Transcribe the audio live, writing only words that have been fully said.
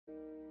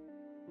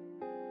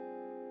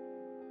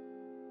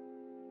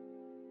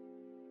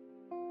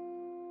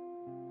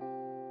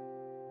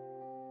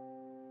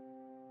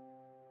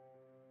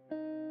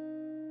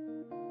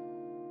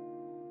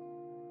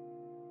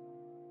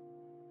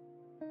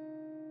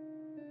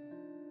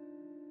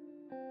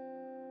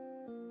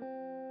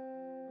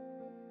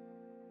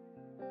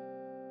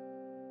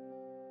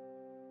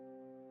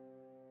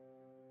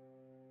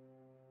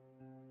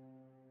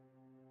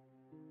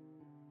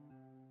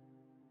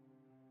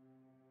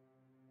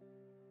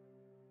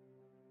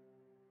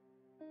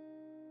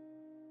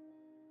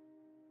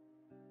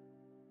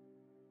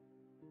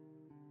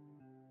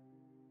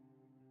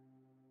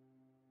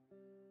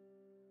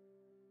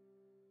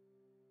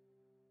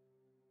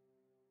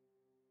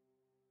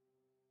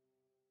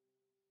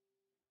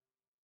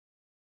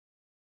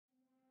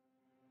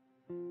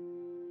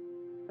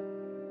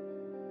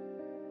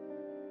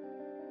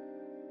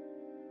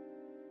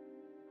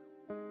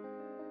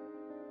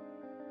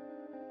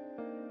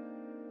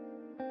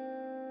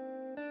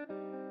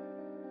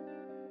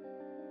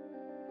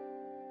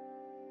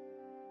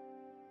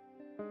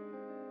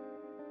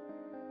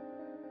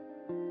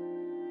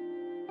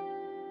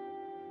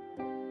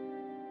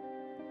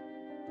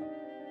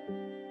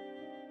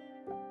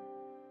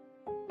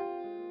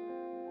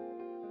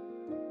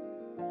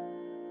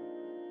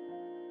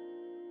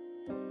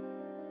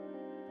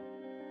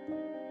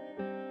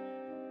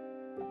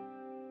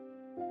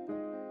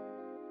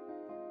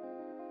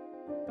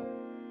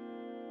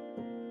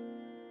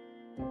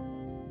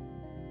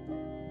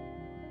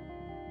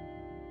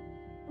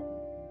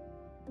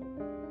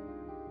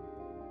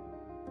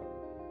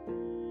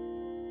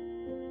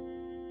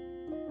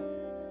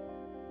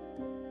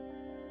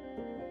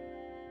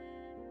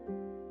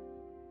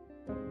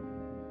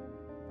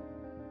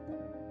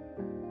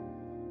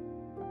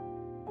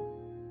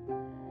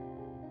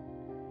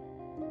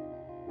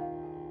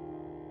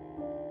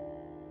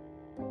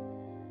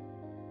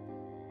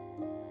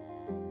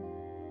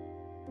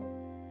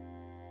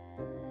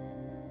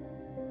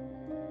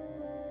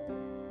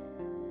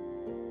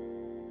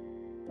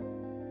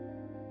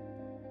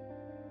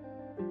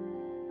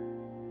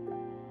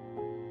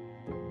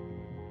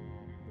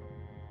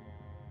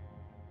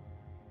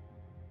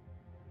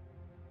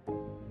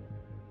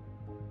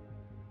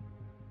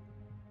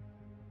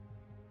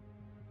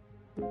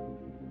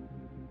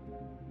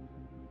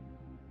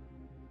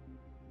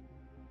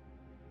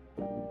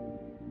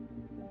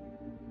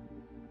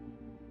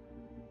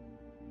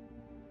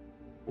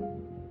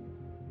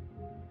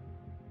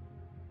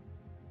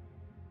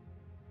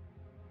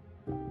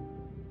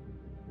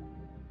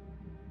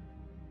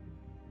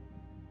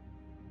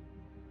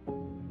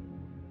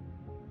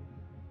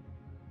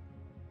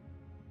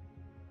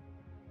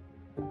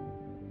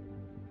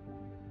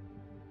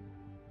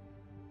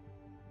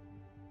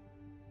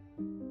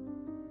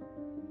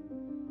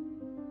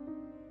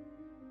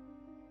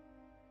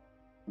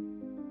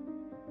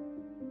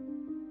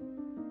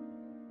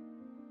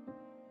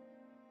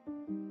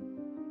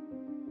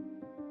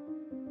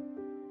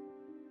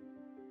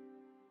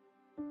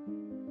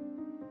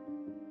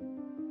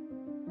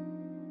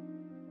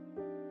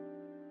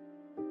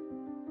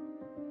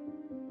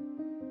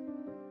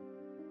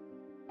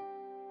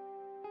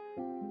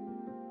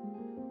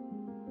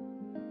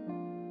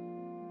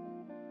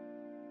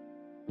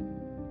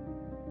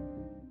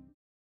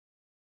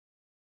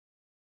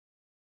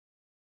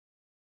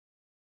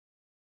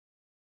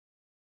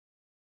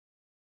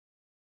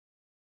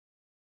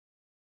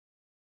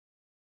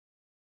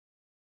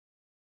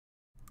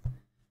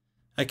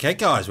Okay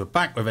guys, we're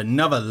back with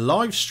another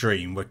live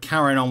stream. We're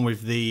carrying on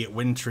with the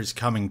Winter is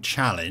Coming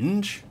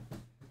challenge.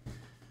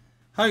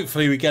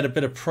 Hopefully we get a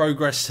bit of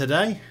progress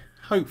today.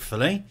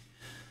 Hopefully.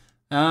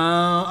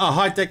 Oh,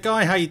 hi Dead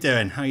Guy, how you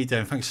doing? How you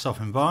doing? Thanks for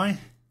stopping by.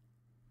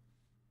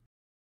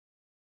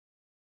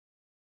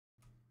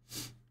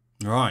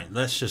 Right,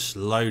 let's just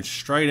load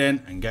straight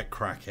in and get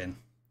cracking.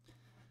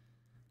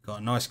 Got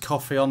a nice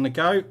coffee on the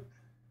go.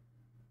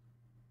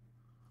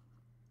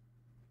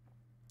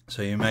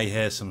 So you may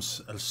hear a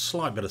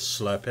slight bit of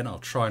slurping. I'll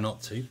try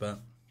not to, but...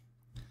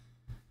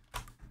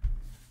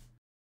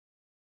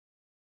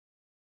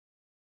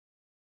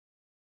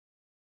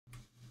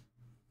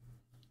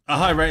 Oh,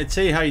 hi Rated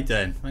T, how you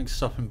doing? Thanks for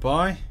stopping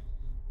by.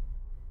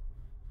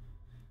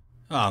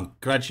 Oh, I'm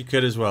glad you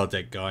could as well,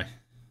 Dead Guy.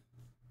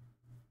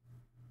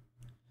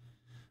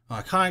 Oh,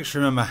 I can't actually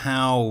remember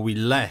how we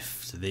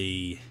left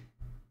the...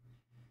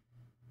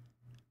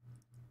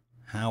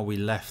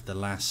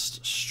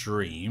 last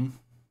stream.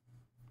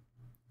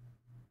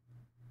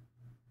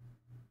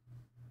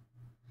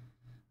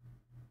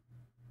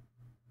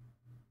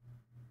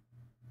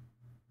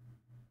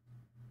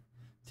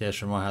 Yes,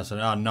 from my house.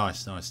 Oh,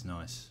 nice, nice,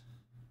 nice.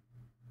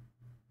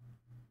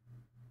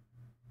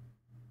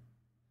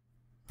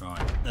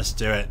 Right, let's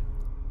do it.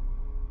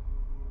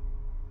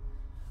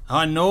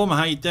 Hi Norm,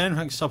 how you doing?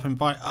 Thanks for stopping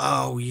by.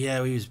 Oh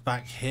yeah, we was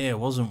back here,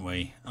 wasn't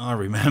we? I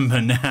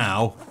remember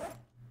now.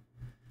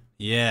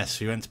 Yes,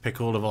 we went to pick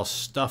all of our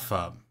stuff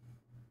up.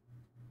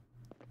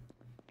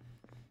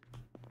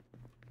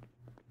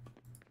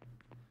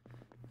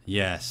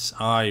 Yes,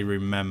 I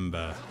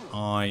remember.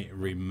 I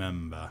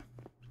remember.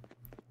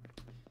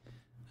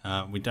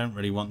 We don't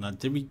really want that.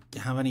 Did we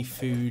have any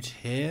food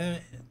here?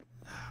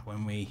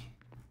 When we...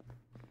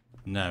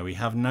 No, we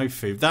have no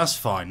food. That's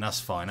fine. That's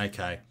fine.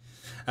 Okay.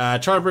 Try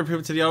to bring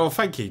people to the... Oh,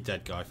 thank you,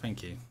 Dead Guy.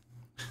 Thank you.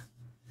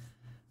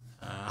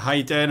 How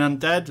you doing,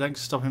 Undead?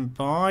 Thanks for stopping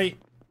by.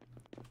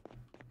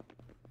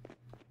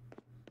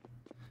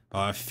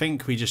 I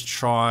think we just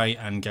try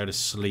and go to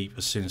sleep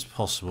as soon as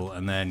possible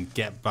and then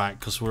get back.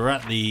 Because we're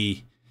at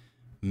the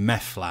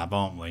meth lab,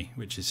 aren't we?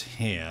 Which is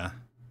here.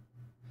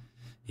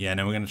 Yeah,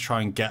 now we're going to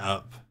try and get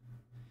up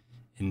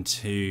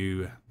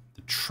into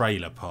the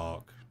trailer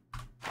park.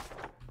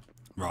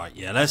 Right,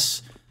 yeah,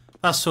 that's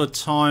sort of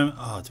time.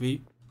 Oh, do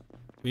we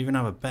even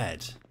have a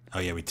bed? Oh,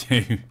 yeah, we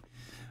do.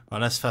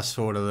 Right, let's fast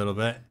forward a little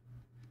bit.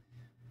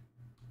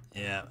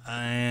 Yeah,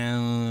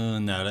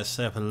 no, let's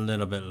stay up a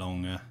little bit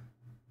longer.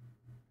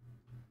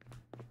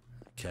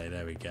 Okay,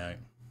 there we go.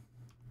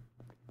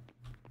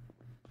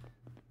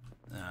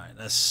 Alright,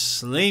 let's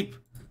sleep.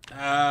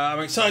 I'm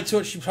excited to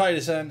watch you play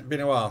this, it's been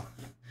a while.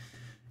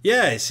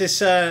 Yeah,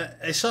 it's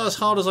not as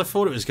hard as I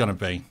thought it was going to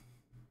be.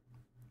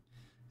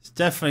 It's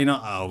definitely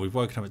not... Oh, we've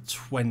woken up at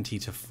 20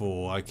 to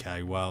 4.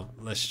 Okay, well,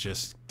 let's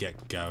just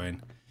get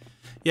going.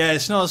 Yeah,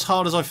 it's not as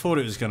hard as I thought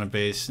it was going to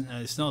be. It's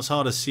not as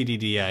hard as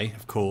CDDA,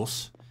 of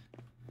course.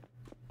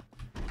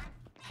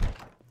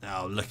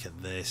 Oh, look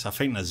at this. I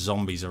think there's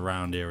zombies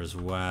around here as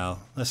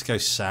well. Let's go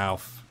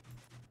south.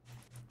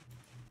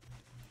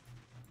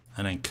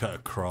 And then cut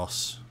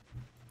across.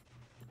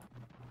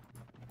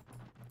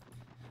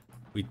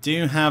 We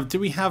do have... Do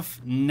we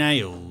have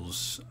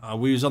nails?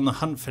 We was on the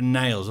hunt for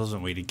nails,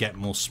 wasn't we? To get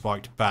more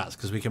spiked bats.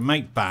 Because we can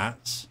make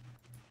bats.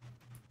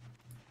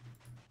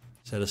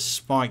 So the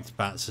spiked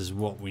bats is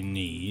what we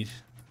need.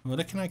 We're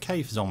looking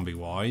okay for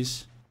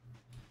zombie-wise.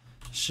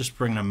 Let's just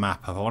bring the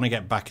map up. I want to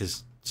get back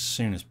as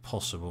soon as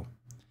possible.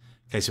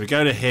 Okay, so we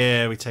go to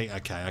here. We take...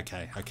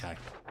 Okay.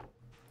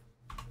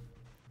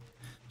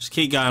 Just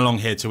keep going along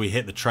here till we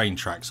hit the train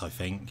tracks, I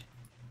think.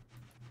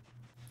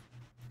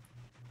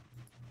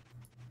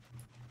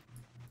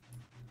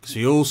 Because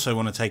we also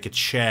want to take a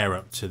chair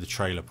up to the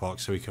trailer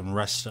park so we can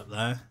rest up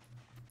there.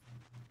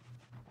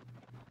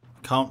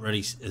 Can't really...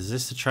 Is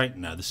this the train?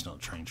 No, this is not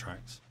train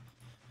tracks.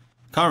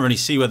 Can't really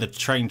see where the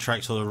train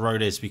tracks or the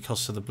road is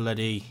because of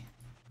the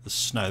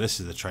snow. This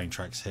is the train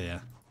tracks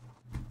here.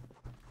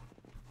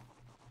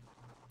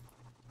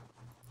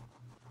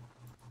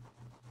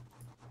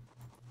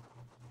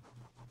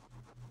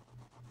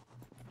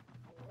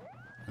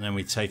 And then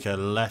we take a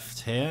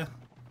left here.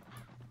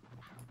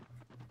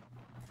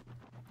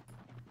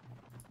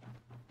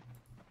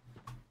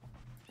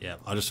 Yeah,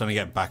 I just want to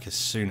get back as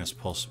soon as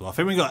possible. I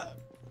think we got a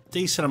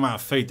decent amount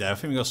of food there. I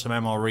think we got some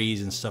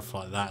MREs and stuff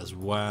like that as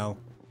well,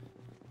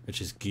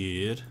 which is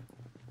good.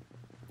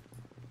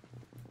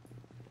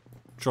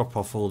 Drop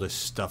off all this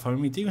stuff. I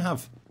mean, we do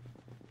have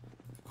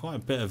quite a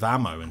bit of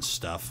ammo and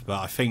stuff, but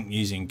I think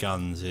using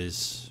guns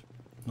is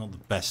not the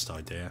best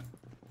idea.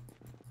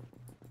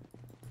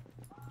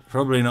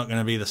 Probably not going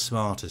to be the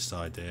smartest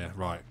idea.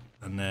 Right,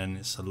 and then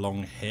it's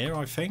along here,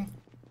 I think.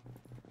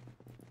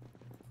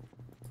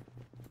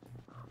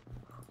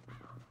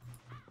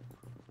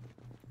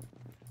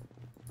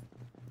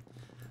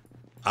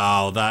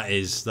 Oh, that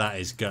is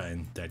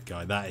gutting, dead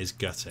guy. That is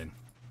gutting.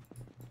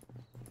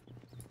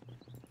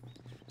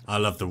 I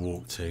love the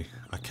walk too.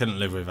 I couldn't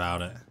live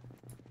without it.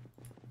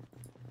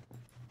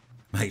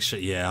 Make sure,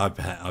 yeah, I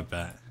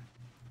bet.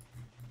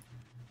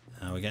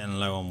 We're getting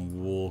low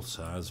on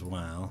water as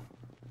well.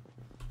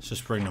 Let's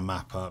just bring the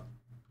map up.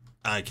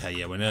 Okay,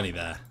 yeah, we're nearly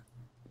there.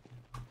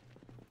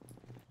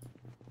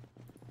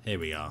 Here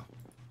we are.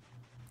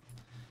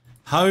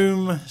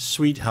 Home,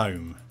 sweet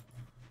home.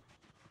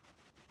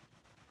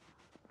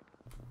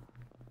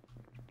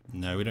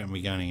 No, we don't want to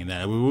be going in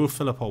there. We will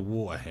fill up our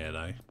water here,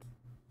 though.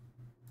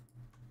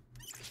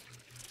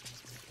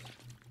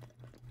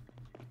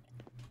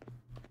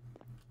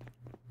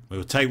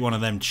 We'll take one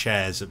of them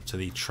chairs up to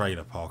the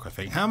trailer park, I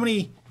think. How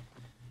many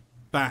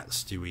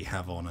bats do we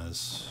have on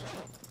us?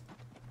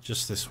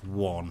 Just this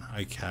one.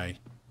 Okay.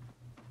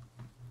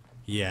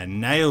 Yeah,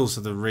 nails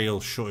are the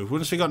real shortage.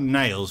 Once we got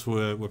nails,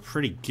 we're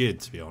pretty good,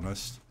 to be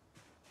honest.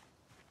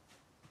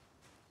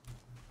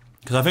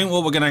 Because I think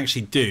what we're going to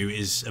actually do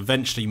is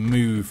eventually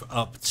move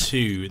up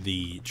to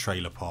the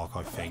trailer park,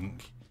 I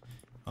think.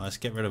 Right, let's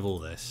get rid of all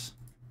this.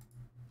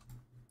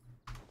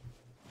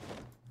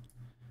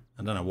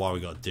 I don't know why we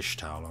got a dish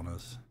towel on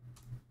us.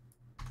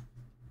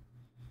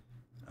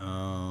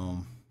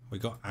 We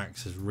got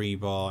axes,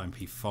 rebar,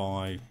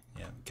 MP5.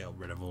 Yeah, get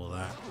rid of all of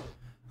that.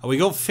 Oh, we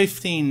got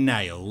 15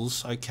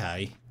 nails.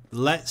 Okay.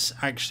 Let's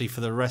actually,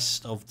 for the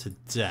rest of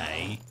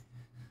today,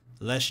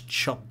 let's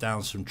chop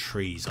down some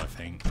trees, I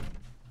think.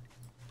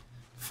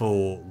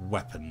 For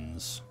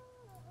weapons.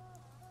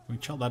 Can we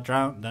chop that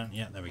down?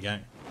 Yeah, there we go.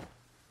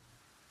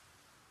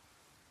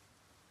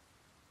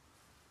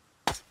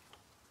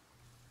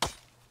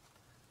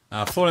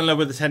 Fall in love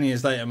with the 10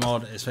 years later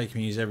mod. It's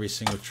making me use every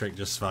single trick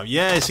just about.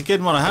 Yeah, it's a good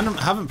mod. I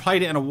haven't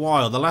played it in a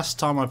while. The last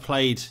time I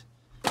played...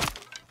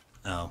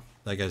 Oh,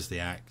 there goes the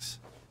axe.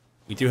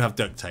 We do have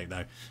duct tape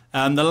though.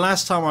 The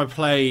last time I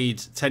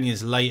played 10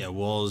 years later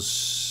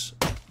was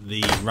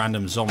the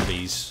Random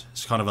Zombies.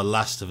 It's kind of a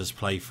Last of Us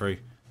playthrough,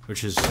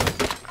 which is,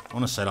 I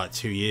want to say, like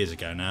 2 years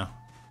ago now.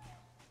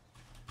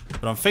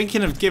 But I'm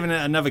thinking of giving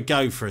it another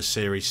go for a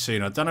series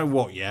soon. I don't know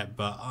what yet,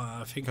 but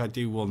I think I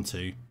do want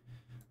to.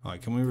 Right,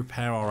 can we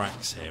repair our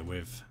axe here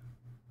with...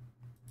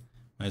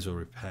 May as well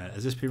repair...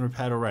 Has this been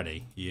repaired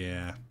already?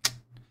 Yeah.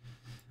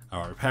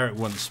 Alright, repair it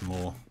once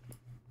more.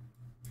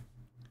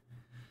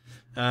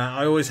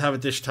 I always have a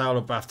dish towel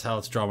or bath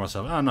towel to dry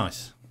myself. Oh,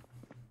 nice.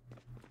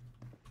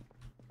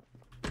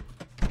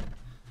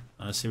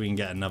 Let's see if we can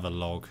get another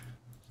log.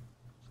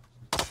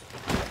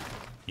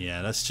 Yeah,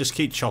 let's just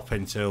keep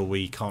chopping till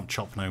we can't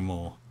chop no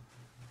more.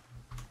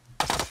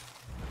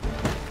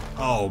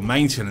 Oh,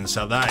 maintenance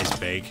up, that is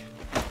big.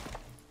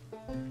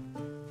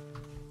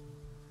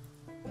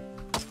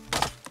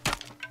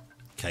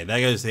 Okay,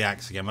 there goes the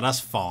axe again, but that's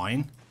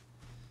fine.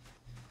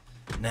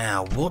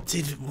 Now, what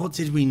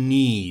did we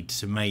need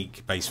to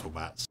make baseball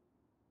bats?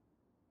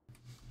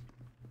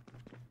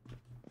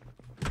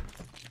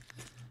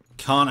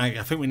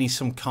 I think we need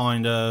some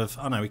kind of...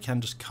 Oh no, we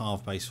can just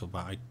carve baseball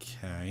bat.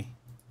 Okay.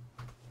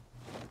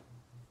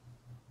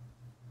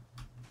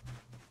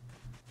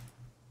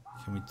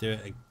 Can we do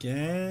it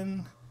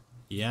again?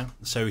 Yeah.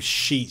 So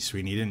sheets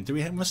we need. Do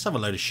we must have a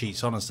load of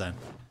sheets on us then?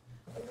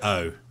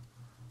 Oh.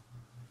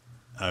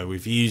 Oh,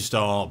 we've used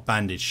our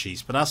bandage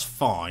sheets, but that's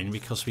fine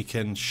because we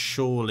can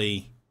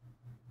surely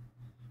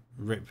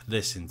rip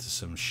this into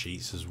some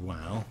sheets as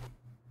well.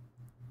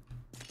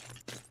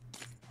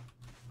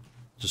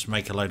 Just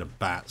make a load of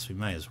bats, we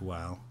may as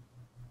well.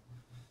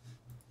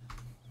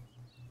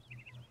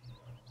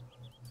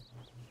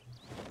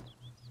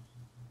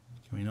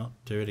 Can we not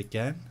do it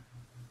again?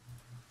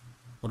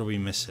 What are we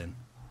missing?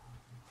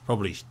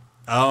 Probably...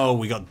 Oh,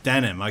 we got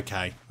denim,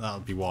 okay. That'll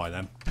be why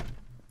then.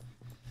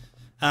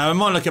 We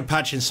might look at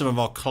patching some of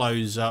our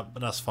clothes up,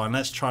 but that's fine.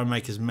 Let's try and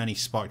make as many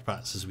spiked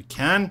bats as we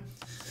can.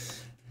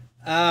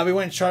 We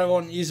went to try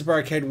one, use the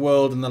Barricade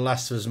World and the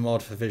Last of Us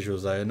mod for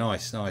visuals though.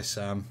 Nice, nice.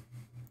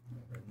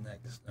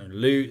 Next, no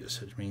loot,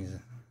 which means...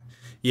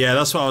 Yeah,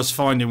 that's what I was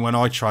finding when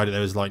I tried it.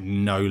 There was like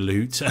no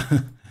loot.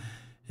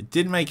 It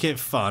did make it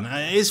fun.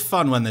 It is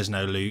fun when there's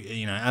no loot,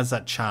 you know, as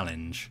that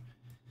challenge.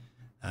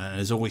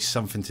 There's always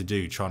something to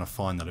do trying to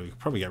find the loot. We could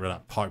probably get rid of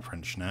that pipe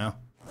wrench now.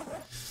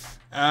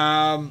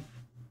 Oh,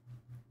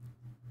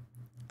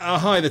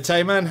 hi the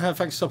Tayman. Thanks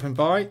for stopping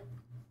by.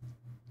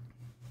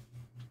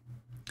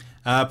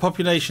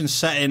 Population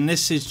setting.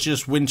 This is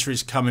just winter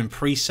is coming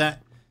preset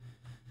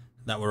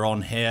that we're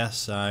on here.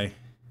 So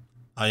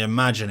I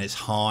imagine it's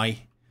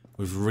high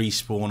with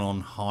respawn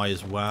on high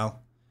as well.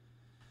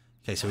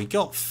 Okay, so we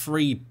got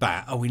 3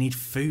 bat. Oh, we need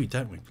food,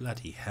 don't we?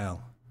 Bloody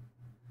hell.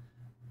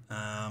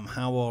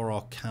 How are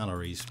our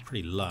calories?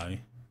 Pretty low.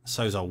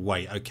 So's our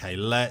weight. Okay,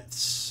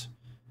 let's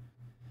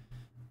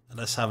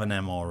have an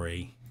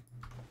MRE.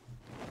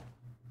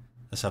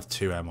 Let's have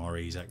 2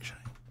 MREs actually.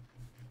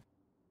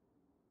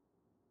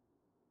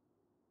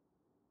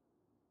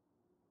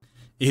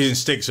 Using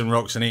sticks and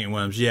rocks and eating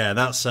worms. Yeah,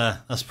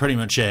 that's pretty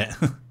much it.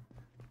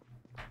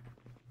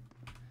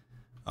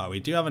 Oh,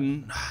 we do have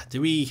an. Do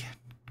we?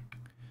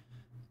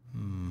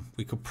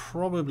 We could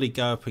probably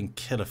go up and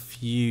kill a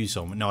few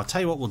zombies. No, I'll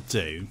tell you what we'll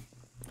do.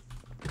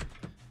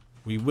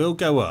 We will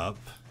go up,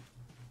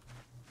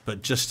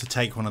 but just to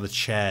take one of the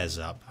chairs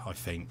up, I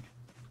think.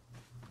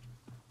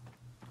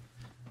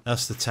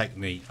 That's the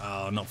technique.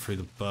 Oh, not through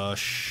the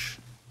bush.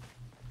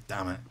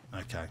 Damn it.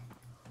 Okay.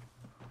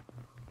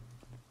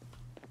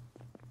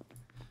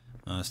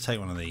 Let's take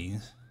one of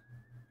these.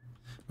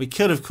 We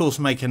could, of course,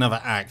 make another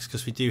axe,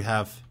 because we do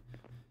have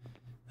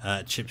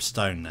chipped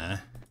stone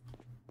there.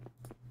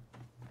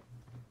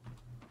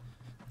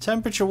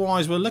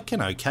 Temperature-wise, we're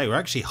looking okay. We're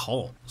actually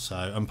hot, so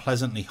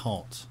unpleasantly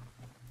hot.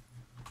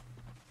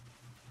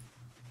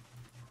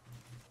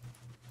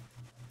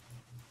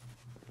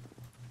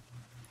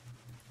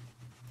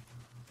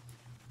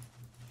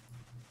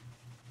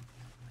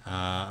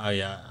 Oh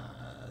yeah.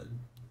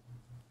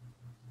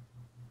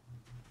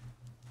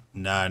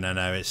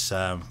 No. It's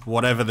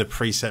whatever the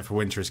preset for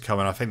winter is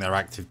coming. I think they're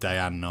active day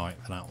and night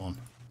for that one.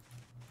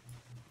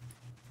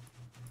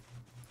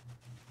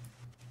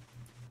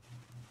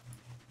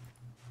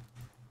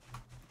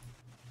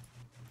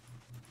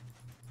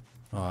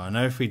 Alright, I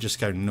know if we just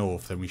go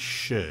north, then we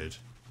should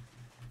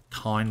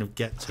kind of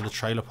get to the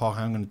trailer park.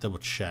 I'm going to double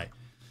check.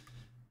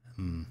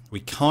 We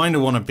kind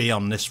of want to be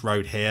on this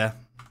road here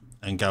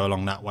and go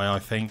along that way, I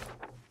think.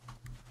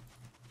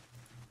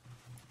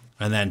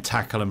 And then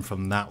tackle them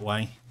from that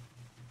way.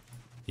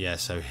 Yeah,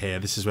 so here.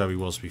 This is where we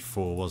was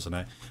before, wasn't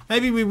it?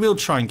 Maybe we will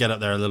try and get up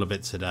there a little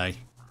bit today.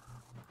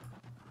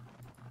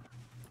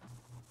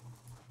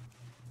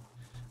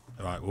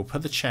 Alright, we'll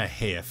put the chair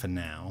here for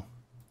now.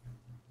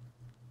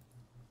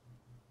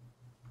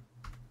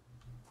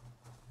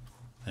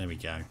 There we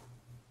go.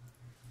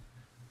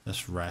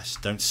 Let's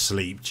rest. Don't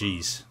sleep.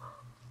 Jeez.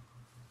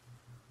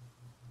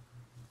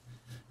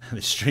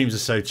 The streams are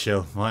so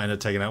chill. Might end up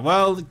taking out.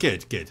 Well,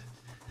 good.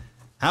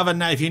 Have a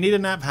nap. If you need a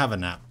nap, have a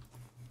nap.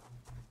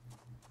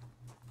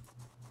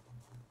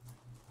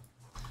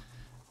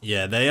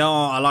 Yeah, they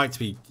are. I like to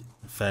be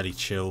fairly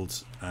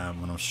chilled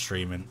when I'm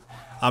streaming.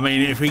 I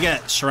mean, if we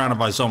get surrounded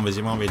by zombies,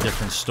 it might be a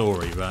different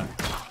story, but...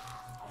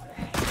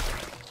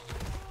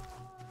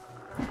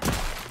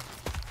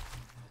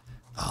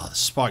 Oh, the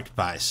spiked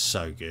bat is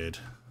so good.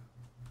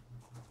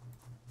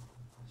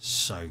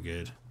 So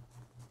good.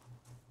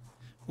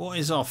 What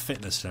is our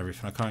fitness and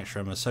everything? I can't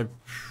actually remember. So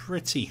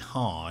pretty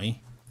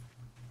high.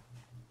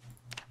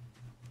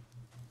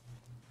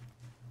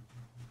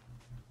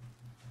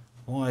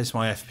 Why is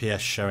my FPS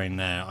showing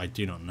there? I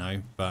do not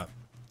know, but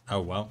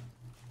oh well.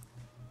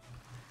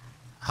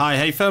 Hi,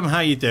 Haytham, how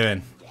you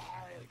doing?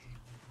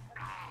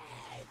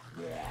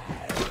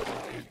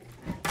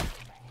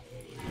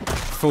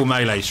 Full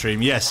melee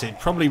stream. Yes, it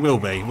probably will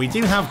be. We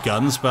do have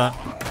guns, but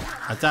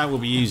I doubt we'll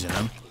be using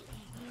them.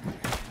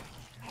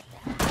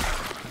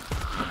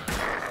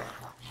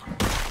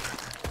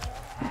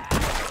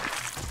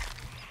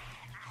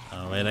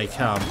 Oh, here they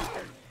come.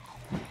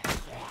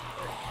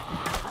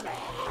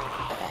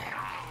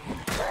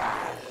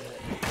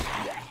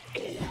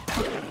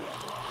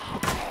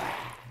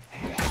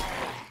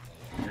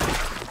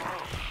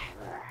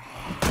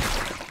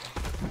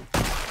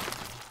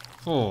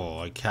 Oh,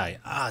 okay.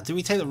 Do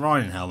we take the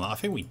Rhino helmet? I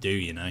think we do,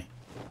 you know.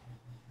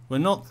 We're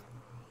not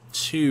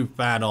too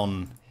bad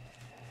on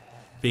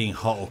being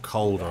hot or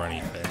cold or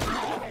anything.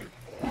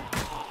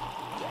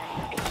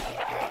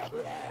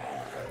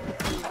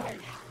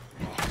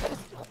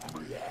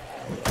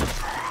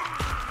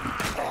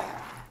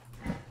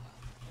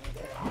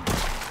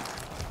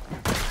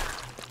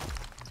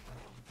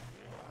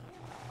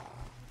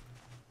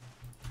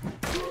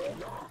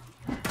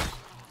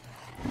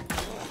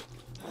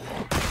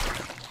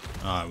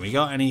 Alright, we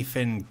got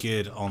anything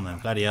good on them?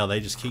 Bloody hell, they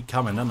just keep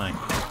coming, don't they?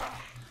 I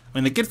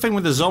mean, the good thing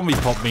with the zombie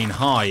pop being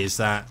high is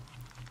that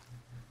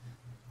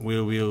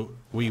we will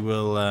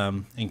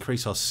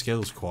increase our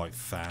skills quite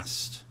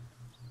fast.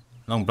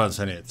 Long blood's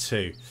only at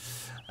 2.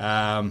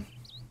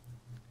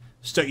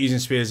 Stuck using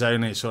spears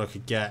only, so I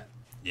could get.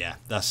 Yeah,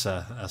 that's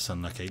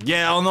unlucky.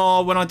 Yeah, oh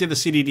no, when I did the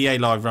CDDA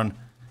live run,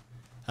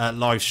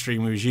 live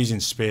stream, we was using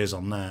spears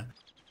on that.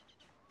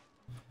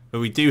 But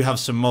we do have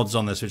some mods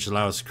on this which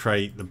allow us to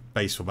create the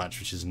baseball batch,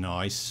 which is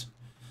nice.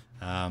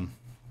 How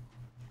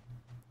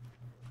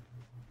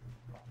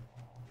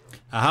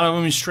long have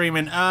we been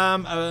streaming?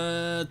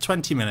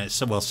 20 minutes.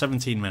 So, well,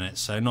 17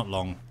 minutes, so not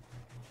long.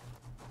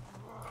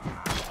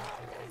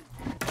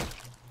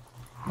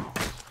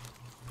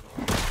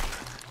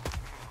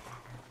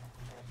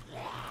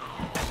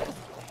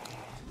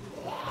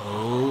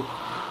 Oh,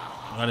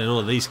 where did all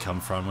of these come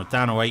from? We're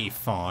down to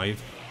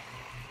 85.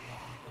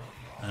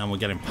 And we're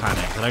getting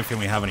panicked. I don't think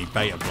we have any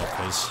beta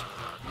blockers.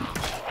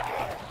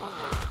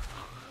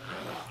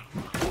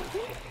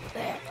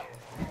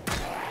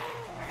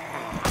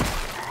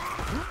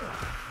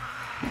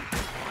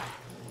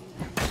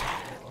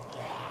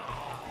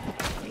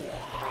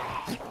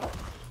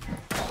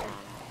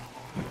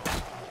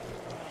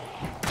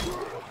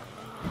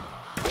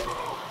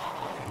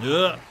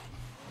 Ugh.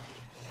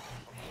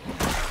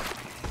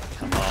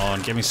 Come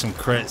on, give me some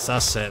crits.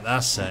 That's it,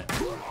 that's it.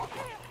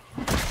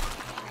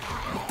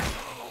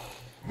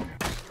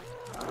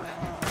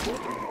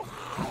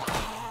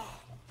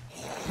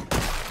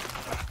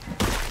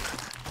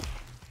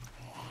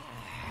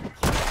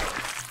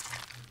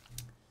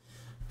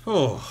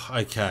 Oh,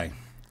 okay.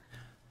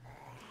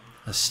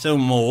 There's still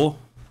more.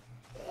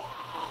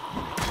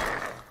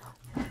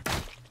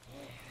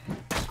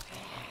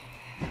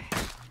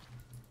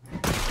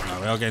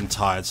 We are getting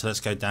tired, so let's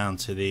go down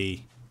to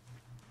the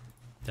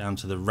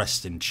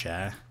resting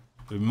chair.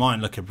 We might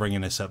look at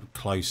bringing this up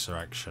closer,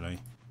 actually.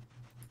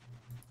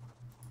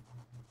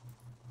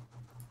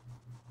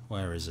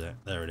 Where is it?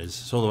 There it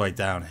is. It's all the way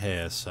down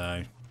here,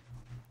 so...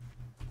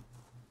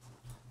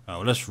 Oh,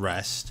 well, let's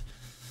rest.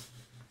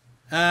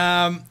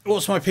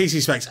 What's my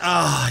PC specs?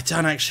 I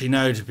don't actually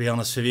know, to be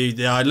honest with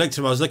you. I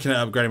was looking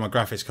at upgrading my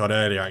graphics card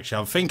earlier,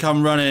 actually. I think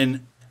I'm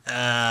running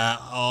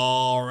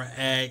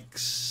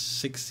RX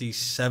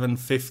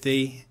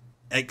 6750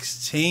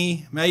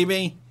 XT,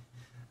 maybe.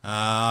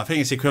 I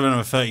think it's equivalent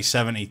of a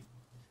 3070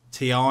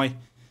 Ti. I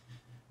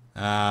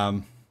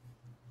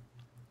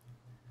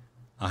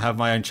have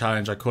my own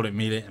challenge. I call it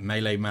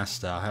Melee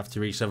Master. I have to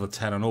reach level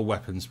 10 on all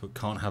weapons, but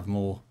can't have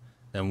more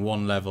than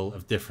one level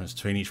of difference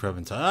between each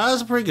weapon type.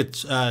 That's a pretty good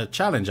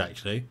challenge,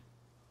 actually.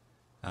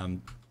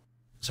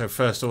 So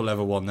first all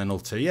level 1, then all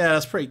 2. Yeah,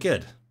 that's pretty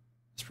good.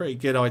 It's a pretty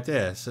good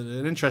idea. It's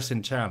an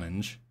interesting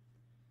challenge.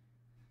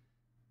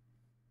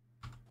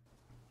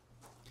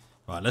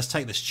 Right, let's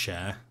take this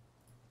chair.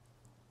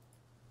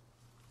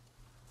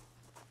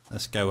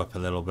 Let's go up a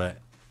little bit.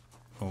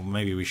 Or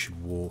maybe we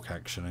should walk,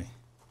 actually.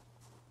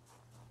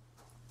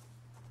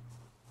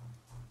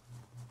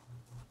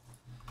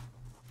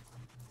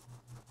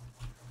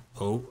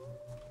 Oh.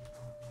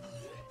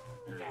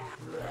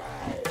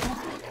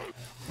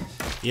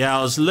 Yeah,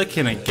 I was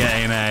looking at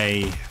getting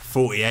a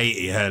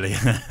 4080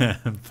 earlier,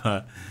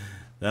 but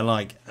they're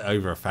like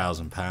over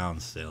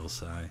 £1,000 still,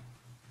 so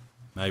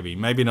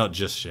maybe not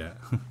just yet.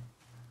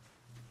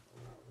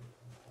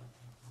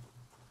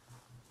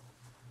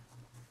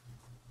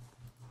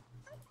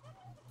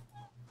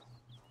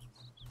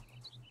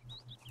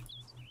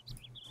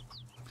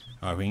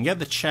 Alright, we can get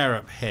the chair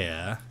up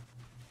here.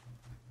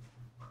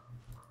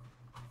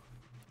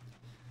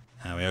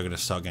 And we are going to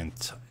start getting...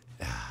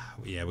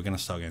 yeah, we're going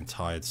to start getting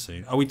tired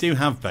soon. Oh, we do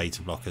have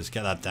beta blockers.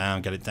 Get that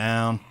down. Get it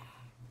down.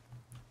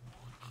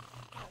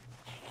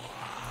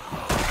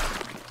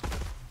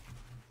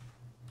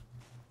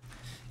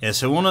 Yeah,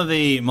 so one of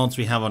the mods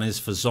we have on is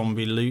for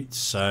zombie loot.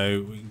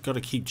 So we've got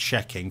to keep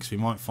checking because we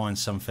might find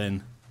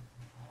something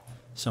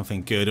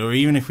good. Or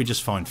even if we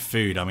just find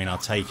food, I mean, I'll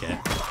take it.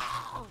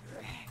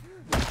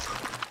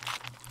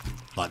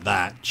 Like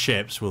that.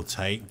 Chips we'll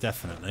take,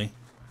 definitely.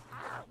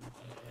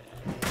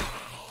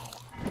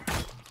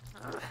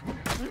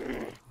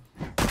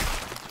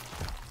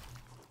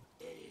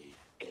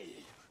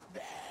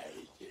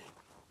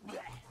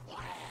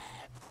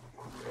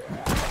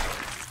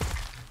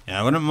 Yeah,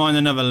 I wouldn't mind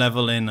another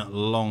level in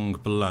Long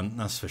Blunt,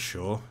 that's for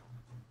sure.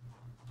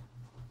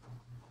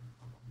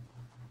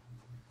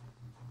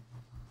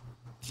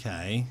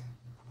 Okay.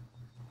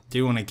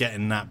 Do want to get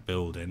in that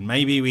building.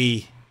 Maybe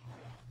we...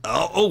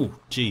 Oh,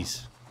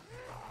 jeez.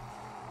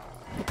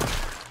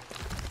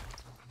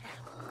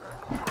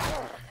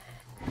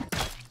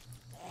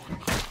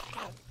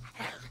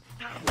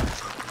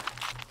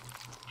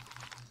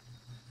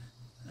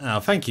 Oh,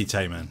 thank you,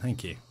 Tayman.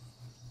 Thank you.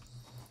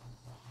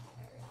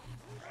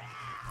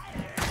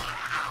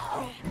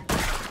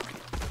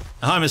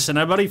 Hi, Mr.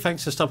 Nobody.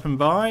 Thanks for stopping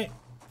by.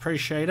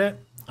 Appreciate it.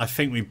 I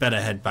think we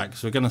better head back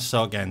because we're going to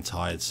start getting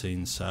tired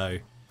soon. So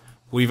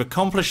we've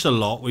accomplished a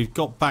lot. We've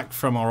got back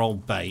from our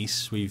old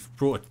base. We've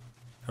brought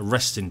a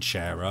resting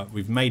chair up.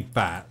 We've made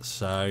bats.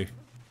 So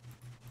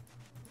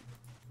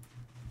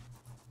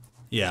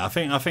yeah, I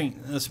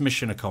think that's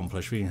mission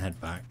accomplished. We can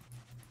head back.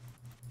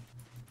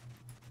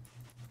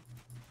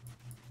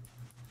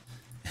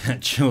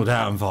 Chilled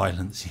out and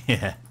violence.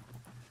 Yeah.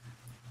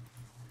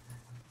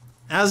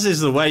 As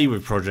is the way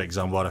with Project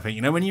Zomboid, I think.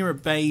 You know, when you're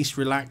at base,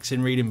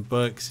 relaxing, reading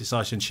books, it's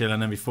nice and chill,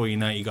 and then before you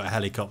know it, you got a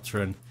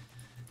helicopter and,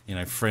 you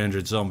know,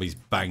 300 zombies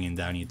banging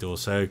down your door.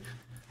 So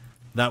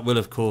that will,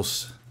 of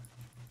course,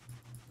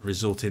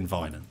 result in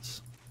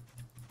violence.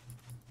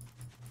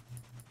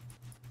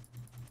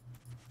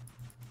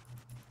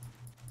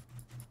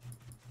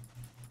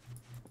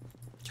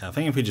 Okay, I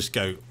think if we just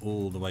go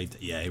all the way...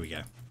 yeah, here we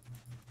go.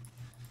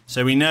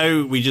 So we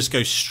know we just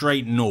go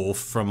straight north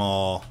from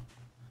our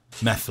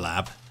meth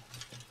lab,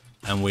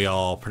 and we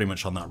are pretty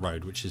much on that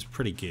road, which is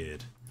pretty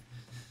good.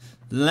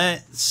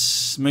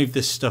 Let's move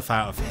this stuff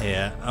out of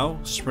here. Oh,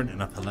 sprinting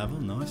up a level,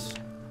 nice.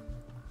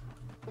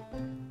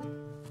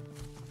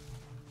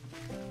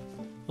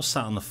 What's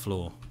that on the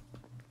floor?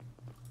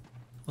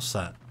 What's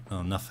that?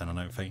 Oh, nothing, I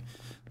don't think.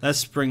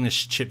 Let's bring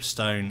this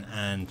chipstone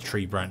and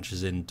tree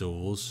branches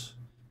indoors.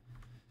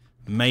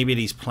 Maybe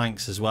these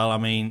planks as well. I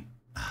mean,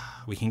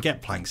 we can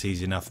get planks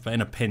easy enough, but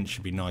in a pinch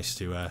it'd be nice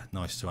to have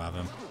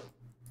them.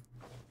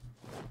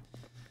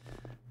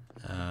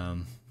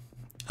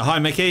 Oh, hi,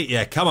 Mickey.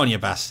 Yeah, come on, you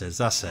bastards.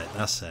 That's it.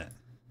 That's it.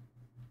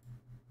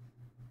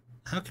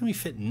 How can we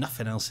fit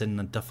nothing else in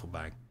the duffel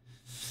bag?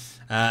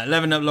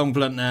 11 up long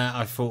blunt there.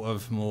 I thought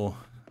of more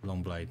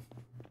long blade.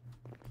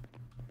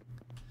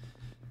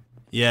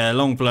 Yeah,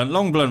 long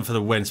blunt for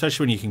the win,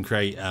 especially when you can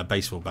create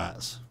baseball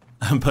bats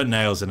and put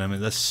nails in them.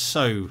 They're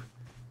so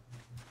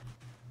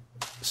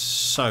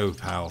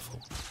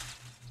powerful.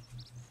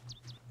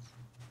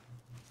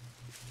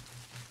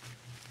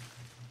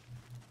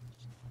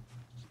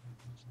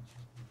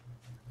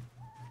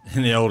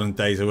 In the olden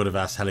days, I would have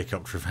asked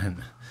helicopter event,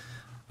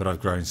 but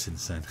I've grown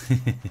since then.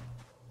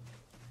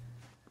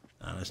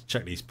 Let's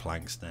check these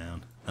planks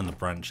down and the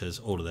branches,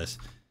 all of this.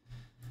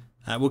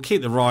 We'll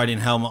keep the riding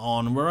helmet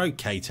on. We're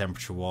okay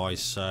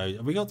temperature-wise. So,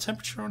 have we got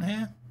temperature on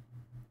here?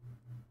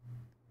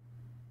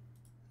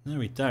 No,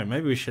 we don't.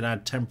 Maybe we should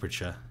add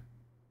temperature.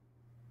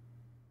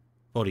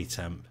 Body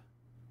temp.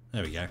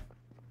 There we go.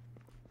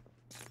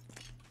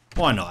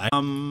 Why not?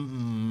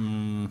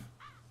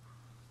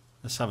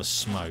 Let's have a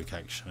smoke,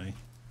 actually.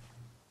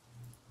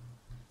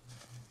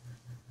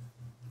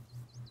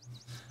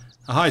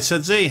 Oh, hi,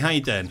 Sudsy. How you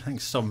doing?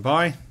 Thanks for stopping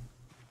by.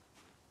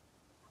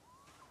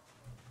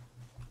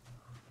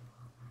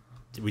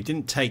 We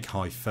didn't take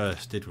high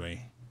first, did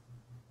we?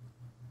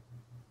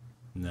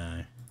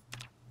 No.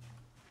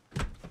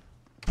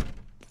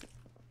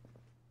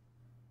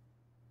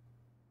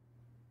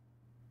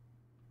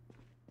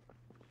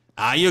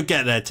 Ah, you'll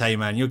get there,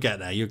 Tay-Man. You'll get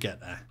there. You'll get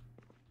there.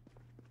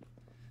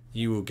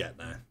 You will get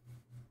there.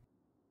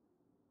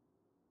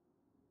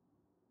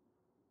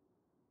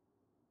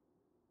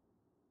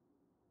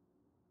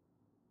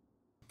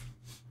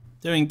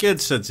 Doing good,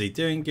 Sudsy.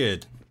 Doing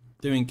good.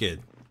 Doing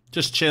good.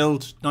 Just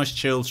chilled. Nice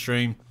chilled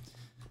stream.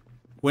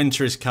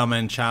 Winter is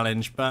coming,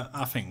 challenge, but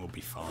I think we'll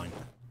be fine.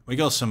 We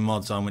got some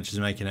mods on, which is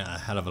making it a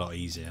hell of a lot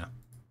easier.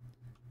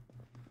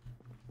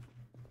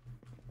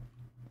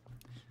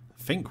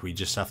 I think we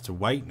just have to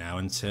wait now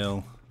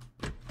until...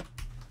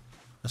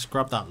 Let's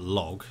grab that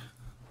log.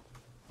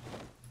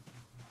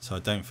 So I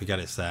don't forget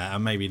it's there.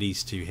 And maybe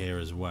these two here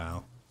as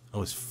well.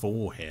 Oh, it's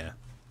 4 here.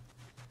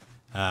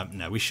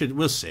 No, we'll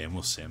see him.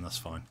 We'll see him. That's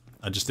fine.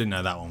 I just didn't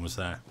know that one was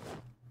there.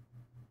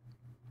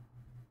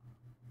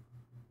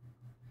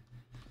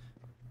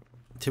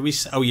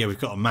 Oh yeah, we've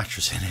got a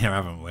mattress in here,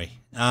 haven't we?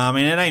 I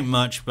mean, it ain't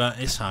much, but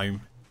it's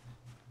home.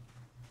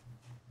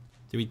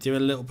 Do we do a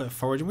little bit of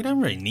foraging? We don't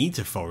really need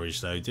to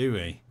forage, though, do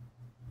we?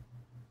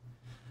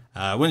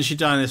 Once you're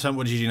done this one,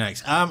 what do you do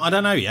next? I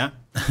don't know yet.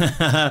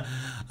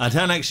 I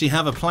don't actually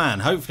have a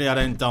plan. Hopefully I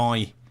don't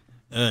die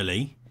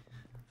early.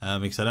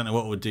 Because I don't know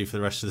what it would do for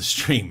the rest of the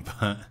stream,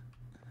 but...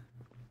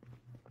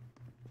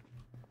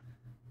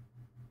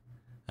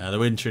 the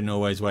winter in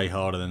Norway is way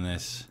harder than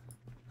this.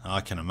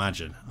 I can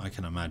imagine. I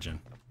can imagine.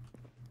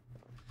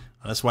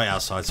 Let's wait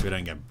outside so we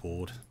don't get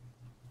bored.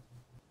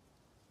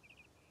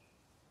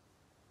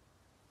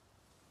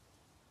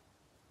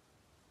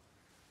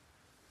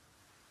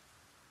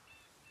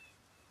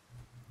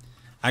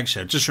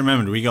 Actually, I've just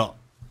remembered we got...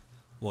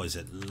 What is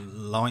it?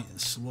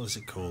 Lights? What is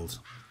it called?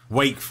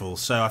 Wakeful.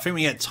 So I think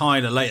we get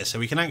tired later, so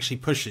we can actually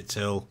push it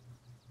till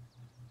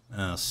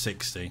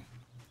 60.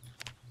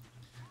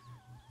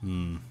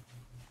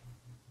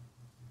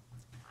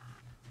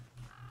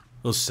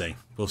 We'll see.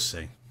 We'll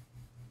see.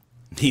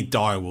 Need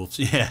direwolves.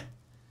 Yeah.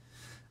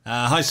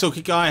 Hi,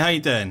 Silky Guy. How you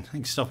doing?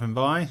 Thanks for stopping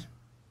by.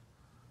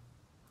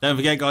 Don't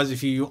forget, guys,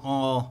 if you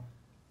are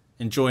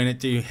enjoying it,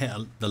 do hit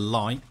the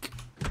like.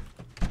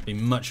 Be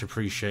much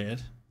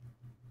appreciated.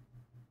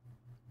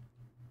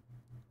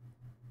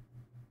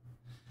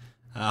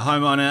 Hi,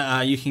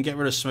 Miner. You can get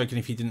rid of smoking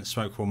if you didn't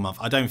smoke for a month.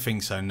 I don't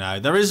think so, no.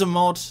 There is a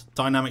mod,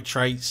 Dynamic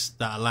Traits,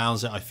 that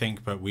allows it, I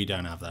think, but we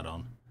don't have that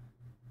on.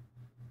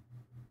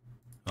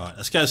 Alright,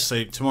 let's go to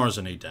sleep. Tomorrow's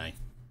a new day.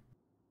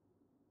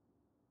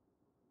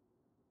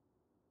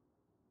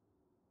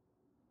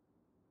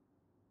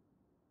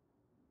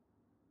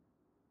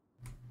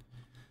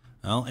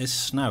 Well, it's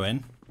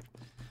snowing.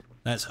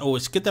 Oh,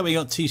 it's good that we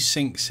got 2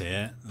 sinks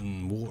here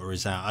and water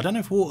is out. I don't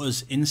know if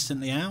water's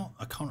instantly out.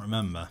 I can't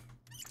remember.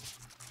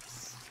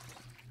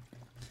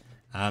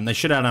 They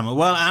should add animals.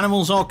 Well,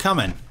 animals are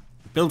coming.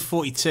 Build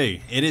 42.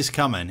 It is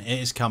coming. It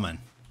is coming.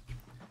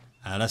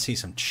 Let's eat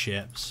some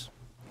chips.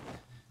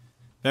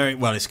 Very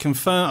well, it's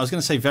confirmed. I was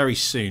going to say very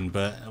soon,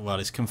 but well,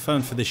 it's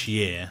confirmed for this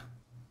year.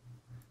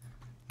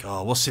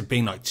 God, what's it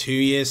been, like 2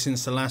 years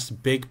since the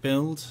last big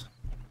build?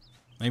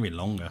 Maybe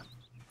longer.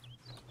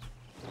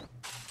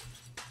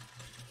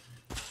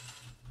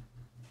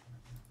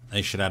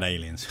 They should add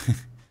aliens.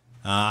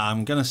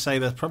 I'm going to say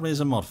there probably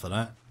is a mod for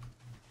that.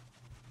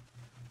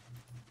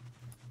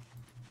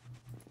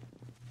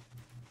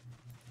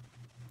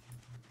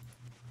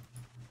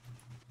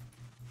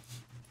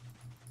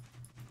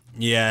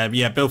 Yeah,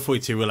 Build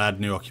 42 will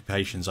add new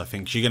occupations, I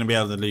think. 'Cause you're going to be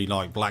able to do,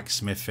 like,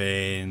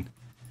 blacksmithing,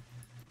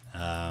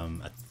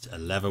 a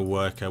leather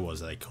worker, what was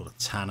they called? A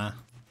tanner.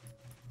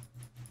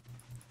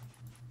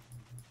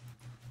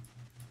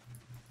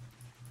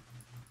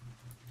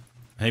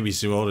 Maybe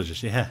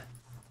zoologist, yeah.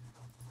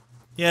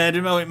 Yeah, I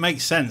don't know, it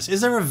makes sense.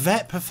 Is there a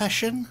vet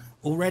profession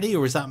already,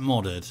 or is that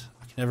modded?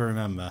 I can never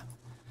remember.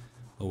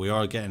 Well, we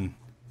are getting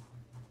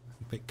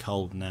a bit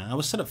cold now. I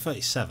was set at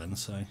 37,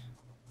 so...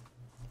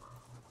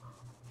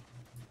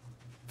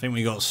 I think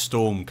we got a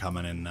storm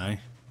coming in now.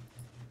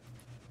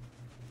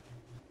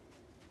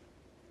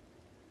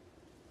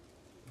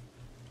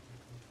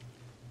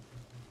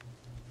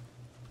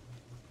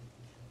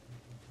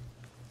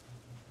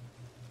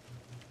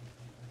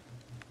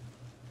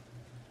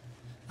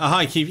 Oh,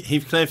 hi,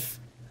 Heathcliff.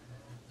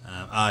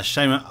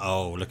 Shame.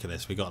 Oh, look at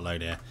this. We got a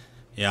load here.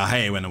 Yeah, I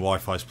hate it when the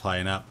Wi-Fi's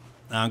playing up.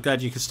 I'm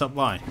glad you could stop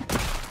by.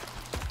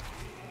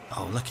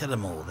 Oh, look at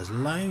them all. There's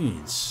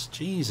loads.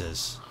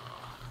 Jesus.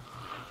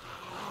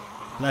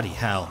 Bloody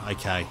hell.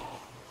 Okay.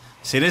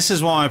 See, this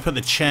is why I put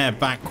the chair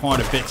back quite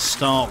a bit to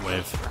start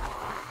with.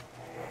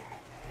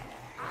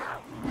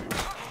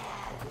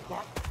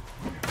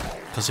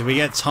 Because if we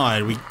get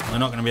tired, we're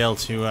not going to be able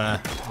to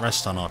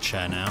rest on our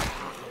chair now.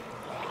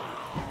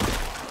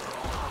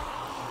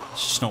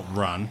 Let's just not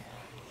run.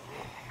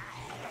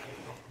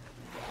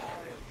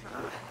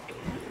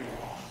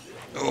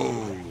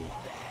 Oh.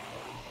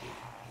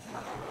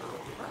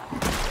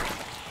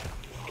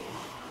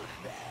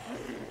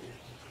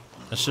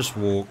 Let's just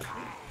walk.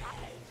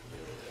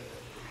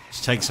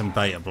 Let's take some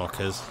beta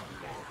blockers.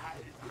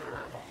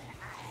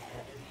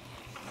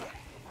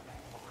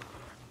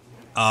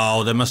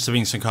 Oh, there must have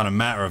been some kind of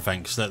meta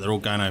event because they're all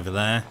going over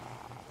there.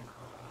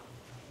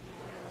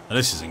 Oh,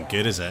 this isn't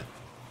good, is it?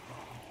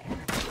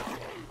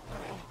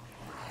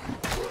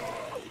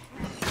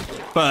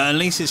 But at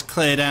least it's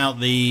cleared out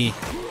the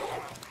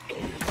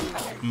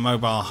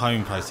mobile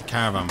home place, the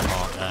caravan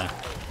park there.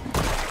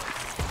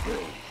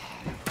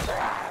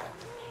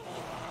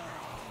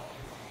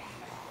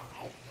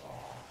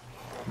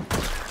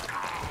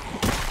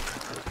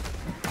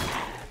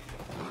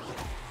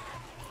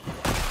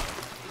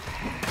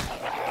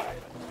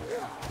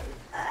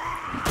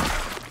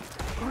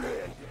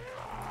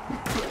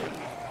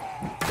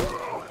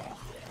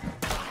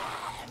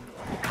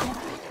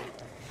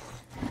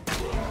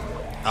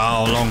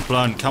 Oh, long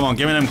blunt. Come on,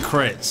 give me them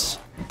crits.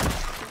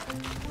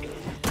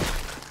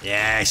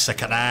 Yes,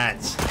 look at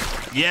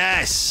that.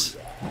 Yes!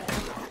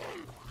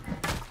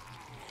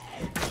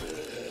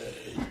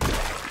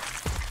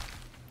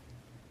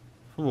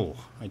 Oh,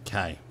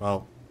 okay.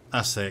 Well,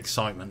 that's the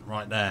excitement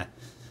right there.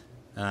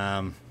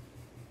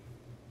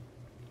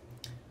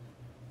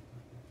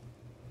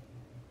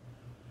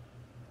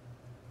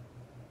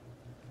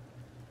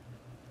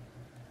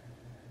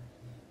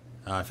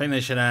 I think they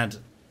should add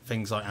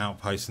things like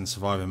outposts and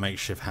survivor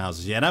makeshift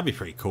houses. Yeah, that'd be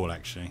pretty cool,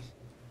 actually.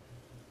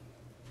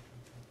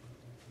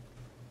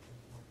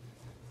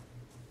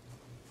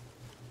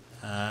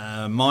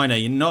 Miner,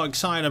 you're not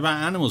excited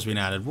about animals being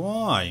added.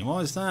 Why?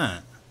 Why is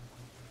that?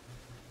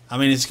 I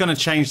mean, it's going to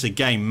change the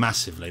game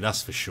massively,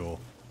 that's for sure.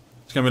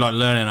 It's going to be like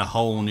learning a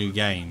whole new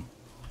game.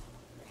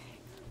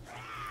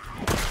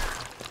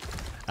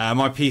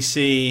 My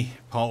PC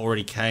part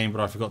already came,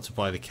 but I forgot to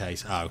buy the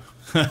case. Oh.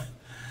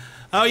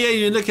 Oh yeah,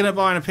 you're looking at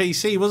buying a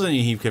PC, wasn't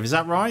you, Heathcliff? Is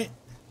that right?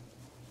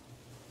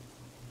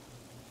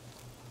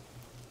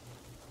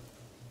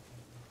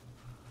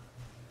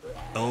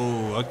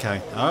 Oh,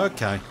 okay.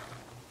 Okay.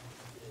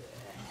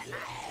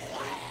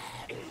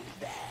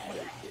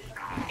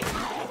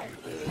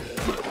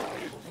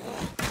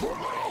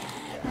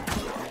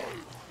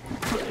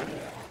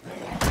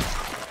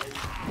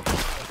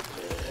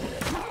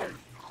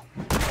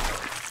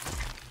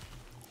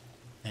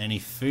 Any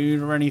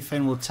food or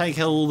anything? We'll take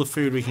all the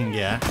food we can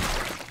get.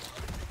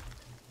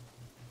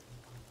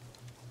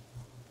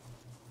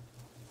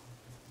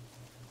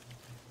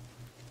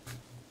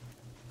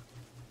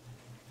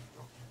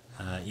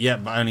 Yeah,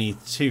 but only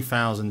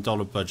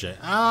 $2,000 budget.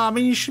 I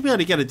mean, you should be able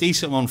to get a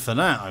decent one for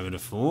that, I would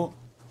have thought.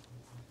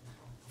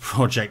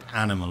 Project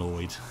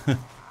Animaloid.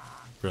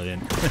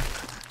 Brilliant.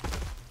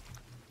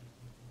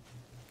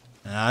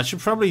 I should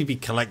probably be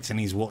collecting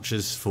these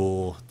watches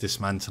for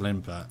dismantling,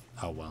 but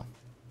oh well.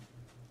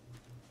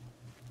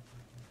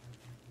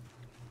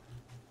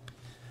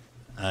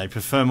 I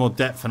prefer more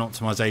depth and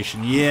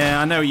optimization. Yeah,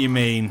 I know what you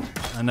mean.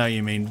 I know what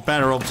you mean.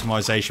 Better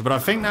optimization, but I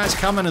think that's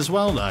coming as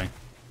well, though.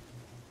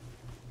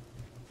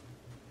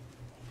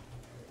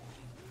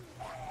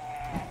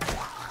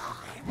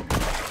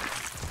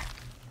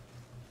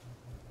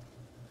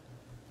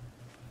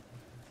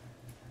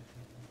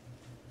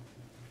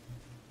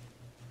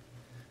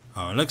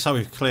 Oh, it looks like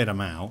we've cleared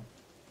them out.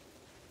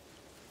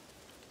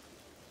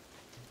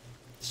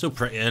 Still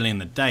pretty early in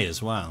the day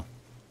as well.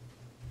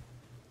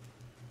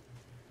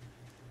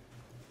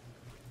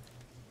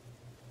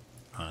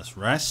 Right, let's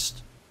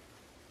rest.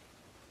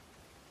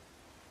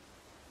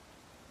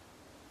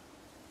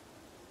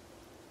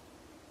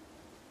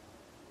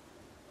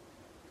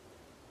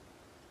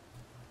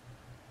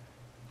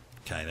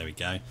 Okay, there we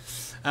go.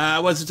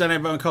 What's the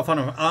donate button? Cough on?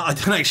 I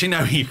don't actually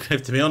know you,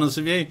 Cliff, to be honest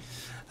with you.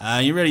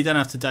 You really don't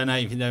have to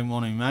donate if you don't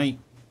want to, mate.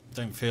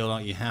 Don't feel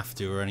like you have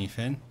to or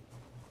anything.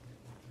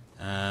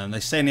 They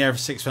stay in the air for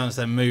 6 months,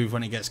 then move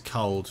when it gets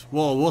cold.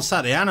 Whoa, what's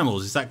that? The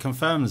animals? Is that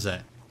confirms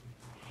it?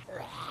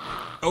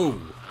 Oh.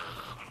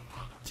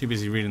 Too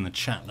busy reading the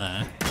chat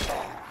there.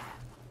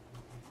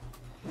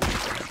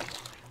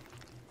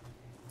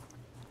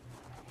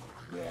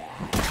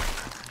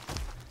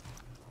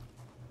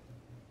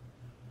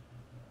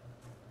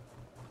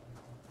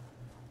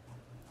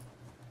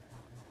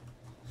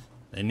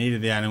 They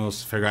needed the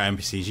animals to figure out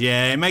NPCs.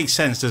 Yeah, it makes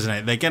sense, doesn't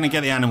it? They're going to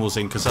get the animals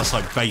in because that's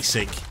like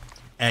basic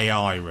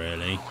AI,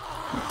 really.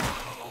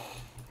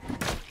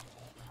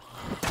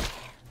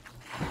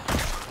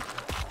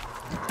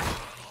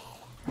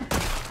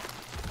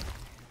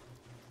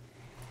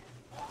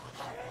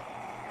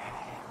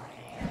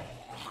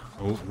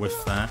 Oh,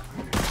 with that.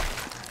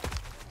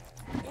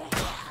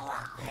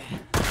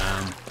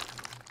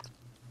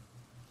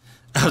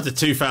 After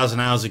 2,000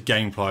 hours of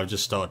gameplay, I've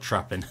just started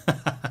trapping.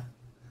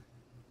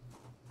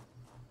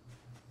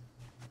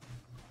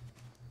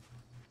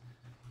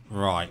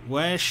 Right,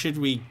 where should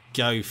we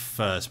go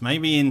first?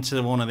 Maybe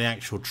into one of the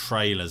actual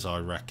trailers, I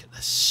reckon.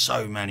 There's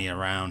so many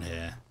around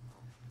here.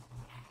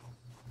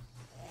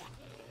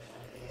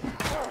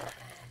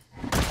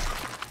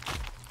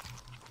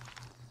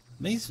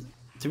 These...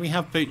 Do we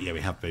have boots? Yeah,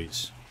 we have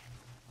boots.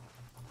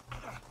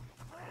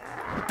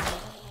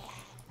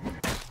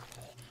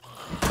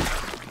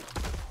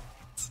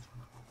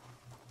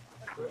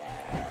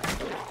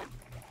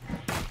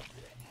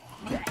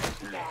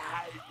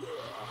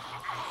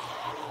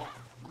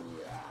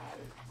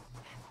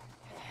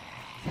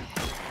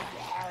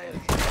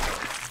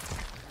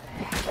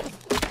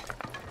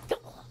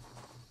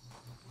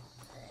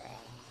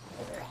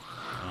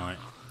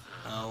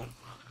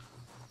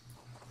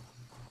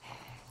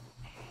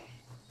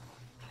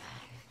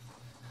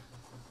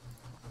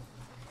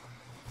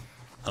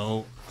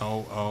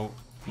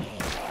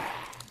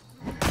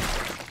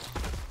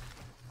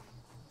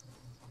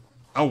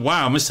 Oh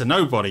wow, Mr.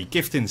 Nobody,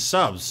 gifting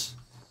subs,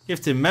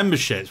 gifting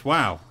memberships,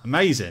 wow,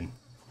 amazing.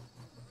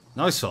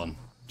 Nice one,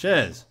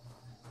 cheers.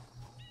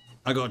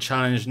 I got a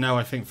challenge, no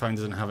I think phone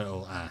doesn't have it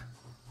all,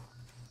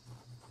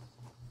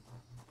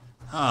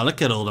 Ah, look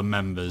at all the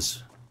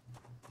members.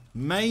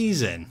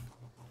 Amazing.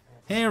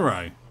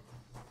 Hero.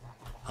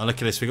 Oh look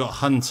at this, we got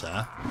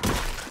Hunter.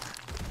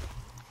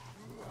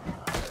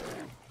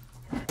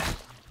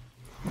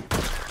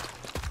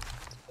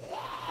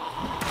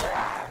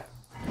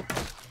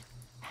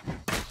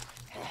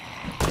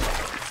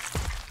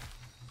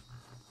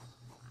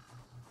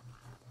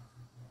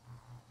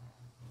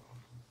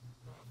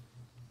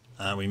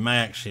 We may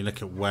actually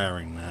look at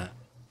wearing that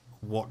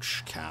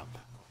watch cap.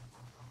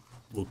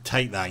 We'll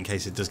take that in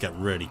case it does get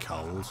really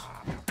cold.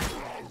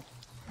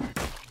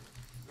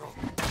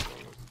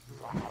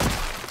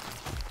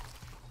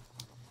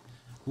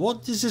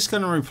 What is this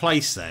going to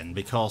replace then?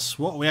 Because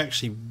what are we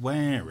actually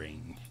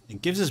wearing?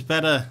 It gives us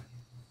better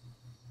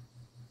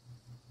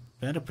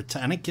protect,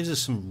 and it gives us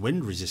some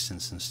wind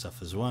resistance and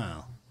stuff as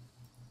well.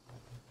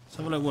 Let's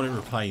have a look what it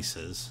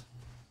replaces.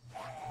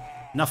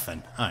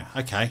 Nothing. Oh,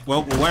 okay.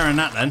 Well, we're wearing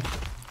that then.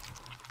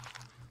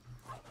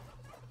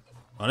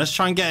 Well, let's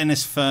try and get in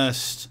this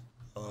first...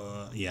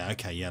 yeah,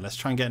 okay, yeah. Let's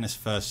try and get in this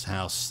first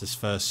house, this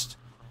first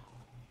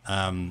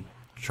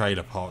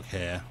trailer park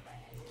here.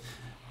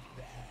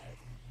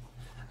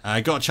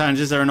 Got a challenge.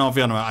 Is there an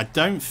RV on the way? I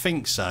don't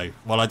think so.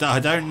 Well, I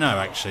don't know,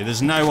 actually.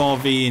 There's no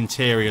RV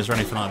interiors or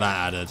anything like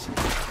that added.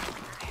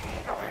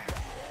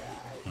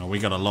 Oh, we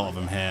got a lot of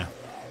them here.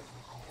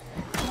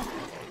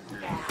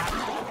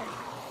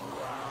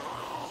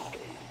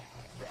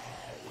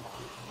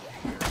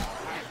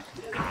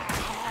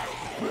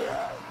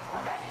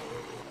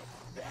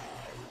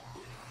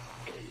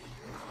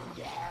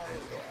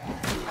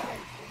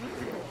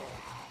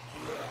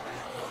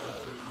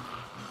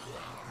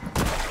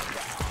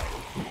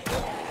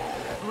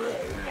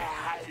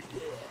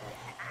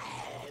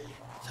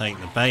 Take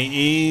the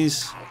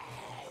baities.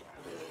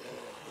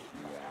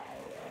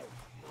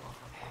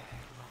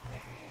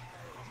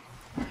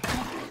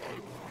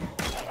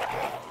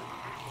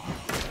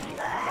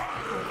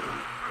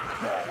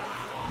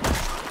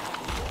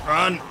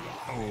 Run.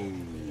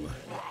 Oh.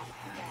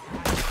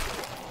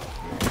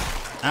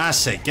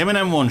 That's it. Give me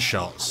them one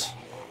shots.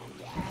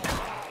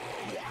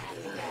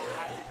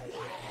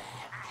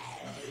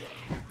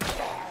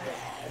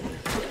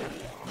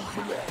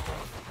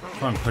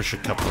 Try and push a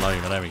couple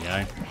over. There we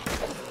go.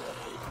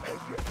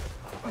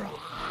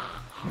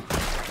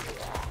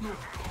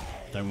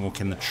 Don't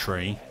walk in the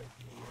tree.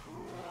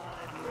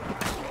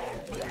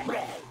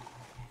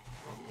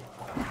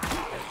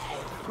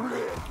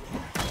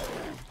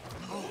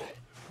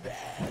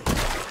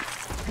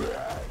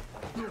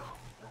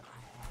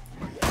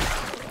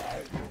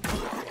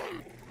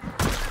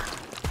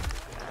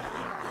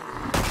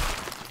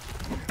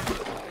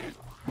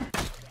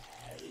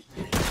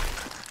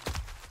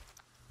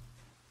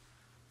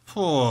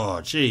 Oh,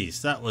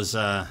 jeez, that was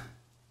yeah,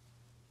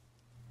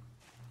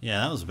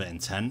 that was a bit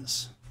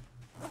intense.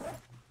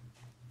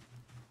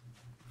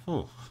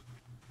 Oh,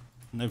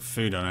 no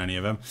food on any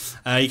of them.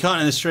 You can't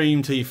end the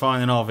stream till you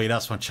find an RV.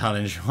 That's my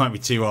challenge. It might be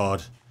too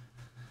hard.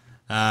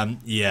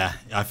 Yeah,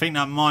 I think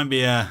that might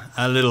be a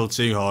little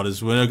too hard,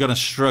 as we're going to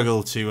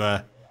struggle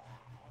to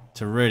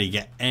really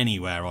get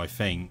anywhere. I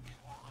think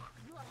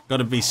got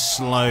to be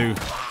slow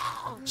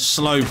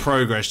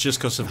progress, just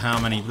because of how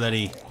many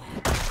bloody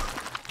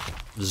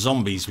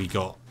zombies we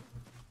got.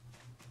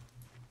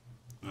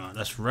 Right,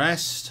 let's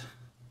rest.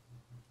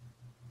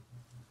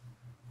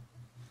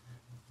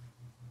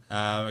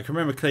 I can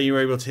remember, Claire, you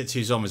were able to hit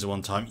 2 zombies at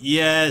one time.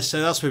 Yeah,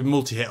 so that's with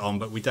multi-hit on,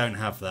 but we don't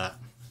have that.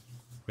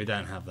 We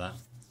don't have that.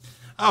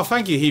 Oh,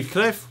 thank you,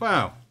 Heathcliff.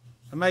 Wow.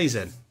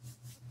 Amazing.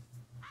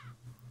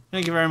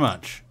 Thank you very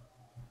much.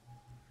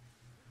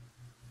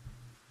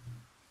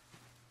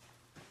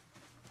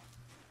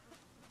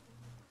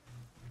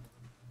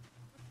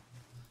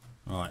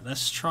 Right,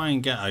 let's try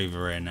and get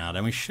over here now.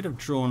 Then we should have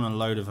drawn a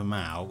load of them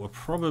out. We're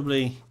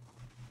probably...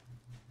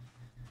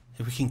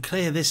 If we can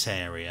clear this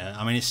area...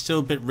 I mean, it's still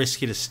a bit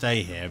risky to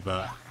stay here,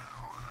 but...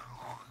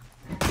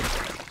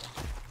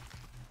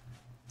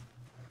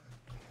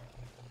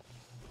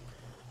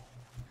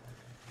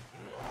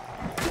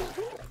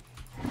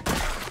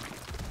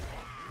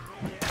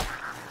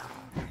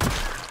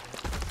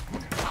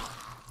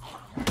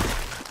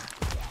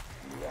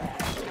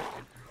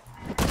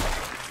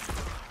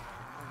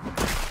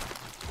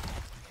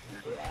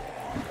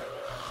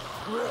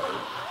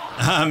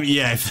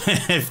 yeah,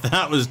 if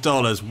that was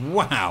dollars,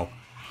 wow.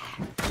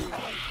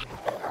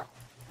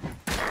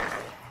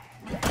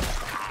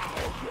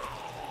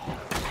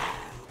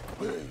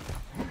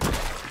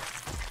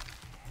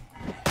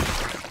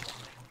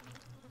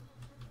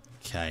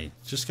 Okay,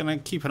 just gonna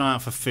keep an eye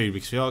out for food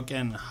because we are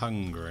getting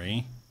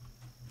hungry.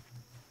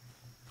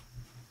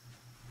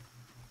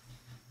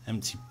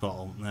 Empty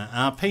bottle.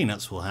 Our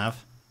peanuts we'll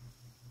have.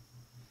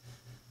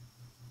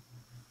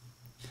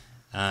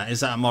 Is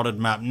that a modded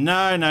map?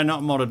 No, not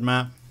a modded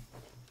map.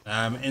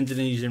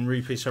 Indonesian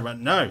rupee, sorry about...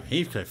 No,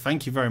 Heathcliff,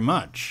 thank you very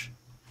much.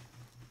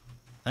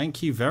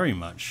 Thank you very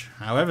much.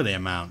 However the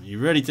amount. You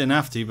really didn't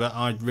have to, but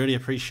I'd really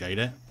appreciate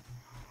it.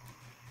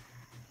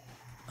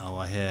 Oh,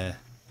 I hear...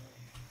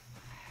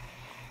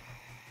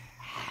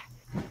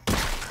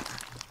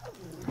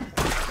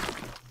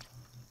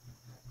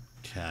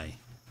 Okay.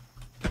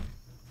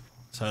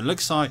 So it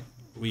looks like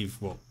we've,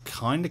 what,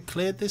 kind of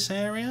cleared this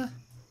area?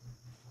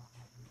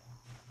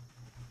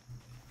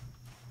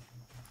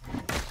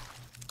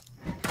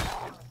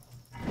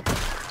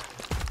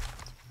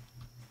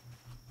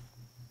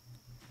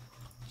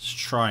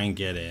 Try and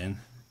get in.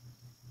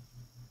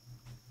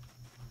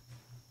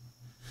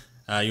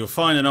 You'll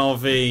find an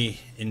RV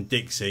in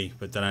Dixie,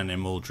 but don't in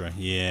Muldra.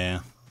 Yeah.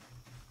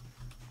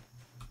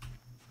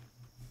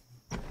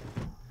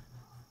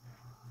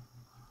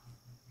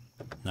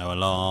 No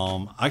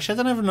alarm. Actually,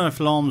 I don't even know if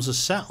alarms are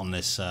set on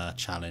this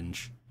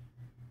challenge.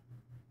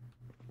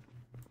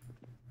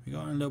 We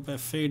got a little bit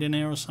of food in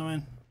here or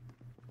something?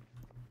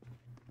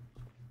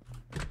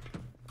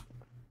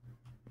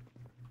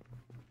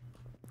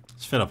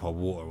 Fill up our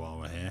water while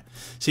we're here.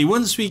 See,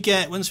 once we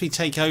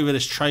take over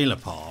this trailer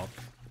park,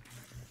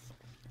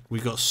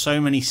 we've got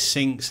so many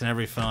sinks and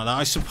everything like that.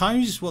 I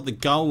suppose what the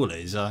goal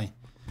is, I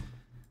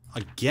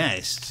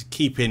guess, to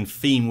keep in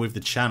theme with the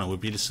channel,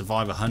 would be to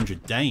survive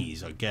 100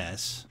 days, I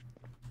guess.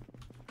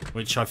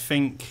 Which I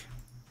think,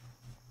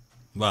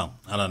 well,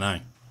 I don't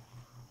know.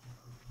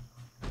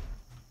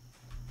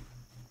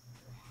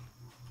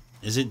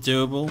 Is it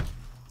doable?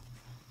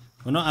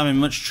 We're not having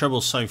much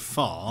trouble so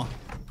far.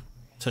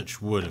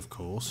 Touch wood, of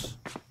course.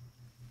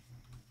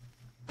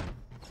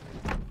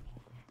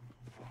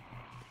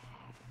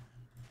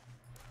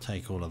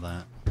 Take all of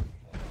that.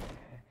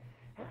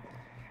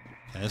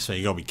 Okay, that's why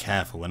you gotta be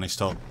careful when they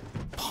start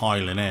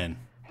piling in.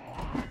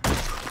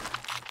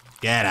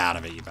 Get out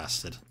of it, you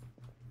bastard.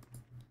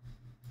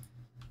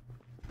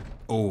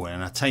 Oh,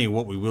 and I tell you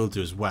what we will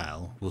do as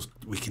well.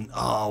 We can...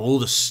 Oh, all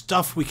the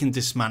stuff we can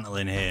dismantle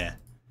in here.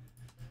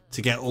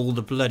 To get all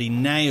the bloody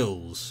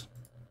nails.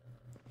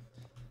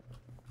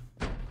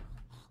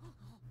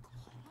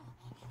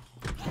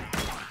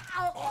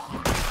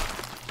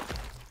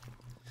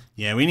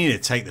 Yeah, we need to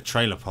take the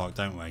trailer park,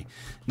 don't we?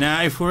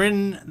 Now, if we're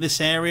in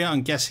this area,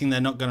 I'm guessing they're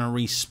not going to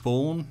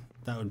respawn.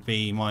 That would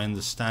be my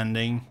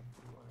understanding.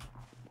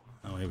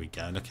 Oh, here we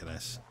go. Look at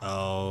this.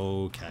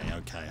 Okay.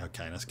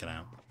 Let's get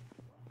out.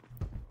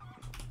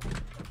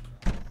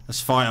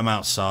 Let's fight them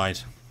outside.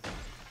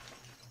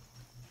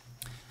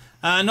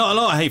 Not a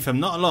lot, Haytham.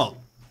 Not a lot.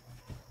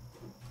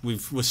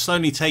 We're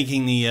slowly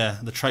taking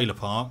the trailer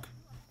park.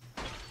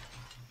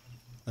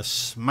 They're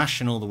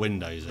smashing all the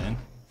windows in.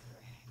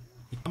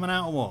 You coming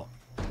out or what?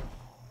 Or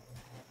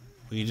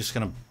are you just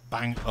gonna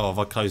bang? Oh, have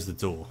I closed the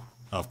door?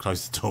 Oh, I've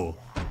closed the door.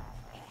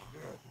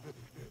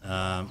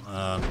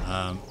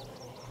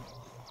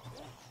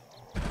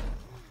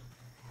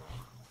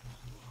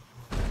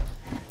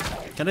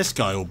 Get this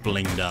guy all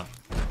blinged up.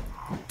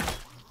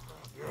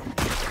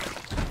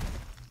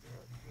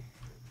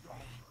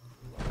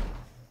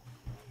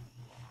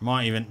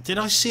 Might even... Did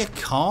I see a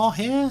car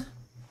here?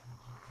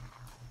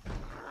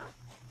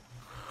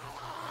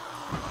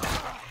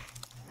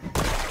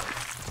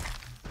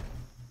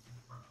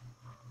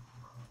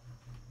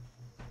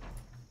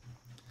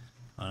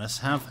 Right, let's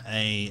have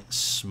a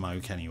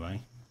smoke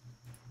anyway.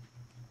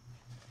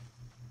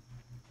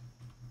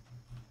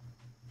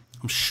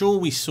 I'm sure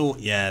we saw...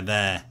 Yeah,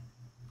 there.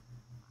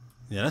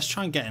 Yeah, let's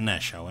try and get in there,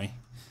 shall we?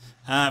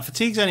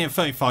 Fatigue's only at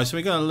 35, so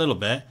we got a little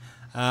bit.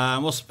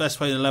 What's the best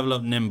way to level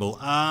up Nimble?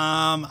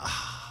 Can't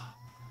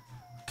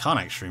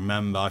actually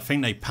remember. I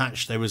think they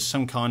patched... There was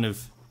some kind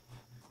of...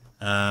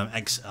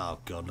 oh,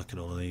 God, look at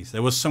all of these.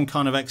 There was some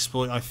kind of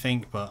exploit, I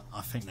think, but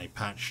I think they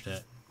patched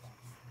it.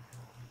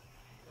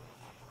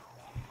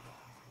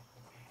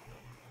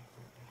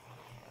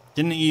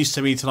 Didn't it used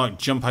to be to, like,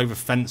 jump over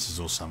fences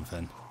or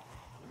something?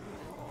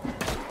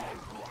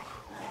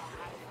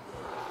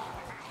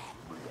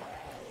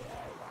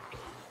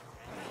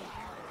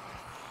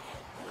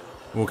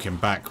 Walking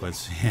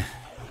backwards, yeah.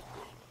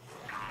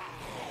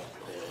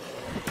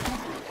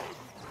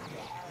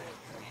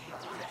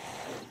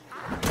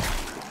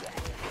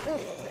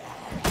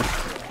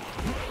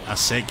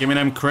 That's it, give me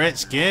them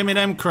crits, give me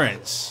them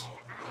crits.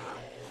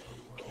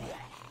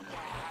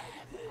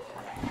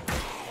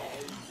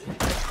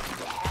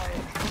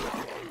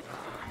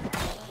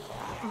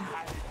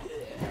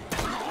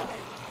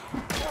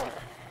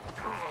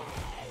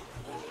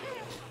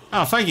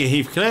 Oh, thank you,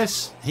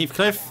 Heathcliff.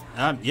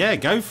 Heathcliff, yeah,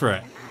 go for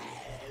it.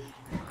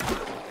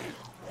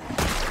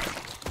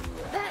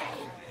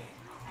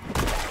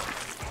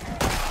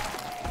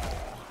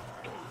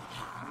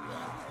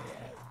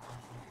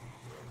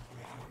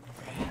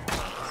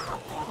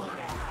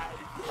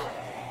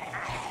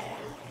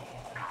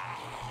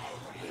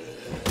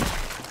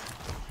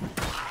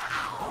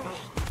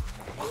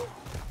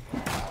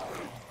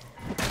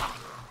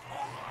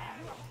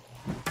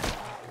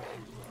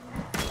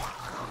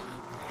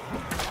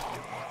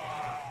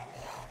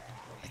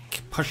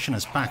 Pushing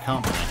us back,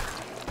 aren't they?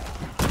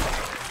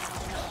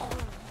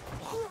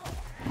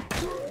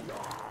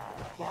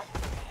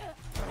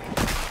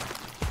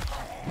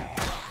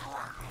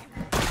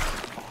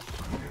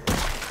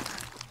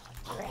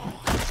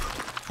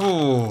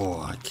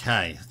 Oh,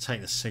 okay.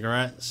 Take the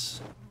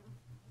cigarettes.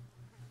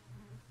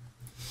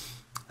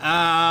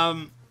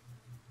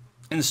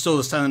 Install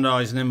the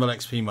standardized Nimble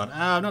XP mod.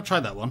 I've not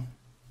tried that one.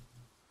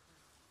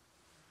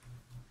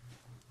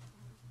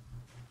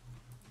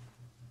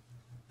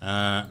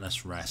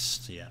 Let's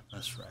rest. Yeah,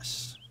 let's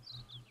rest.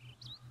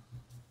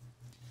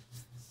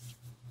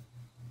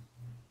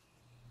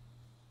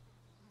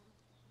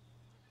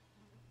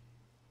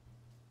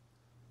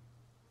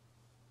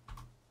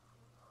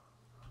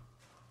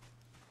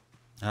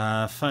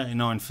 Uh,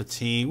 39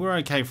 fatigue. We're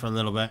okay for a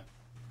little bit.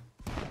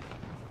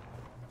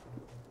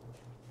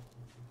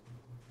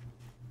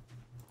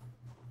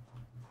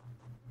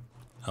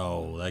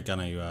 Oh, they're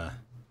gonna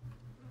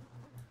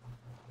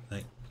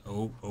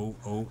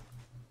oh.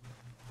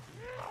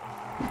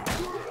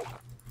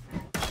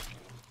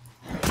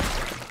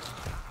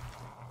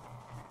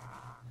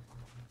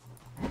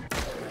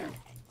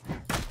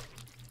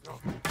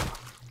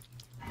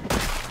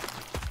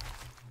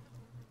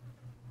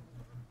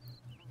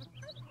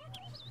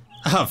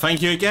 Oh,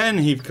 thank you again,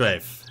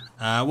 Heathcliff.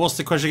 What's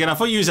the question again? I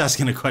thought you was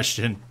asking a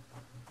question.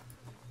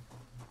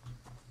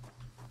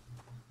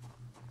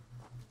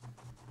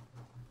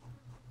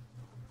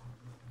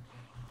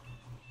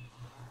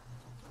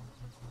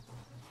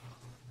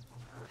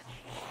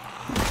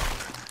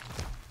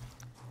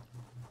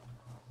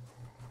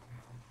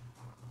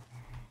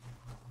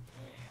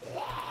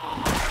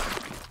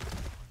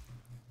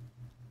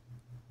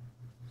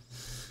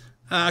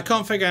 I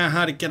can't figure out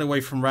how to get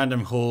away from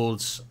random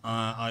hordes.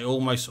 I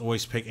almost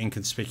always pick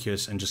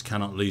inconspicuous and just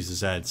cannot lose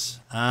the Zeds.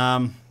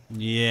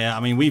 Yeah, I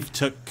mean, we've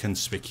took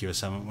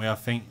conspicuous, haven't we, I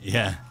think?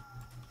 Yeah.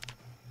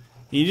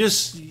 You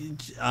just...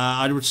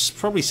 I would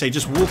probably say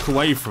just walk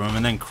away from them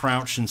and then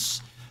crouch and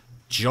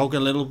jog a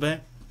little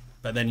bit.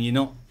 But then you're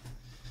not...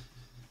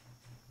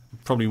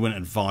 Probably wouldn't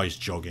advise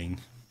jogging.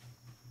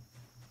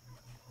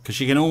 Because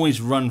you can always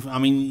run... I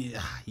mean,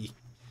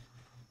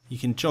 you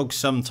can jog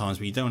sometimes,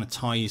 but you don't want to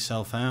tire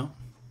yourself out.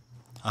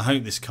 I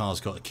hope this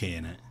car's got a key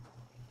in it.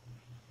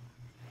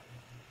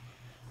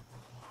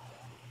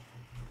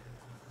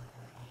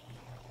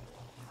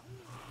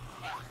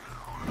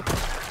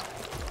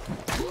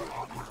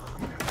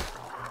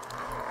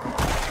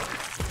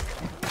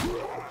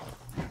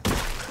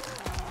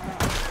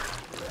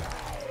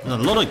 There's a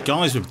lot of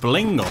guys with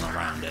bling on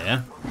around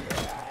here.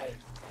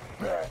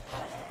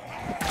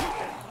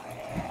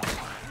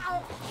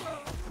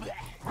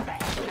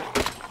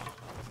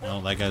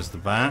 Oh, there goes the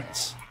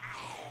bats.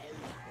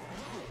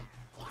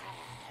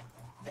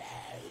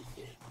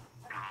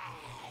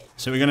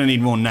 So we're going to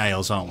need more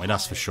nails, aren't we?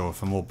 That's for sure,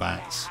 for more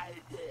bats.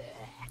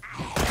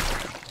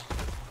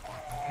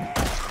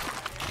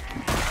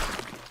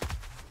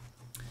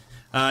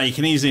 You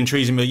can easily in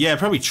trees and... Yeah,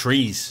 probably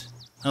trees.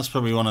 That's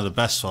probably one of the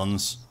best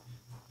ones.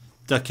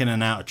 Duck in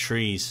and out of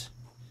trees.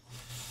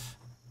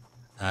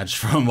 Just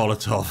throw a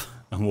Molotov.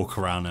 and walk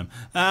around them.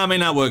 I mean,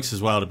 that works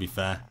as well, to be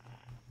fair.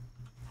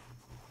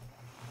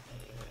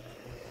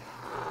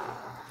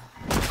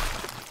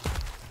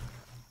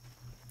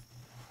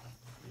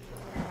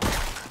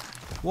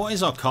 What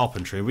is our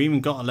carpentry? We even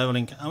got a level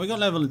in... Oh, we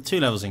got 2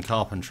 levels in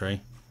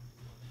carpentry.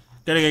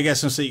 Gonna go get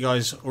some sleep,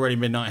 guys. Already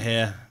midnight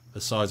here.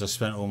 Besides, I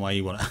spent all my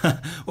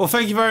E1. Well,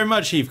 thank you very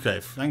much,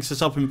 Heathcliff. Thanks for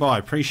stopping by.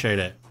 Appreciate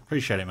it.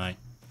 Appreciate it, mate.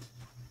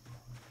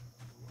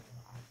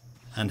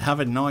 And have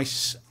a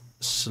nice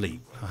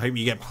sleep. I hope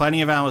you get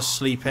plenty of hours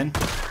sleeping.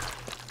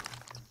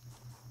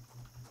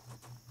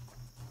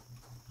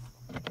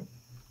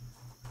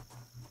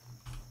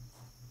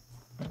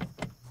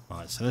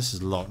 Right, so this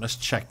is locked. Let's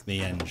check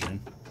the engine.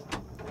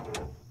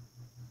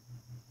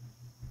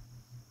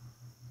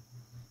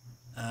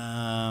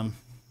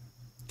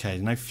 Okay,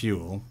 no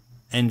fuel.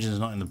 Engine's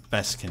not in the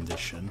best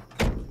condition.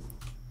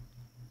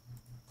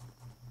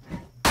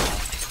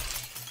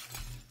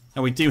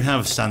 Now we do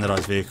have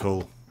standardized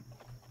vehicle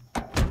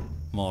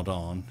mod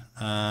on.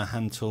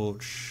 Hand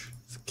torch.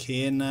 Is the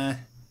key in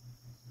there?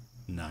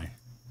 No.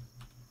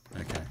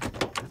 Okay.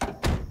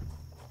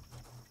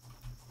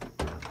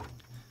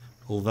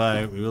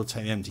 Although we will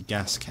take the empty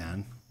gas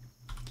can.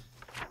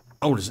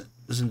 Oh,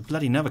 there's a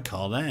bloody another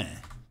car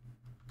there.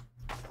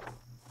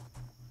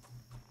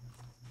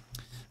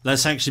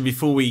 Let's actually,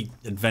 before we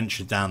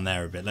adventure down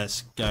there a bit,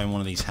 let's go in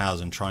one of these houses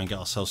and try and get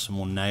ourselves some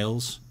more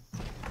nails.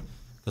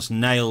 Because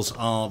nails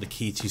are the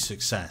key to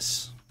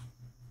success.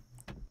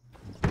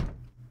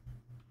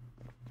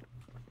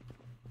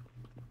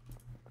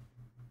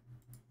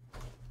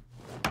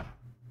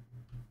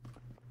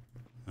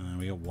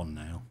 We got 1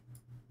 nail.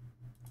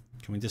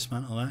 Can we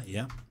dismantle that?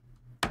 Yeah.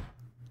 I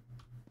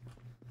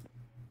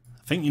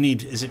think you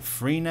need, is it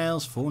 3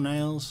 nails? 4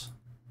 nails?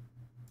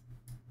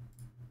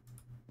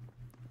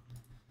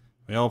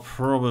 We are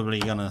probably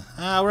gonna...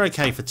 we're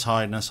okay for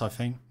tiredness, I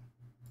think.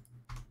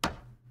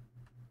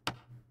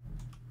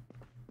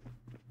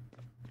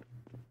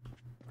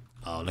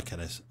 Oh, look at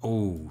this.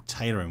 Oh,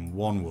 tailoring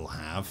 1 will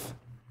have.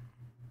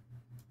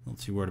 Not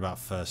too worried about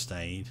first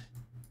aid.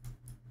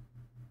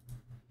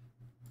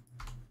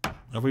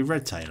 Have we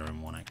read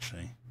tailoring 1,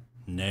 actually?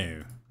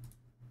 No.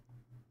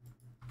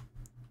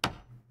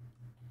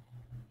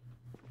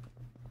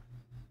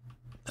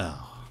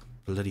 Oh,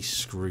 bloody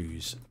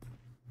screws.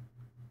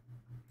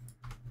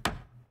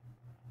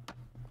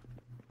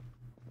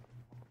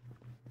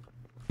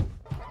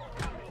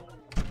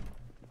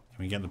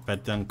 Can we get the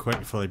bed done quick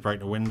before they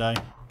break the window?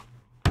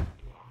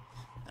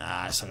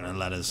 It's not going to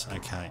let us.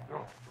 Okay.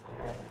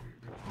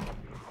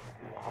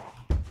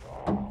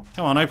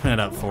 Come on, open it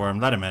up for him.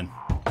 Let him in.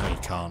 No, you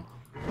can't.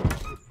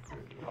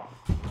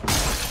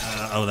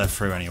 Oh, they're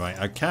through anyway.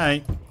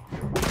 Okay.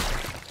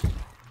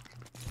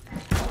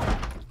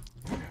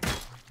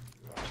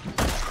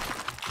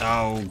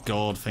 Oh,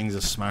 God. Things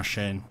are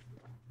smashing.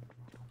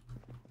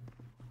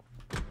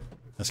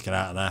 Let's get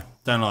out of there.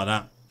 Don't like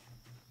that.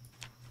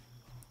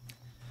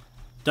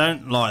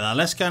 Don't like that.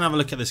 Let's go and have a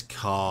look at this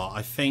car.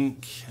 I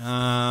think,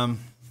 yeah,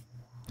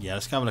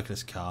 let's go have a look at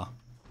this car.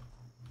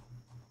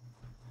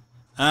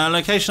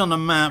 Location on the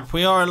map.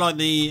 We are at like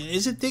the...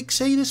 Is it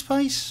Dixie, this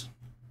place?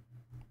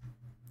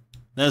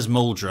 There's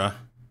Muldra.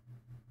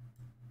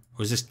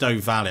 Or is this Doe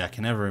Valley? I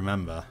can never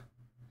remember.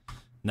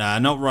 Nah,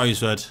 not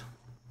Rosewood.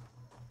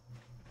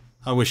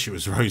 I wish it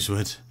was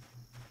Rosewood.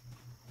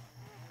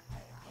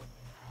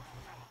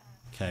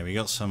 Okay, we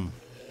got some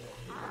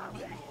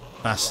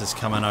bastards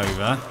coming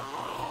over.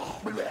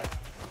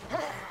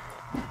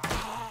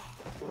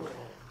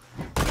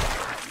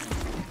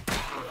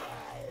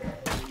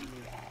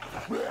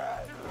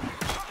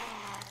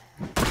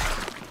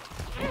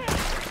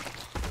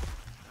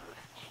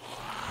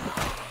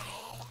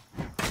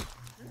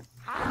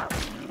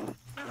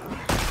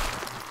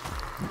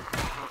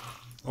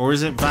 Or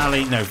is it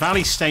Valley? No,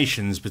 Valley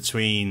Station's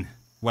between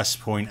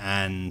West Point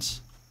and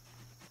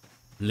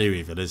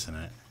Louisville, isn't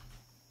it?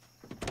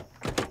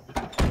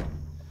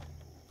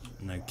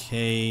 No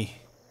key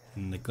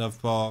in the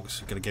glove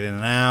box. Gotta get in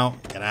and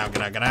out. Get out,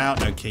 get out, get out.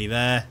 No key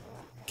there.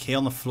 Key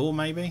on the floor,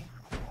 maybe?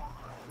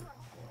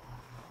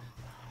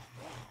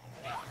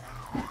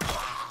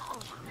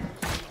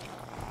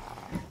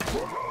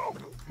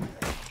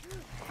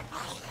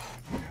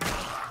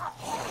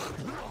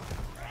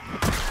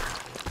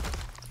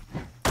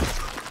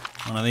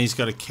 One of these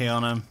got a key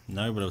on them.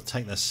 No, but it'll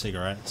take their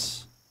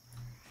cigarettes.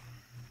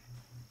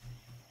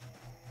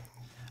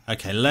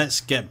 Okay, let's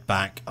get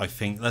back, I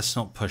think. Let's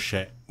not push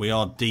it. We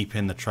are deep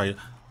in the trailer.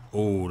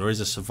 Oh, there is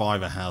a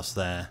survivor house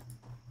there.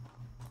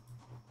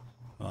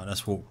 Right,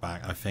 let's walk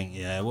back, I think.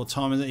 Yeah, what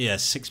time is it? Yeah,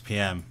 6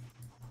 PM.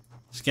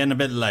 It's getting a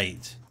bit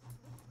late.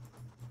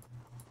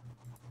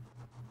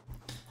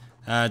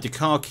 Do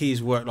car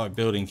keys work like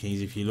building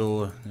keys if you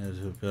lure a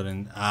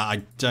building?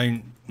 I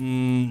don't...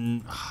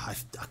 I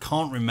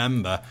can't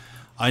remember.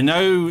 I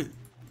know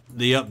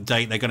the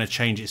update, they're going to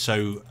change it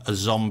so a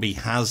zombie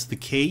has the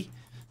key.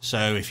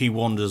 So if he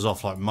wanders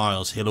off like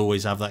Miles, he'll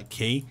always have that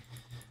key.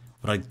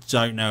 But I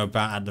don't know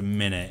about at the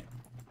minute.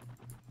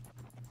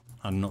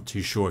 I'm not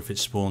too sure if it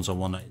spawns on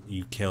one that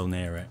you kill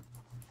near it.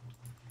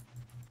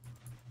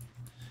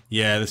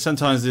 Yeah,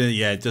 sometimes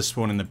yeah, it does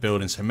spawn in the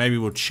building, so maybe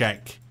we'll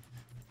check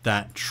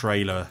that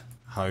trailer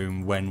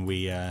home when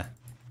we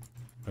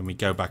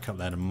go back up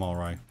there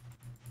tomorrow.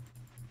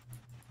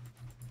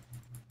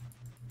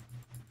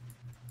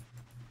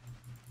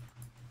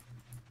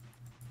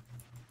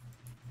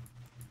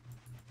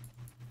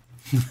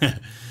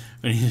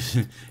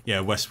 Yeah,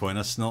 West Point.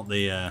 That's not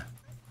the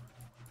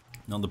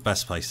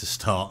best place to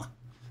start.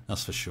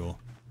 That's for sure.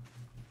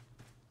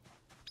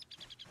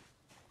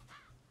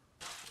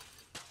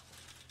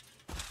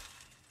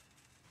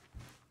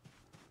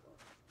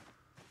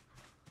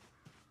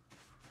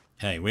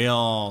 Okay, we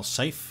are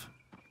safe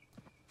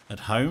at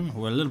home.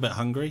 We're a little bit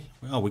hungry.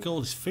 Oh, we got all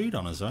this food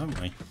on us,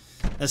 haven't we?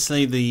 Let's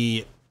leave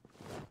the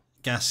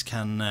gas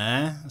can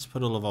there. Let's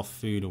put all of our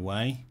food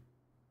away.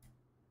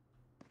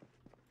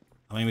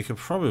 I mean, we could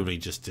probably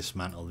just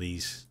dismantle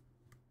these,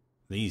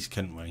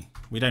 couldn't we?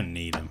 We don't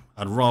need them.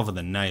 I'd rather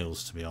the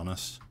nails, to be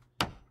honest,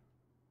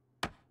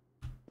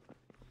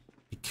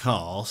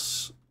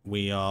 because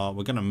we're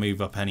going to move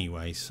up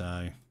anyway.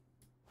 So,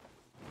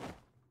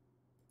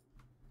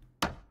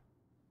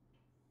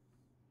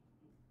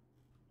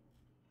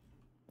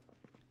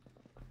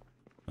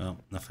 well,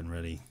 nothing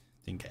really.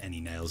 Didn't get any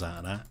nails out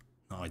of that.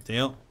 Not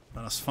ideal,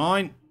 but that's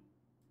fine.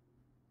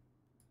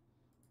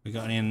 We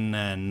got any in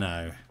there?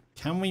 No.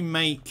 Can we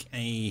make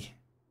a...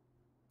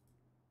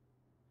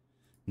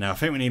 No, I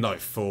think we need like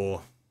 4.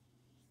 I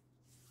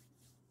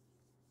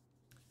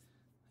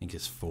think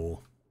it's 4.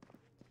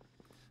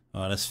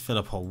 Alright, let's fill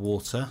up our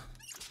water.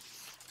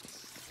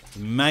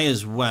 We may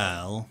as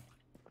well...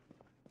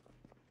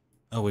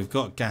 Oh, we've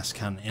got a gas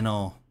can in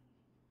our...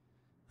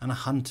 And a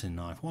hunting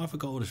knife. Why have we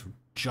got all this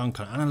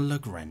junk on it? And a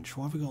lug wrench.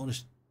 Why have we got all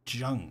this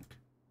junk?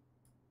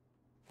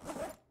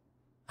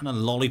 And a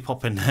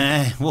lollipop in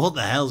there. What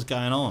the hell's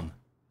going on?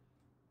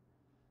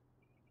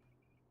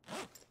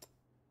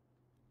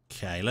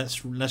 Okay,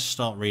 let's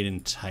start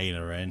reading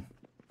Taylor in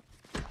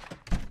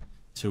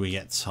till we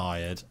get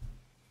tired.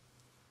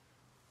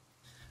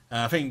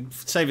 I think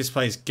safest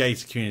place,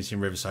 gated community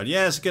in Riverside.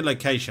 Yeah, it's a good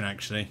location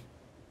actually.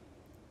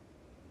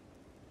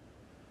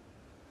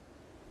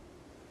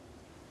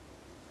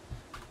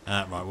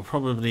 Right, we'll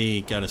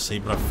probably go to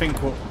sleep, but I think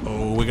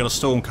oh, we got a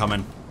storm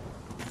coming.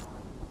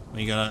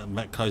 We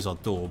gotta close our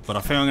door, but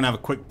I think I'm gonna have a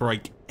quick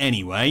break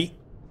anyway.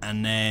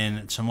 And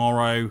then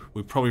tomorrow,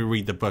 we'll probably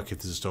read the book if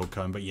there's a storm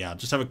coming. But yeah,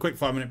 just have a quick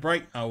 5-minute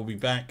break. I will be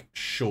back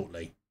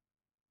shortly.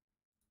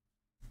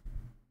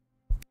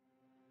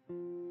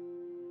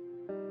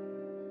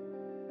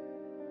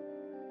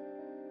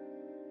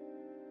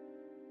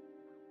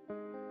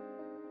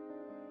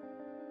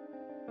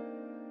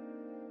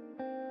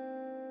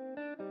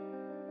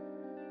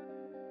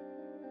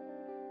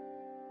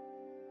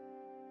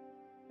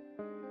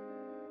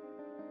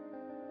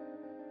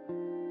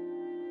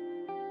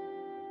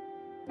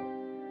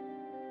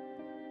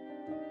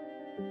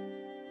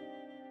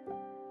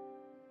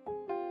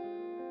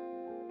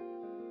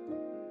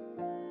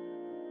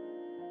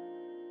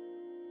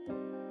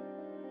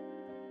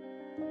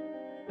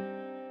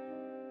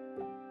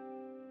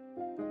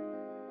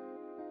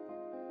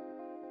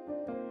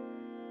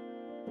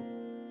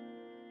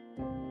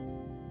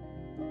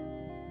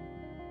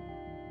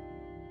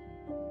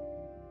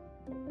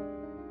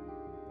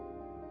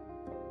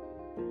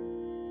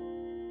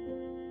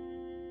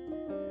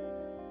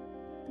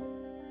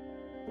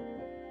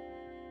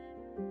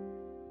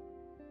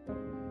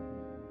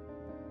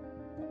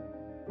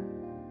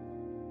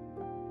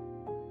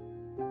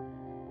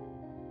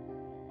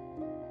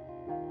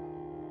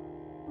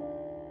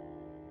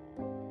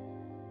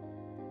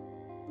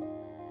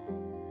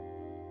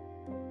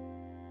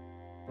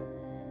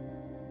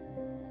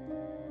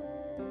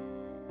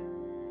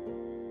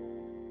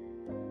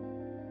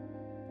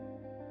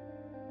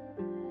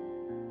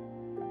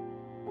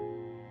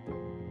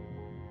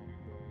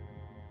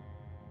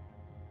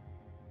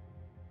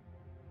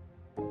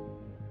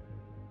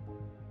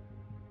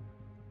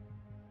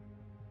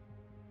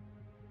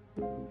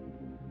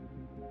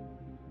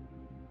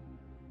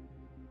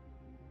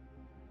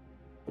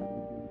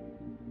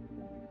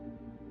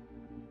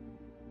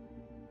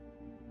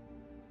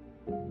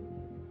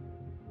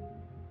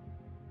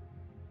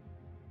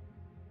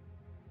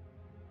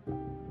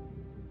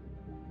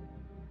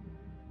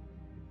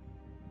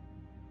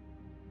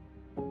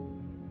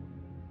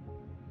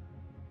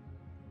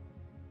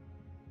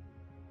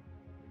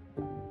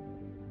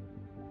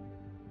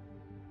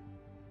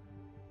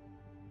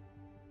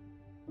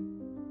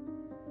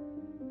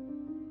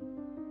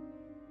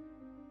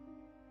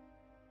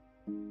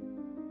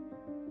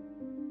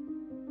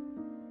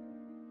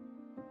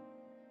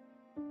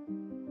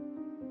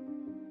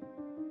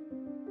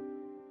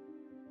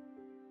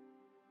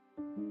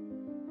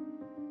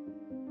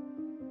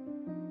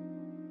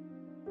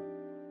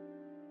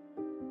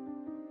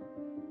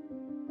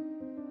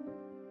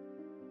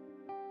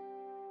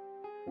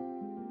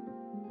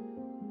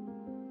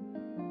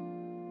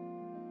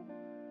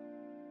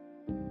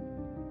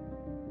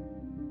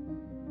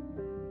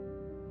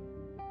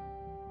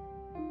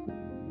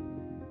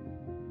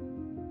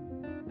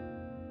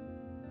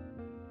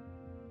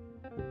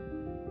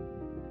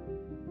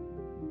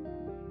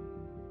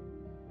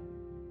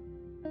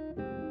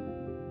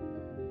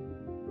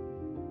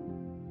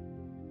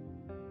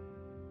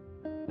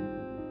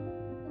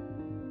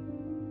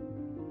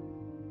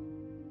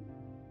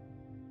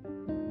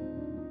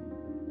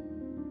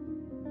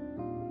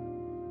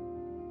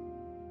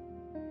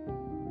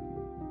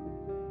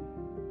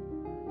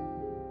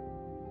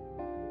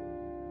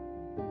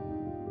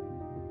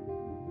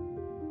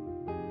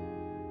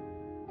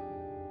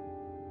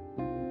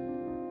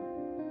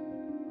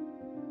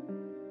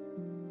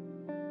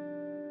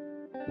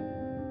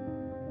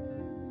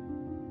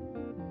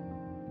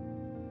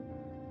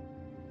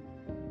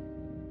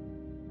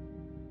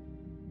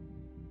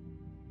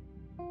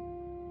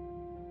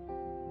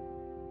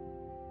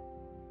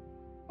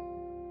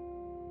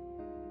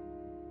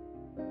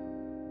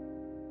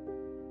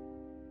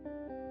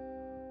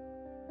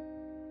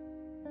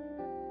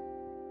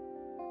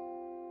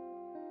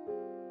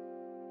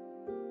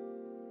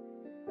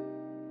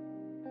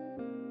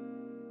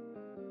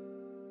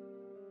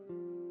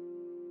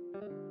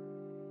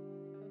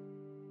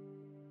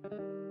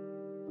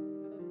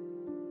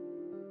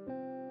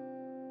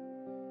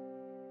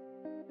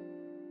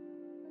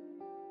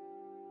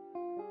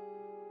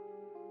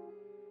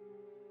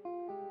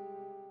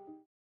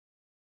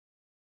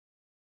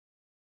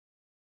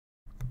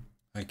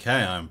 Okay,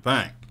 I'm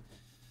back.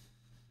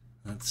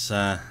 Let's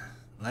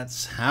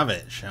have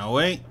it, shall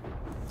we?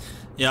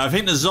 Yeah, I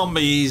think the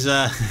zombies.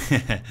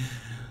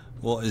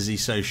 What is he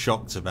so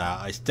shocked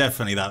about? It's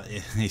definitely that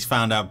he's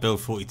found out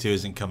Build 42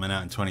 isn't coming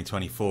out in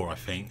 2024. I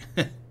think.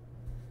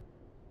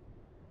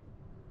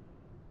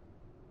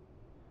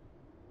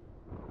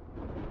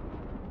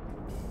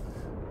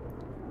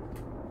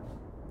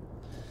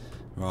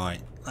 Right.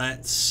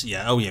 Let's.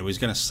 Yeah. Oh yeah. We was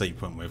going to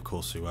sleep, weren't we? Of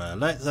course we were.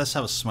 Let's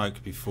have a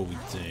smoke before we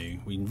do.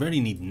 We really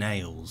need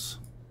nails.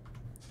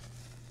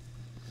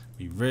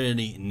 We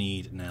really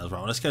need nails. Right.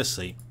 Well, let's go to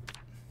sleep.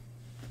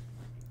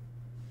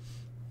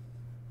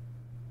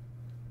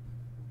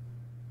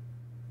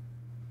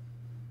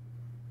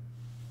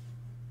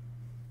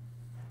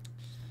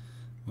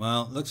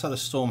 Well, looks like the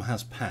storm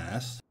has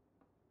passed.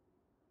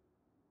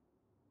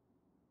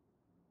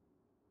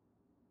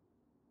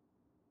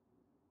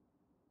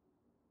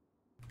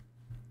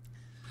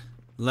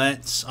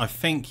 I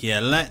think, yeah,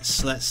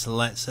 let's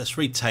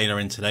read Taylor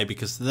in today,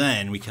 because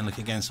then we can look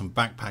again some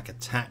backpack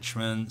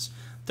attachments.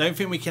 Don't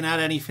think we can add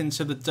anything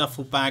to the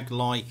duffel bag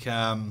like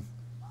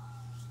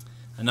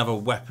another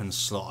weapon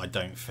slot, I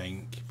don't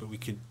think. But we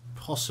could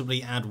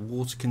possibly add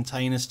water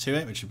containers to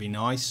it, which would be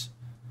nice.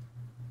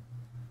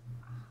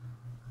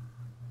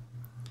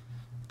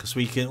 Because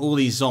we can, all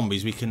these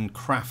zombies, we can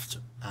craft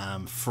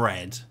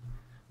Fred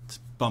to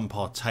bump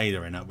our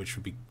Taylor in up, which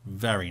would be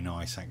very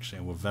nice actually,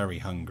 and we're very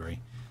hungry.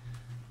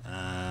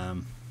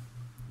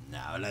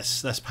 No,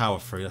 let's power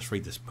through. Let's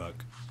read this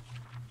book.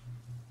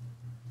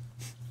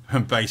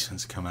 When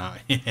basements come out,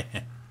 yeah.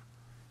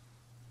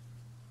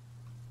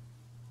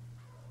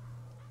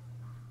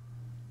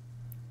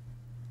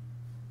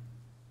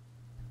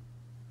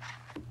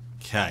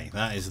 Okay,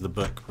 that is the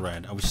book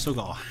read. Oh, we've still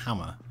got our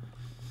hammer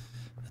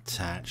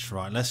attached.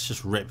 Right, let's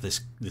just rip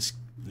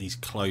these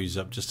clothes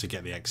up just to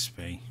get the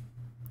XP.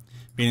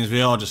 Being as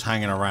we are just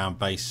hanging around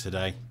base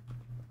today.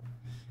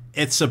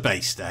 It's a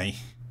base day.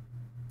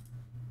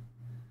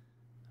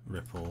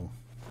 Ripple.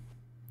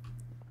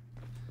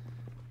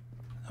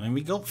 I mean,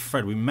 we got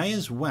Fred. We may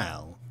as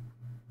well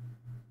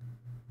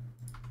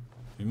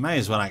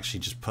actually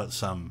just put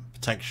some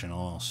protection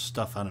on our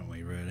stuff, hadn't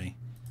we, really?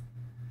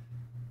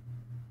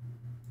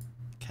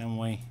 Can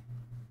we?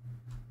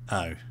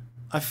 Oh.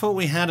 I thought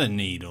we had a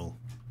needle.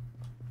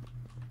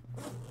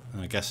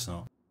 I guess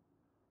not.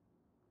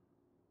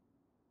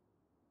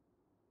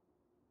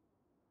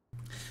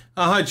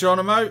 Oh, hi,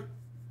 Geronimo.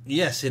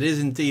 Yes, it is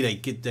indeed a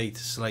good day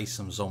to slay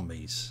some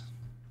zombies.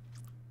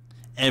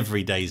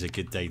 Every day's a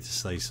good day to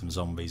slay some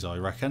zombies, I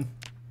reckon.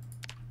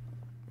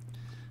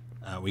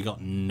 We got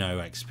no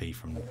XP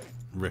from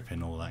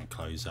ripping all that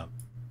clothes up.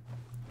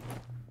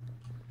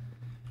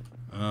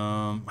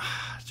 Do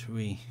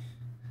we...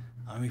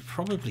 I mean, we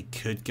probably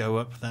could go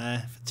up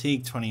there.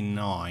 Fatigue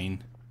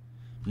 29.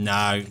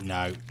 No,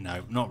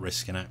 not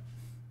risking it.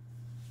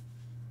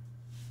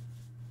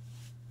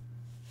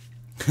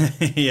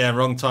 Yeah,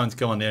 wrong time to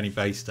come on the only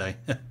base day.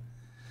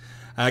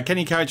 Can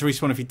your character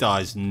respawn if he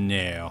dies?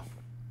 No.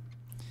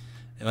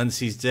 Once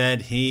he's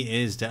dead,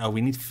 he is dead. Oh,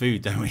 we need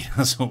food, don't we?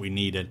 That's what we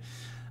needed.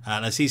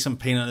 Let's eat some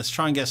peanut. Let's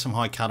try and get some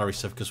high calorie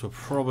stuff, because we're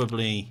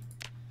probably...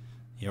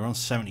 Yeah, we're on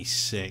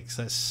 76.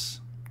 Let's...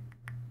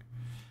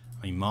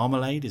 I mean,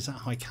 marmalade, is that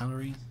high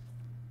calorie?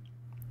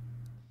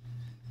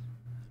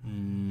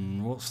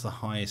 What's the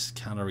highest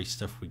calorie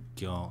stuff we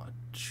got?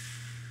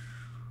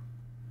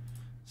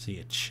 See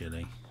a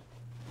chili.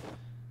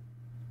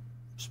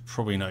 It's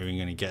probably not even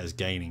going to get us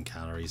gaining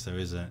calories, though,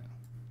 is it?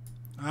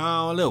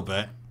 Oh, a little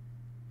bit.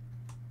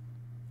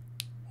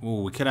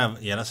 Oh, we could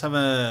have... Yeah, let's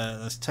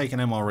take an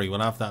MRE. We'll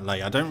have that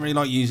later. I don't really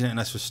like using it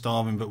unless we're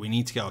starving, but we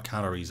need to get our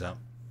calories up.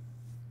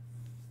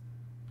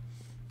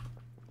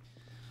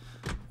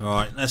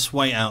 Alright, let's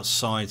wait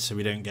outside so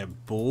we don't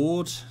get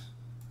bored.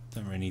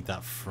 Don't really need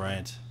that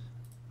Fred.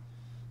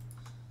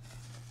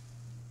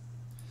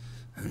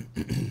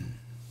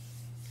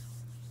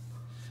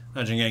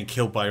 Imagine getting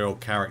killed by your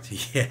old character,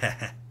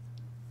 yeah.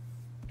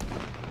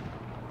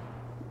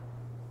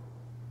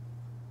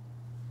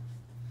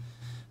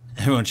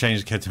 Everyone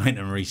changed the code to make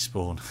them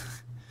respawn.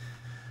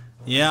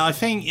 Yeah, I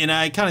think, you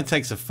know, it kind of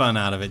takes the fun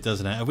out of it,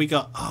 doesn't it? Have we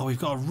got... Oh, we've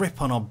got a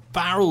rip on our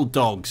barrel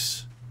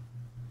dogs.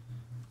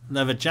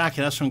 Leather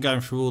jacket, that's from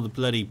going through all the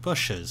bloody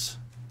bushes.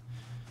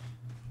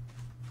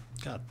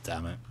 God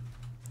damn it.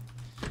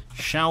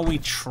 Shall we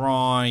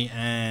try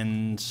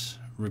and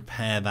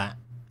repair that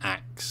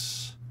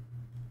axe?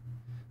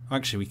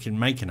 Actually, we can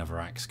make another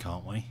axe,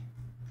 can't we?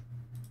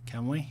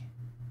 Can we?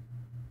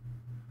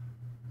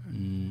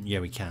 Yeah,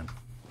 we can.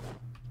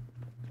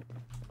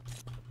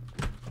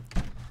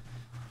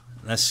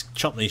 Let's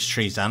chop these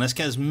trees down. Let's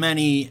get as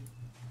many...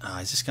 Oh,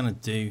 is this going to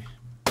do...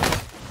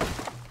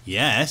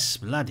 Yes,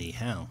 bloody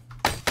hell.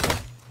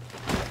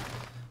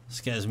 Let's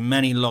get as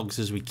many logs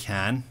as we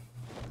can.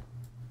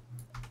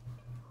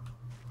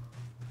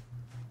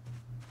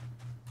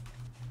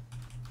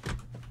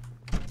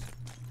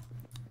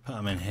 Put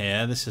them in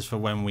here. This is for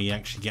when we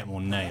actually get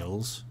more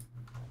nails.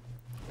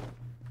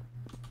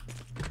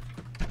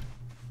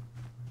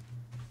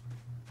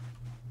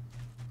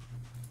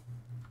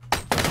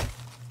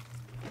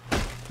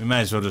 We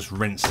may as well just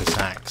rinse this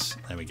axe.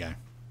 There we go.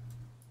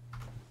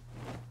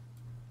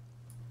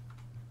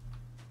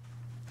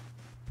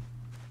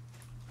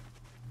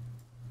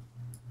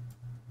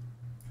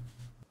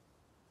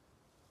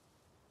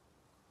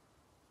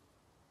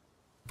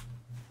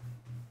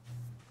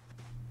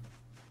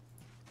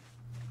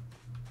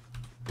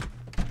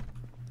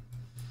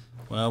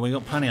 Well, we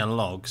got plenty of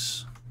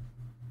logs.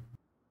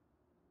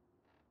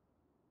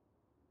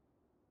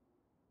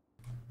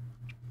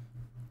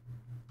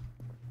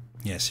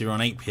 Yeah, so you're on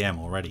 8 PM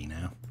already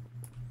now.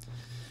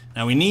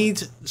 Now we need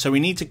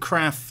to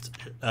craft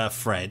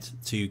thread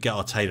to get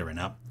our tailoring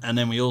up, and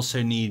then we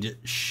also need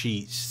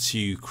sheets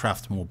to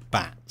craft more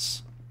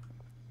bats.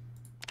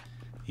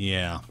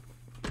 Yeah.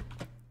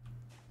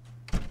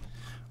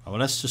 Oh, well,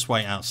 let's just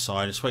wait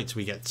outside. Let's wait till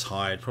we get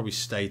tired. Probably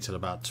stay till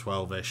about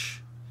 12ish.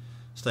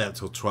 Stay up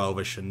till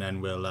 12ish, and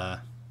then we'll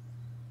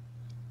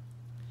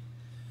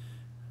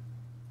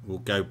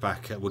go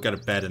back. We'll go to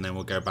bed, and then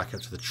we'll go back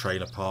up to the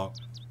trailer park.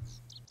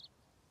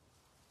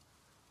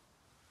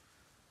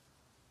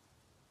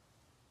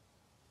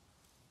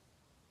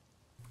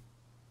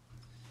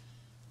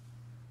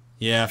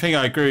 Yeah, I think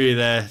I agree with you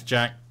there,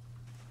 Jack.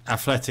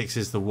 Athletics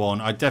is the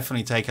one. I'd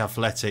definitely take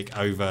athletic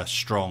over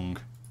strong.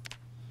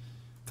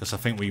 Because I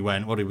think we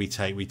went... What did we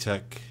take? We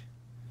took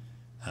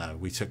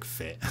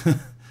fit.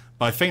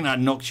 But I think that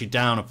knocks you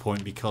down a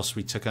point because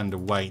we took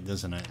underweight,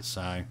 doesn't it?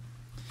 So...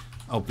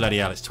 Oh, bloody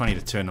hell. It's 20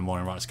 to 2 in the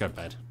morning. Right, let's go to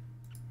bed.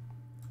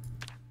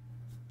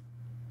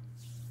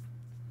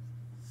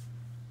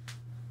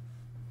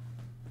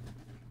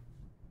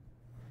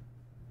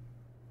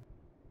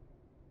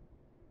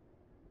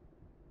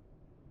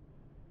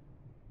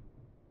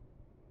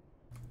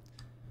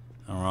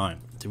 Alright,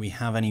 do we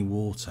have any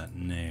water?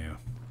 No.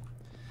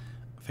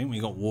 I think we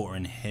got water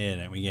in here,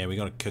 don't we? Yeah, we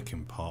got a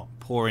cooking pot.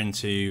 Pour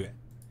into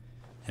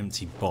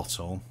empty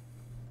bottle.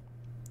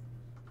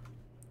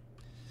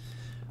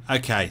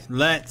 Okay,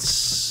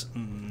 let's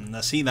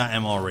eat that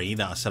MRE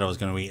that I said I was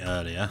going to eat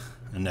earlier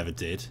and never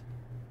did.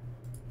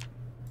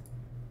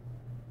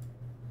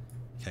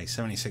 Okay,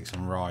 76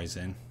 and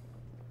rising.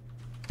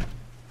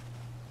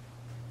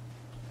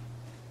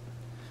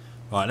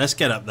 Right, let's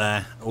get up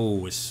there.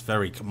 Oh, it's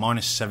very...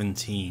 minus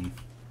 17.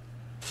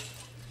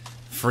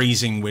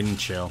 Freezing wind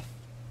chill.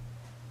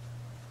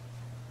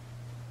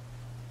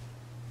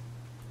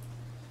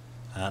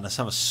 Let's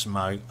have a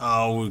smoke.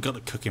 Oh, we've got the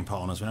cooking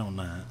pot on us. We don't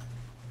want that.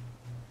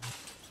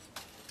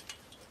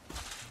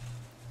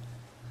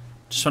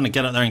 Just trying to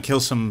get up there and kill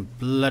some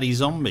bloody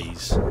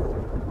zombies.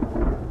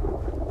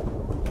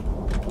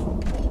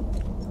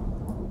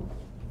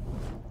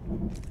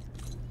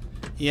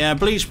 Yeah,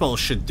 bleach bottle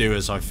should do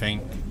us, I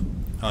think.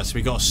 Alright, so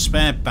we got a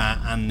spare bat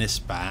and this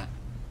bat.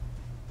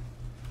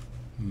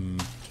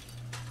 Alright,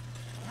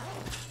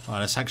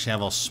 let's actually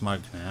have our smoke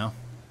now.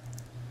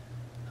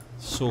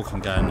 Saw can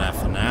go in there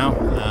for now.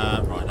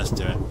 Right, let's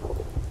do it.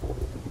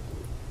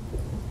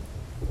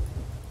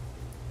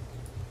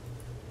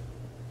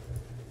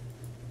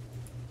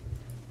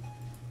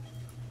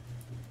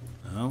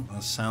 Oh,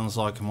 that sounds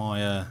like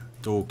my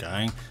door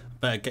going.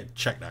 Better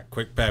check that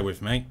quick. Bear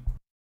with me.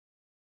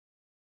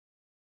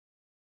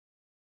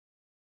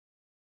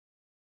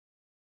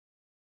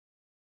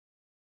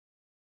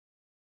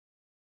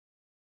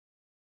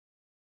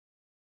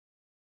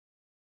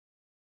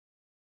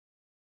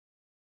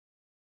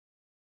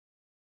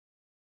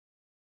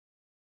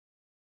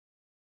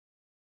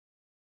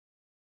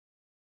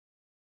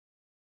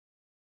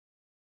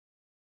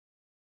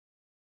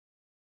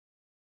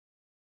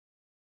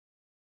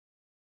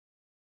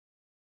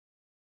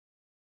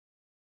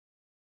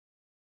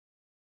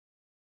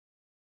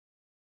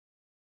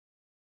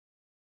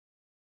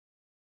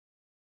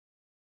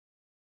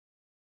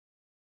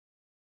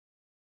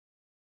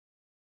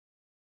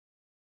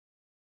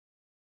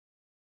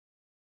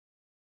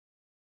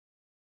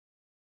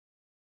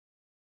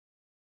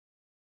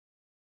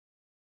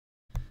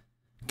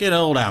 Good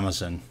old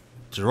Amazon,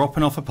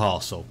 dropping off a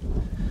parcel.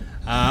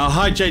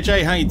 Hi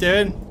JJ, how you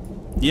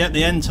doing? Yep,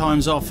 the end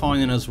times are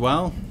finding as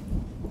well.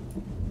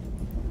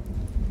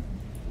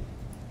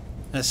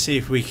 Let's see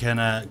if we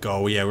can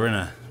go. Yeah, we're in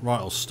a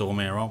right old storm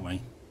here, aren't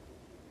we?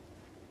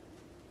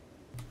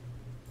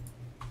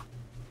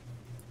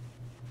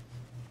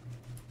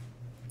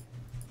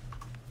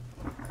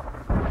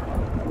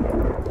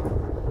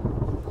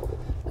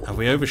 Have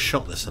we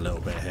overshot this a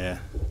little bit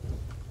here?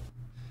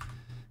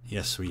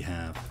 Yes, we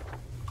have.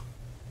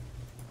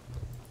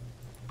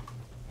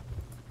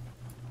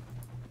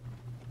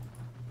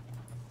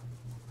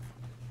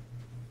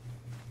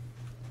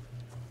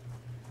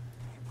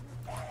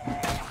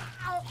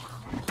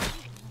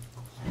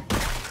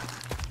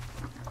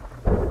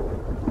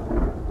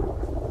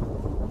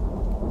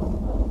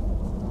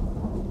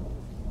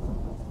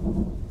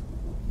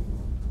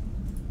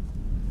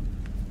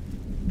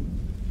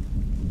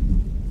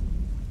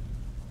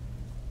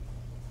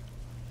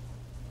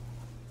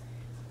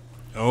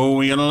 Oh,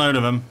 we got a load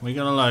of them. We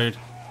got a load.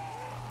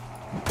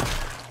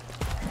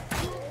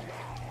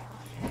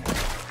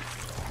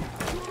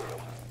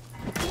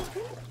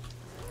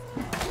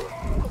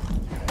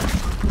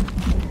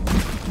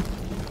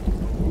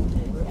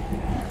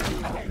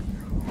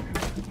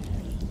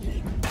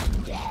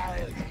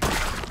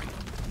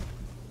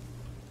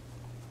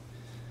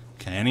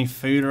 any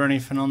food or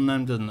anything on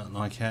them. Doesn't look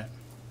like it.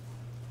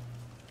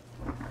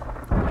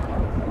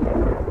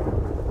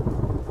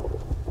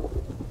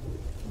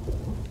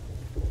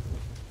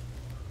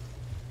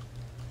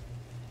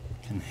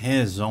 Can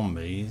hear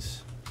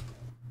zombies.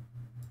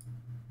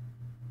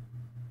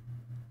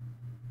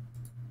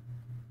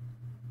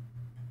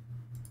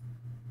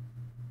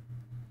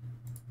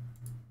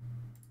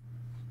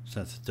 Just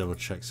have to double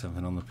check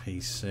something on the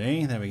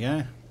PC. There we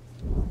go.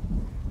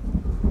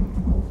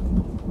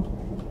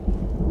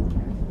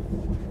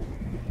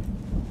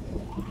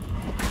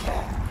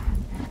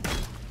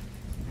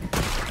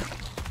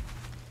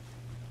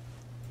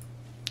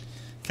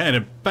 Okay,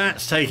 the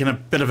bat's taking a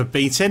bit of a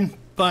beating,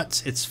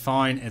 but it's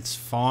fine, it's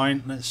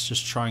fine. Let's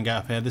just try and get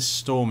up here. This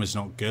storm is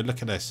not good.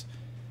 Look at this.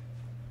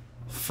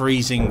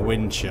 Freezing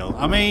wind chill.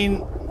 I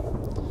mean,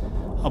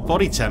 our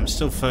body temp's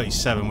still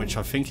 37, which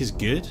I think is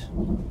good.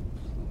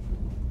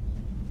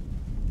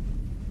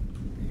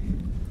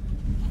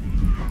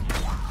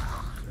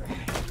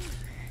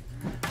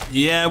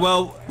 Yeah,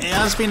 well, it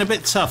has been a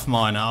bit tough,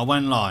 Miner. I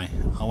won't lie.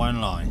 I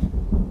won't lie.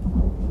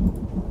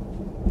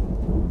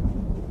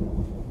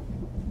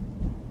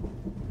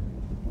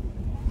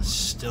 There's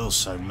still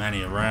so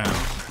many around.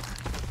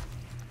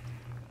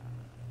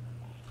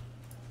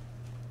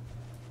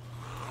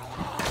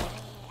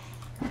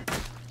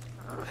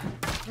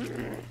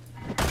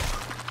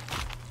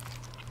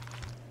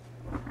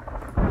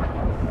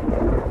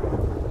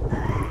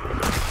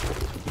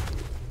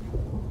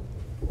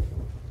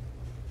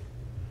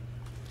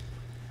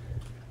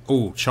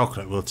 Oh,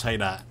 chocolate, we'll take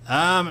that.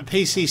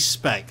 PC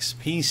specs.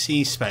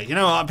 PC spec. You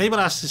know what? People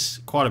ask this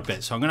quite a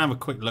bit, so I'm going to have a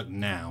quick look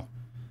now.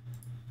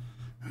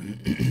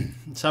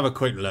 Let's have a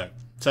quick look.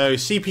 So,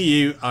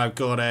 CPU, I've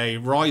got a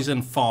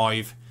Ryzen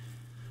 5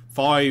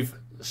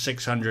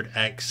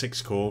 5600X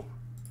 6 core.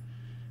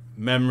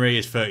 Memory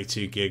is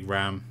 32 gig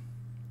RAM.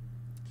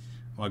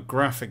 My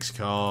graphics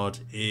card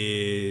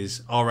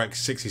is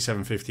RX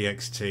 6750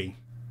 XT.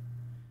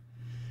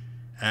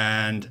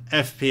 And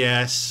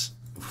FPS,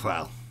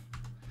 well,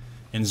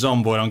 in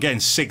Zomboid, I'm getting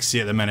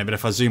 60 at the minute, but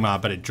if I zoom out,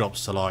 I bet it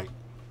drops to like,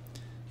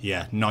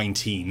 yeah,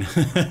 19.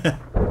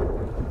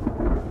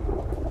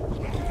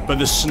 But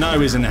the snow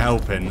isn't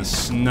helping. The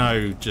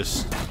snow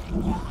just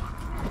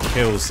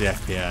kills the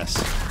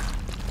FPS.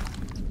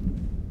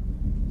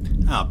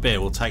 Ah,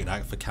 beer, we'll take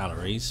that for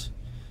calories.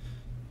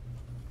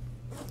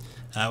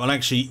 We'll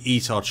actually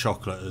eat our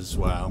chocolate as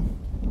well.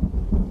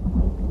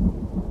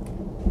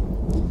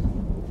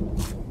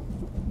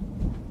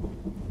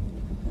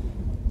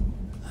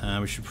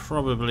 We should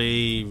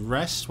probably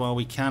rest while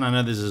we can. I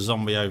know there's a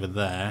zombie over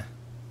there.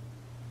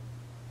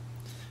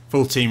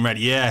 Full team ready.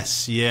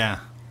 Yes, yeah.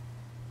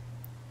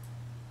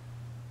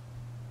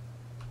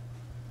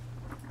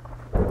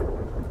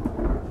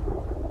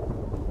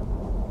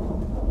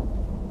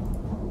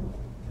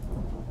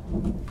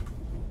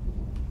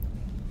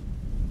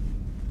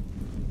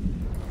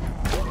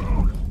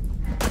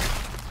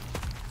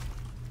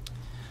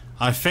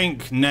 I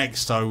think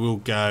next I will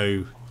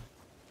go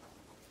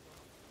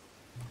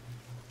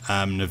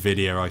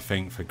NVIDIA, I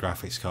think, for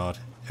graphics card.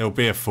 It'll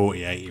be a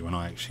 4080 when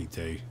I actually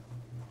do.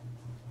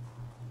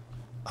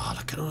 Oh,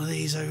 look at all of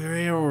these over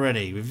here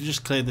already. We've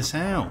just cleared this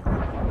out.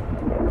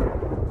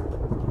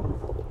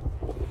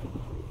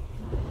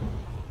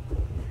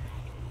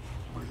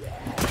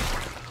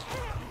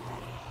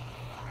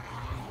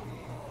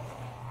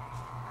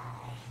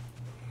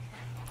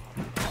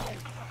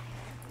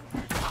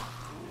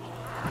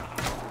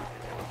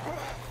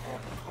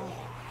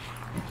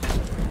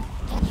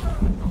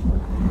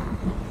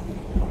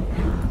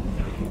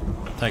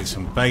 Take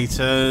some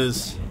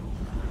betas.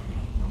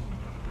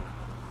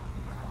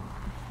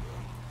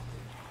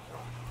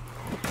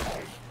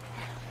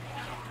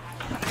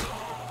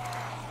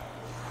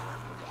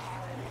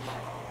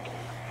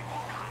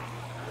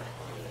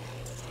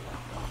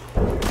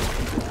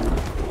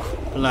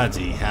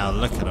 Bloody hell,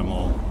 look at them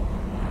all.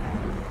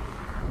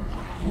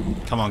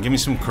 Come on, give me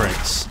some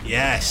crits.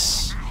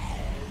 Yes!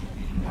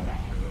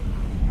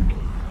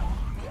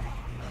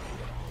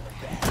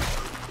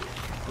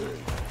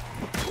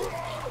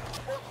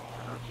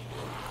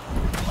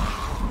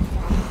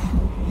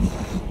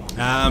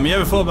 You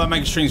ever thought about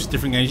making streams for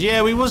different games?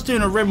 Yeah, we was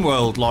doing a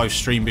RimWorld live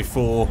stream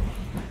before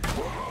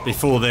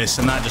this,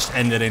 and that just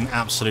ended in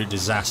absolute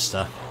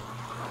disaster.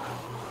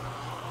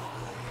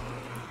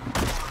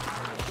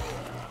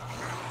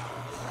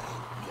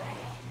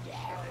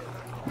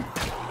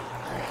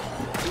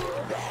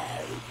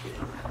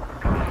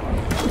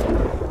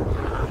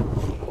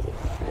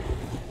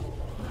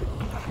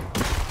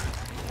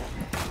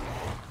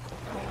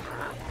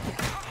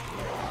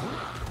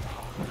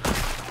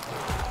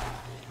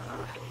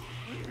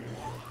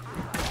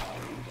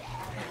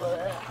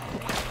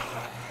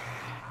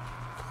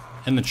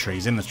 In the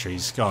trees, in the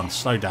trees. Go on,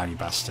 slow down, you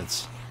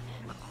bastards.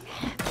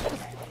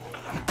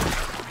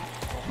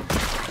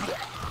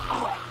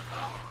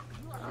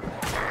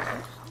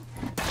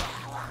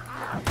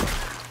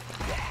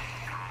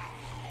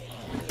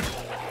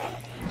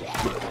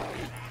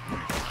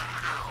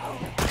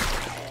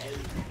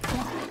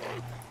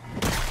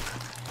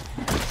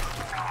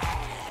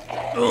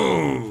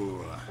 Oh!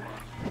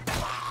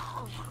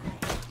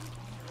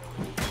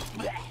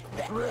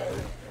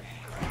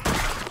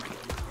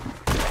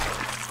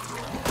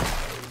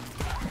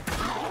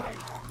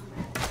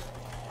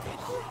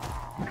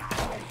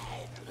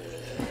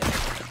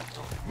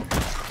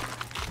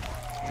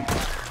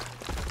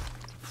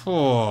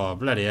 Oh,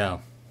 bloody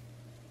hell.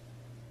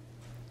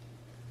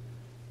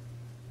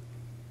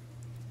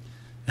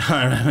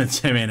 I remember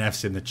too many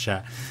F's in the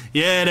chat.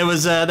 Yeah, there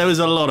was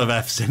a lot of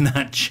F's in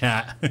that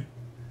chat.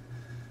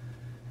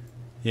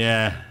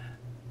 Yeah.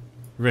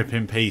 Rip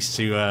in peace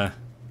to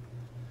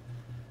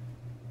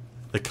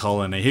the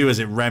colony. Who was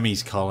it?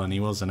 Remy's colony,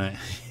 wasn't it?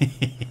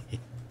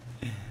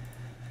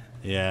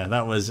 Yeah,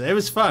 it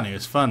was fun. It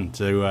was fun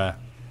to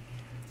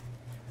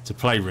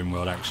play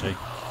RimWorld, actually.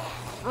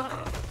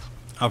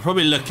 I'll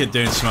probably look at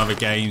doing some other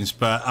games,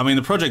 but I mean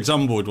the Project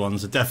Zomboid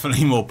ones are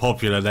definitely more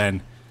popular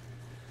than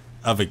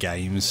other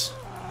games,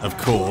 of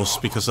course,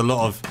 because a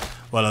lot of,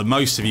 well,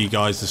 most of you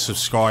guys, the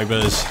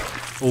subscribers,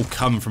 all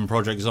come from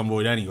Project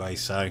Zomboid anyway,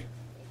 so.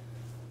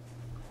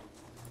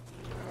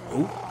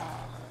 Ooh.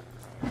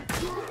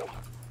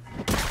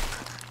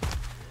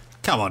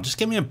 Come on, just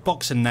give me a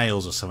box of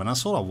nails or something,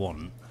 that's all I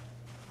want.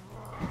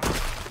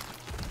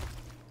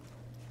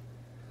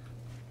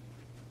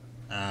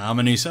 I'm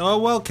a new, oh,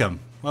 welcome.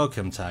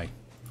 Welcome, Tay.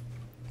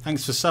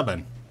 Thanks for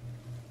subbing.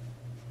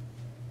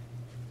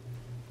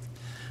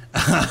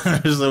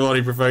 Was the one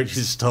who provoked you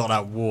to start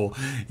that war?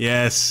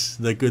 Yes,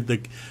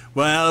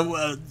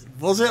 well,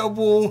 was it a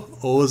war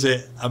or was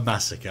it a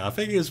massacre? I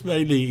think it was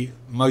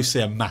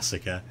mostly a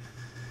massacre.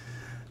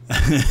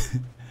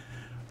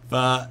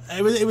 But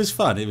it was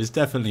fun. It was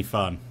definitely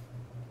fun.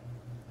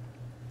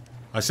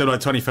 I said like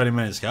 20-30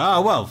 minutes ago.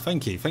 Oh well,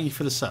 thank you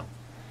for the sub.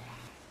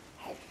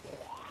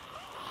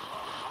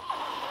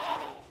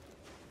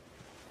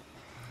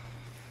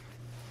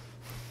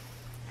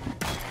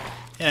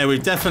 Yeah,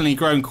 we've definitely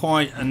grown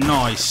quite a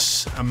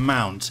nice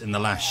amount in the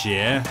last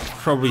year.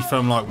 Probably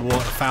from like, what,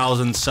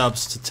 1,000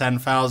 subs to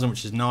 10,000,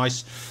 which is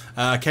nice.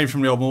 Came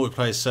from the old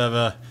multiplayer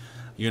server.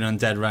 You and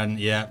Undead ran,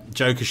 yeah.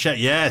 Joker Chef,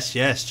 yes,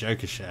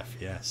 Joker Chef,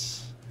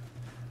 yes.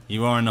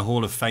 You are in the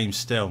Hall of Fame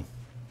still.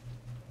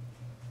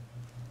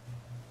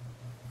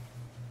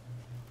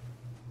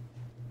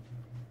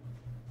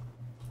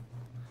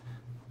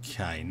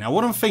 Okay, now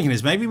what I'm thinking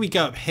is maybe we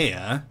go up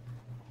here.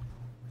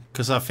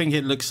 Because I think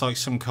it looks like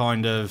some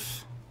kind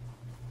of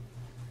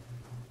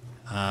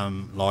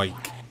like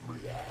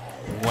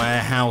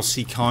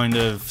warehousey kind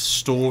of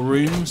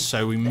storeroom,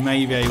 so we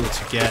may be able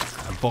to get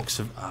a box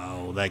of,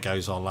 oh, there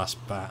goes our last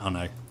bat. Oh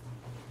no.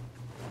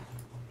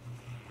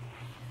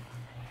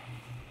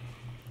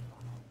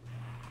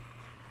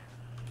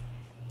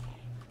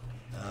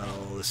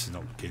 Oh, this is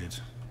not good.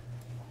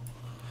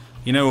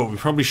 You know what, we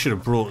probably should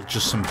have brought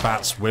just some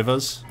bats with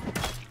us.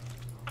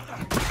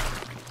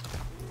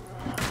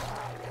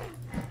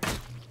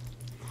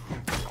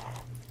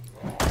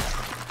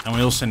 And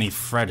we also need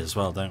thread as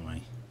well, don't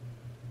we?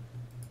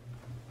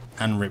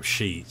 And rip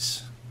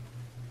sheets.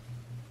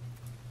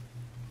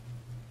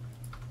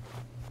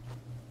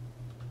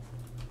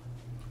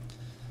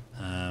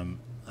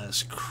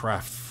 Let's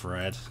craft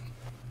thread.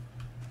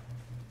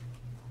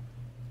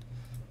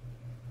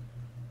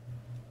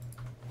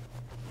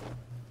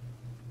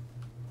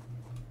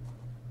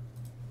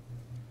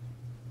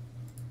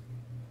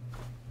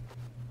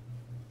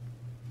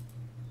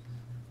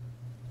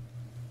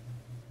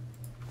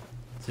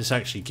 Is this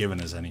actually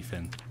giving us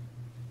anything?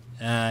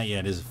 Yeah,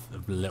 it is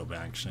a little bit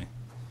actually.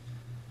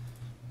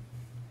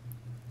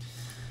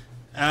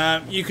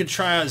 You could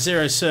try out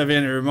Zero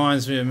Servian. It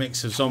reminds me of a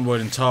mix of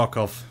Zomboid and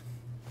Tarkov.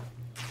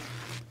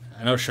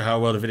 I'm not sure how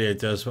well the video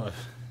does, but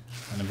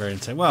I'm very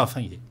into it. Well,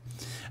 thank you.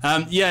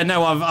 Yeah,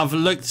 no, I've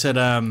looked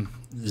at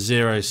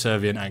Zero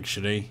Servian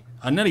actually.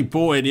 I nearly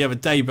bought it the other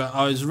day, but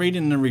I was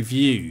reading the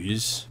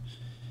reviews.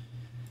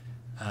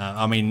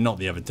 I mean, not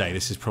the other day.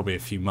 This is probably a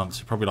few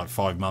months, probably like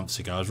 5 months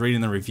ago. I was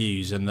reading the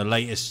reviews, and the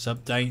latest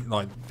update,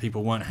 like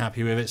people weren't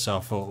happy with it. So I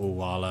thought,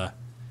 oh,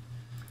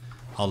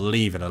 I'll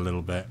leave it a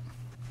little bit.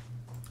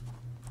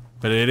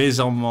 But it is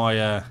on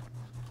my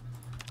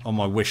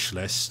wish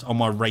list, on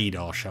my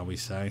radar, shall we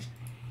say?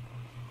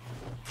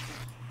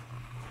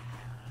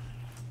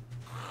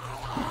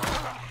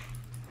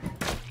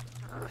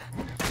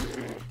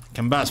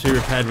 Can bats be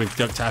repaired with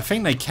duct tape? I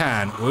think they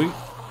can. Ooh.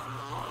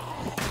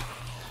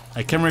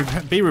 They can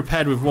be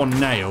repaired with one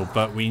nail,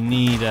 but we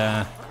need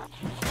the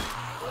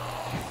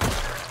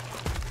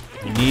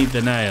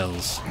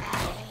nails.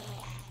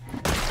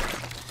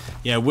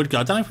 Yeah, wood glue.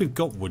 I don't know if we've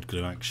got wood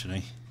glue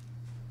actually.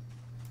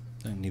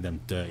 Don't need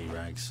them dirty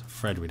rags.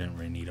 Thread we don't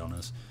really need on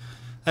us.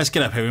 Let's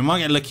get up here. We might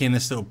get lucky in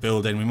this little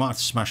building. We might have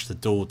to smash the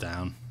door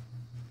down.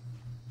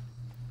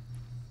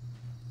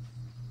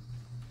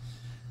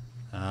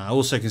 I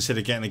also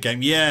consider getting the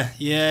game. Yeah,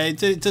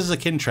 it does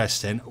look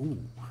interesting. Ooh.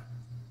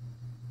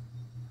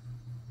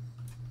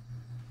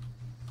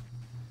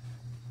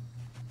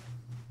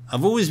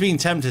 I've always been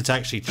tempted to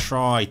actually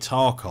try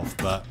Tarkov,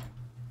 but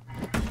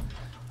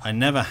I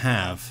never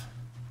have.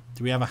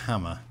 Do we have a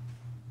hammer?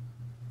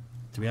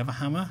 Do we have a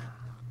hammer?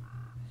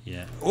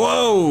 Yeah.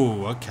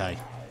 Whoa! Okay.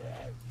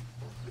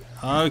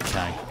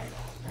 Okay.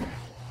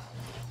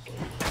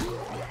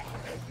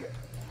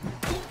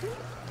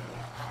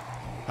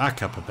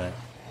 Back up a bit.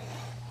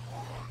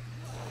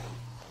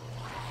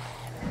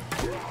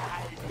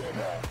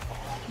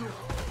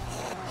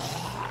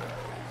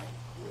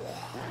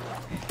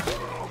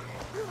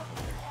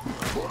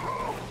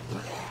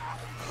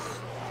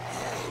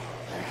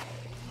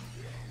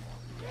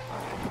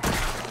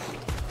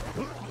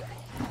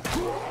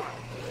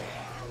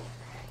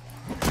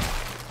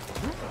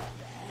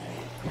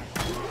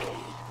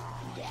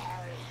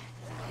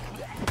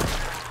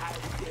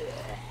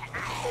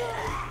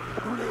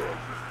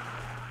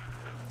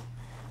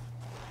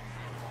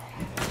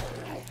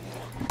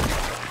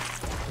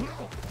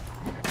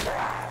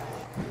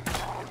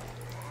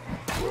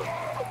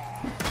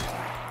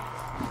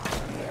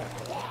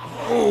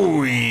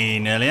 Oh, he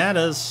nearly had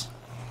us.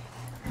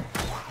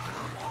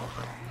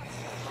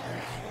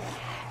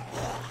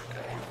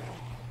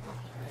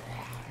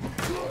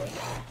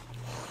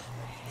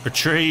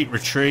 Retreat,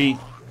 retreat.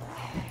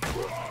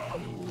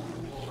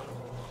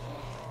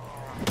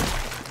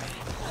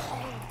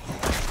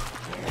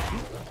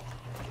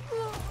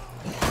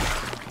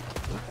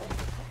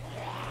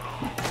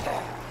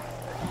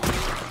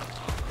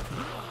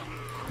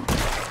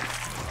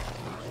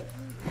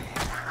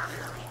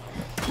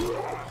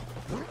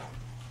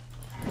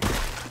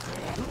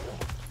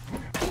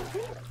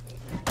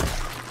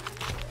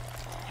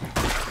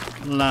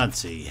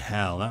 Bloody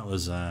hell, that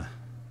was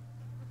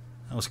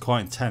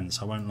quite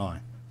intense, I won't lie.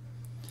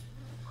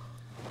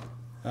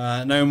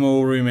 No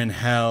More Room in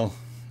Hell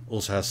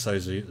also has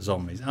those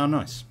zombies. Oh,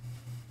 nice.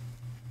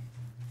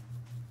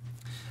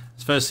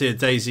 It's firstly a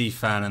DayZ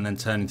fan and then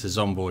turned into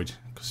Zomboid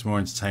because it's more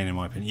entertaining in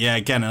my opinion. Yeah,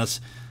 again,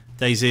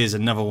 DayZ is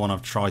another one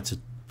I've tried to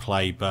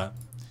play, but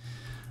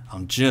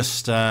I'm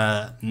just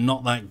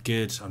not that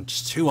good. I'm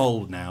just too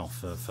old now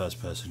for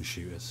first-person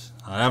shooters.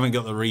 I haven't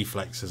got the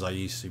reflexes I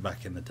used to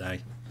back in the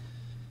day.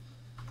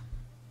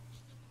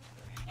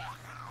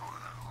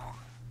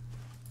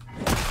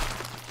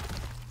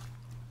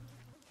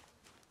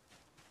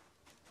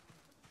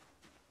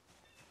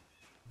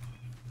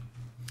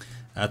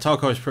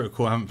 Tarkov is pretty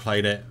cool. I haven't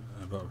played it,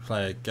 but I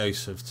play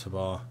Ghosts of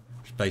Tabar,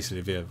 which is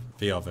basically a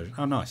VR version.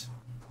 Oh, nice.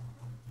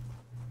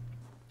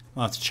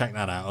 I'll have to check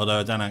that out, although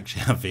I don't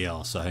actually have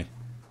VR, so...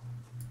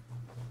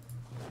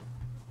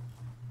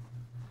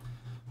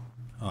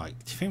 Alright,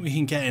 do you think we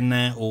can get in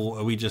there, or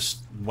are we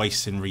just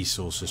wasting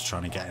resources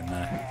trying to get in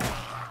there?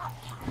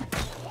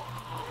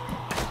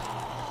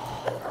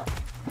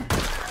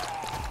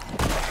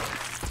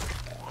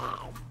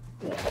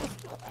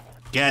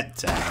 Get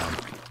down.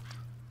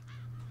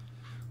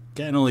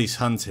 Getting all these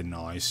hunting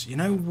knives. You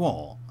know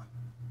what?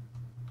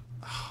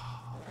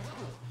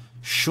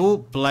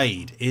 Short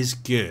blade is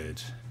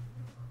good.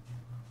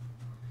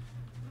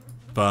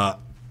 But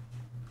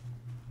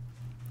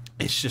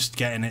it's just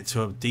getting it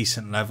to a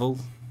decent level.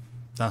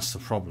 That's the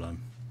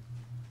problem.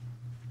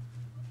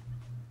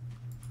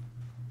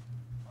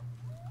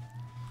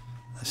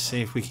 Let's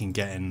see if we can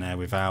get in there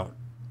without...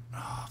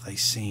 Oh, have they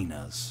seen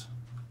us?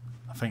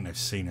 I think they've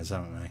seen us,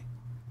 haven't they?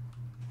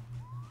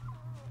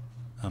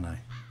 Oh no.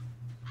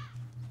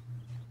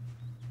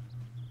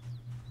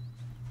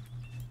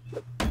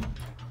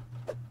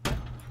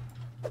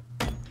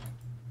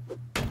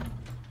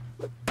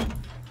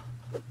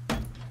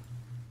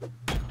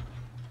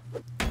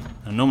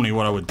 And normally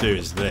what I would do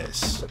is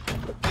this.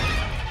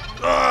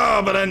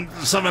 Oh, but then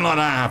something like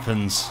that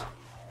happens.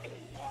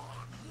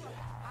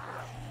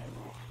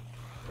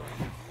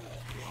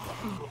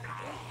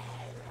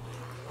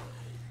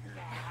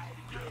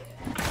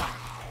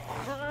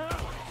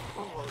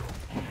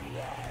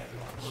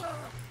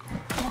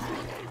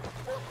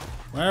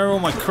 Where are all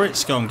my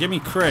crits gone? Give me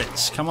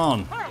crits, come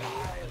on.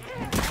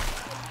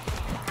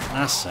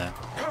 That's it.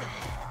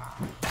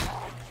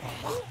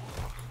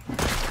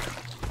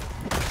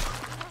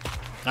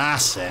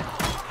 That's it.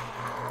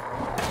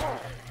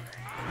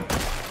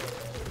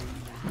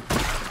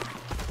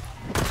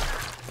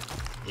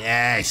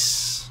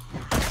 Yes.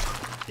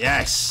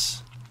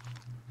 Yes.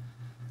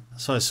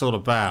 That's what it's all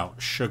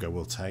about. Sugar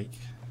we'll take.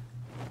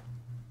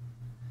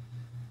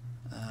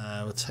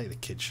 We'll take the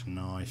kitchen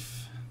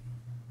knife.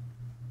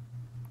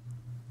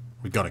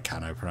 We've got a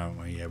can opener, haven't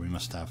we? Yeah, we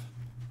must have.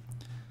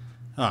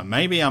 Alright,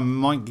 maybe I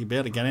might be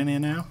able to get in here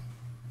now.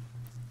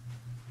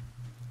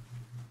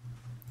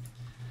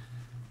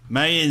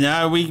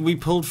 No, we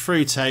pulled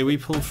through, Tay. We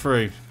pulled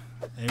through.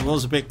 It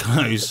was a bit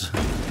close.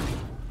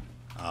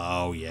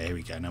 Oh, yeah, here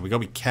we go. Now, we've got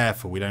to be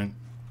careful. We don't...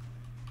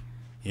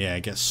 Yeah,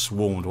 get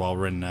swarmed while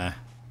we're in there.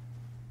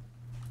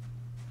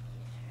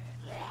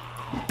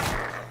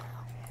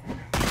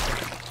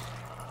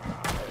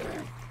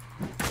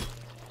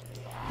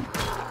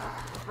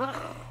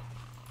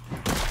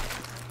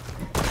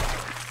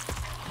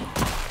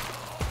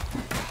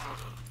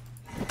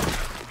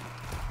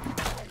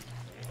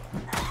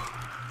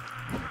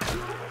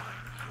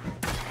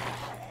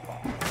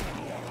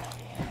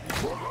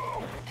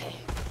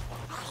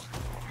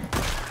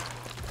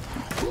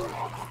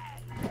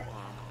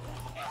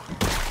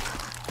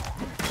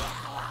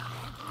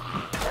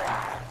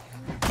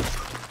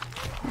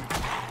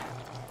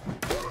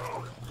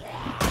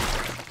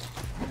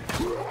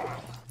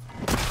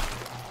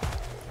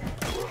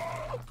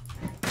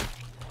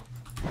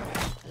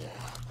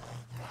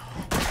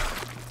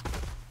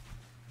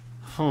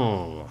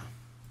 Oh.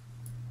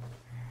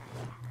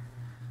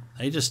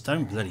 They just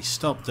don't bloody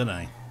stop, do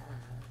they?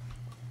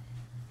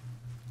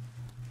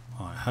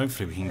 Alright,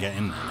 hopefully we can get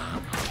in there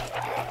now.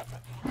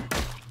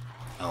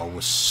 Oh,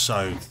 we're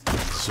so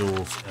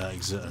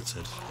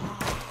exerted.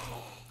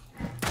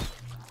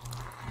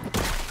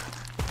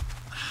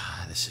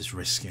 This is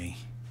risky.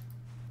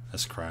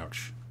 Let's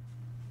crouch.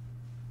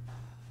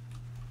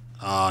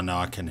 Oh, no,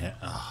 I can hit.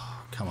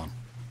 Oh, come on.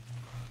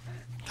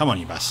 Come on,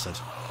 you bastard.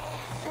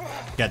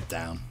 Get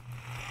down.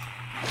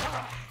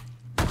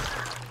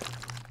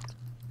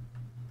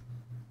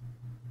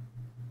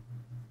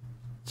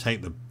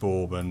 Take the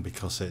bourbon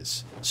because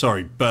it's...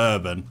 Sorry,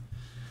 bourbon.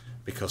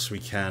 Because we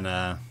can...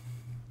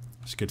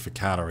 it's good for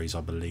calories,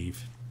 I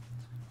believe.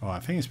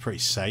 Alright, I think it's pretty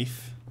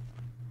safe.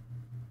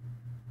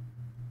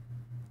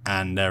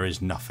 And there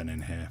is nothing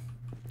in here.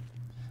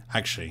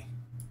 Actually,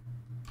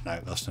 no,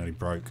 that's nearly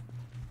broke.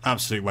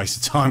 Absolute waste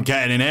of time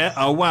getting in here.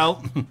 Oh,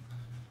 well.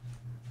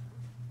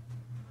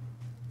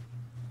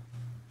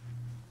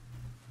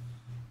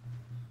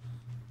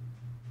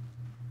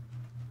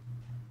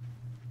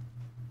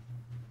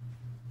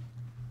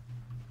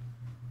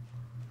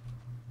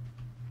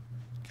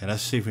 Okay,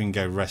 let's see if we can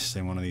go rest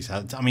in one of these.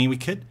 I mean, we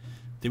could...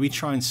 Did we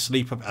try and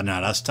sleep up... Oh, no,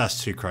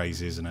 that's too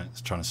crazy, isn't it?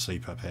 It's trying to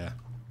sleep up here.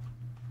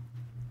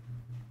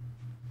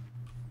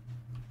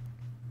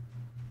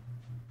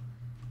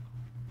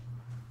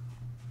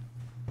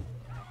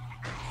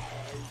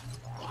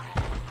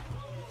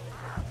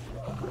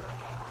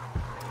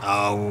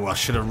 Oh, I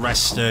should have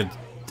rested.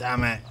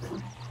 Damn it.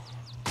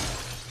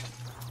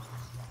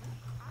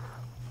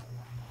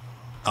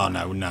 Oh,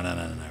 no.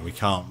 We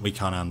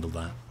can't handle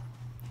that.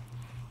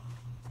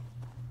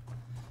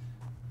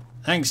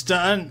 Thanks,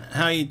 Dutton.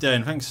 How you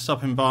doing? Thanks for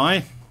stopping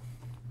by.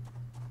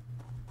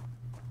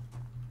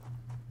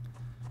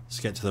 Let's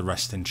get to the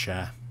resting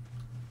chair.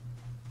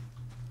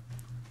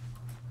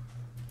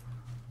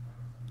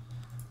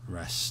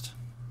 Rest.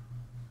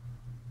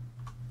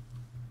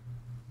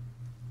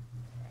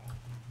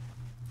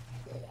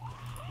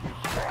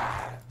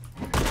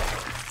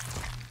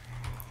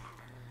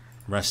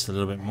 Rest a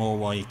little bit more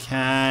while you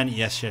can.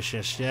 Yes. A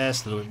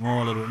little bit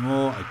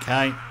more.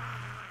 Okay.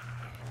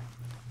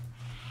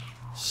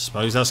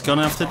 Suppose that's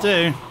gonna have to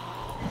do.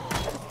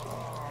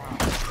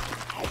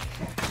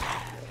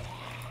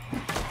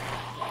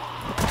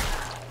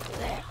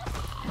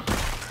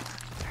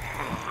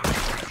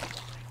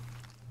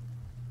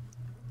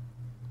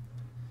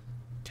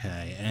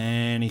 Okay,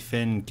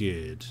 anything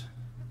good?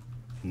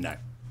 No.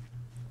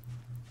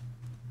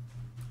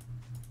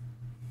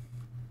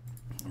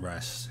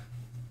 Rest.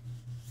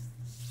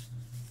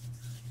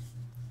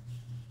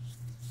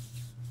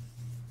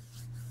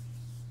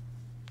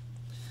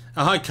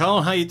 Oh, hi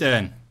Cole, how you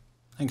doing?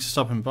 Thanks for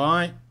stopping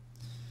by.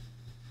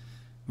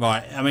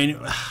 Right, I mean,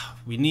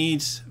 we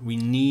need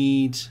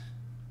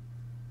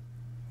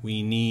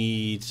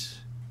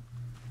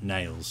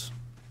nails.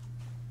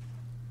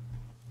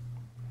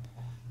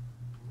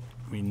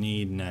 We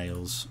need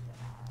nails.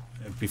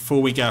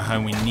 Before we go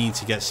home, we need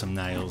to get some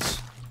nails.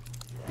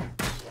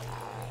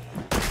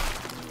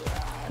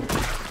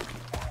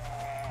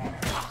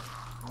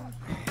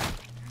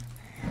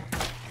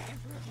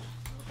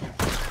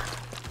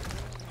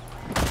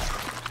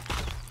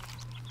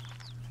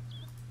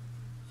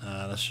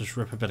 Let's just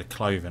rip a bit of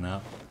clothing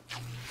out.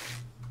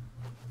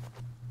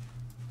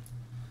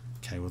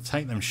 Okay, we'll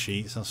take them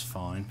sheets, that's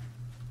fine.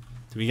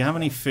 Do we have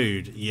any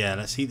food? Yeah,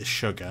 let's eat the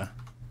sugar.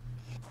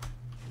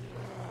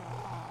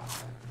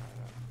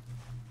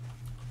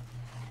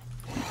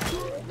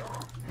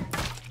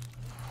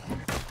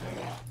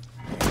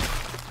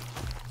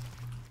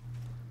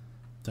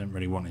 Don't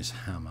really want his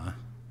hammer.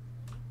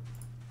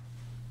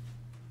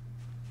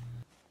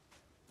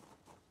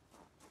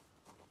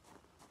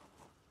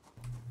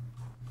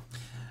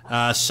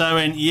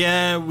 Sewing,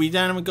 yeah, we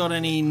haven't got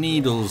any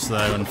needles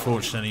though,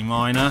 unfortunately,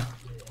 Miner.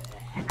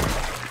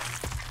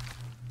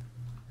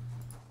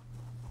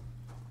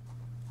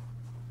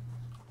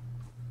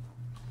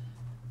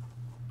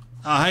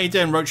 Oh, how you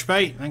doing,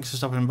 Roachbait? Thanks for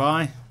stopping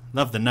by.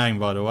 Love the name,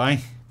 by the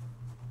way.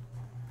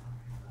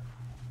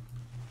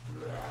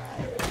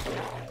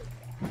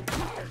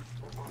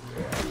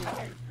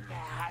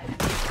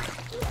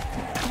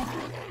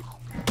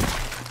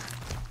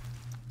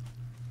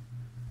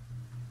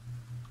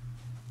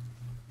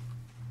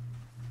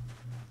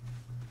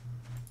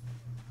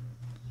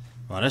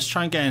 Right, let's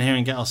try and get in here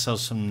and get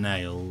ourselves some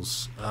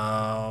nails.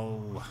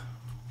 Oh,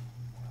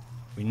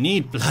 we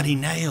need bloody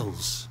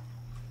nails.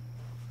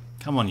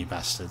 Come on, you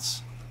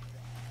bastards.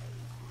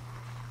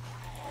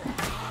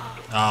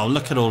 Oh,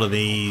 look at all of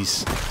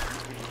these.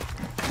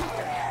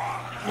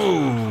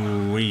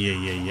 Ooh,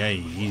 yeah,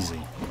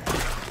 easy.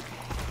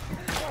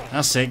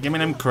 That's it, give me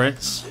them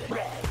crits.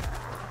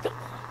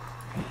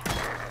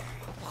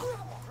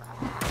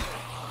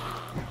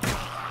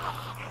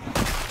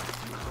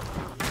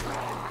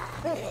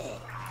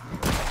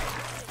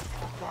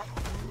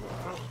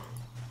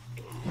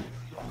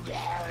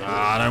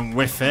 don't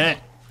whiff it.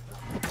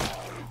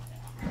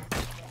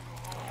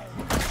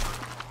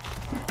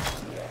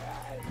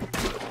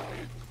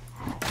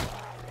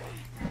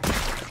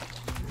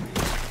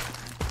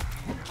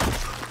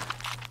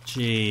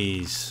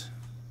 Jeez.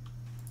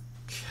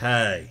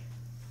 Okay.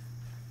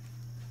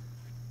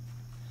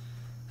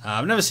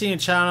 I've never seen your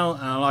channel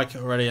and I like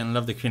it already and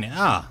love the community.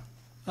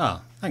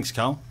 Oh, thanks,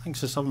 Carl. Thanks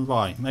for stopping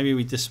by. Maybe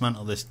we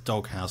dismantle this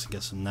doghouse and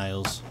get some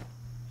nails.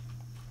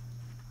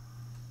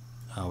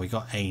 Oh, we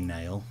got a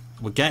nail.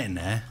 We're getting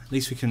there. At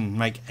least we can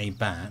make a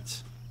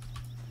bat.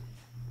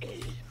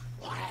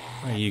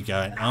 Where are you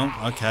going?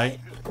 Oh, okay.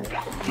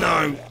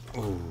 No!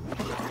 Ooh.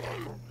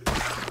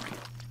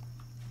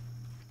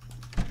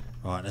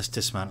 Right, let's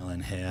dismantle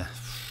in here.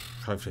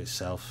 Hopefully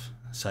it's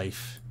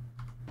safe.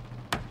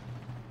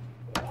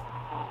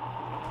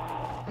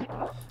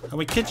 Oh,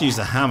 we could use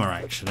the hammer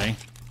actually.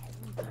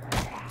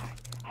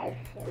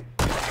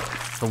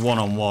 For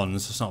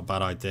one-on-ones, it's not a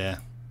bad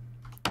idea.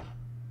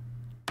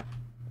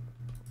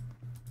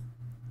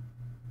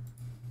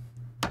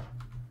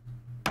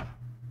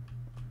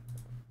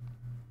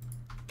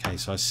 Okay,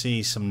 so I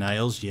see some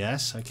nails,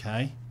 yes,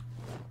 okay.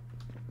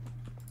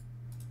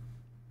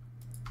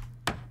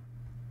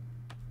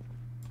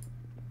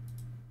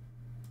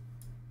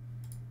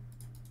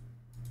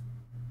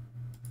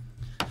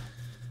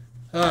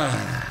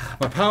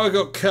 My power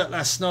got cut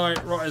last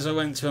night right as I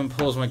went to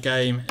unpause my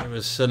game. It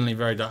was suddenly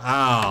very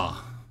dark.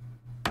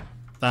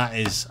 That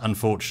is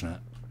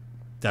unfortunate.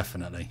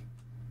 Definitely.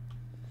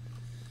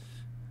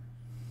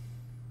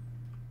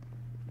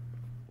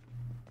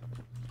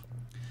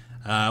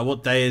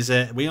 What day is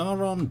it? We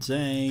are on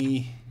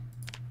day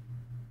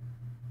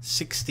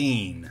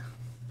 16.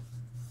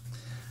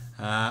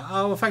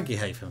 Oh, well, thank you,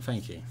 Haytham.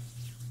 Thank you.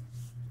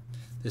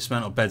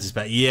 Dismantle beds is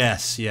better.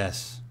 Yes,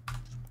 yes.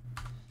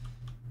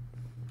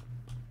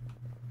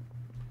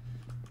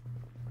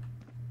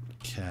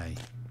 Okay.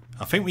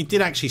 I think we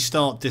did actually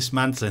start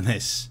dismantling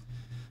this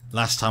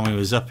last time we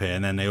was up here,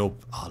 and then they all...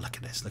 Oh, look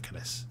at this, look at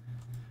this.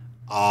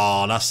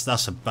 Oh,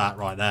 that's a bat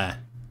right there.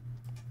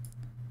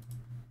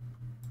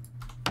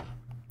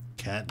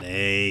 Look at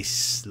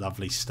this.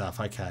 Lovely stuff.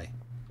 Okay.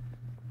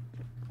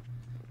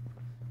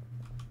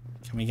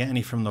 Can we get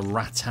any from the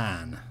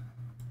rattan?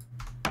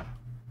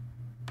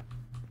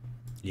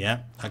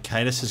 Yeah.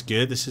 Okay, this is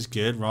good. This is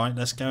good. Right,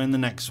 let's go in the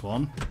next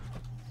one.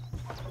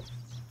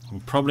 I'm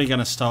probably going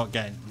to start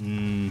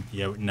getting...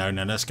 yeah, no,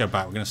 let's go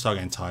back. We're going to start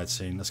getting tired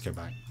soon. Let's go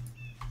back.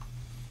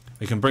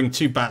 We can bring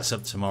 2 bats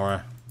up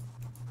tomorrow.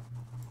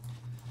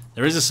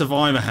 There is a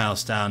survivor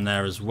house down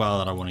there as well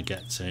that I want to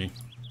get to.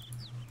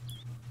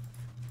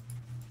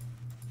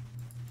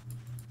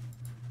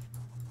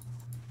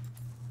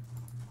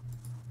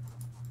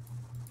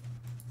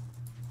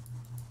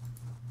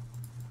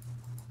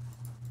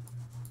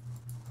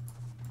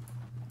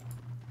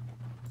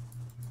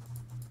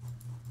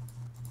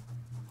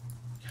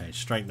 Okay,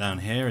 straight down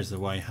here is the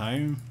way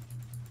home.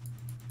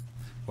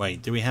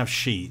 Wait, do we have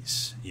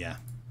sheets? Yeah.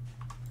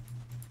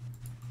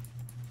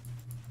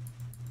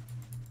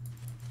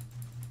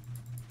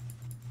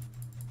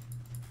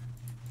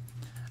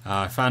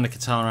 I found a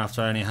katana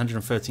after only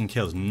 113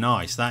 kills.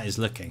 Nice, that is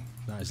looking.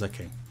 That is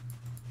looking.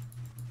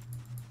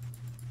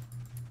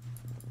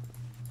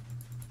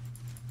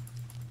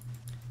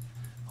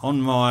 On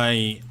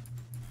my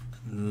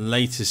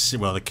latest,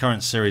 well, the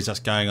current series that's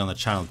going on the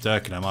channel,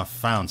 Durkinham, I've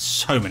found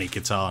so many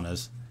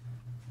katanas.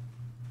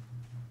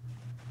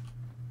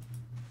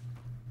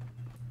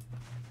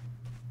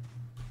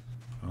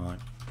 Right.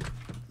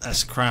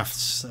 Let's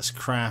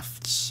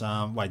craft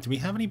some... Wait, do we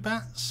have any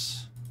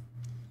bats?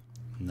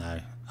 No.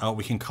 Oh,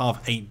 we can carve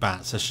 8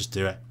 bats. Let's just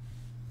do it.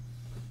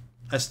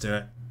 Let's do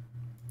it.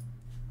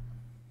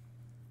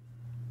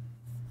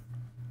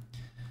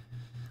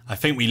 I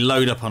think we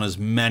load up on as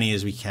many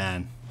as we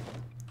can.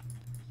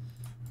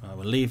 Right,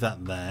 we'll leave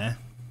that there.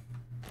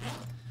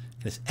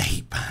 There's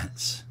 8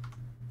 bats.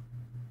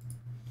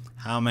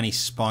 How many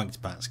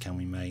spiked bats can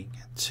we make?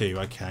 2.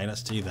 Okay,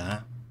 let's do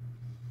that.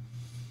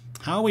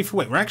 How are we for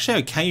weight? We're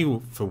actually okay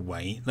for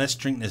weight. Let's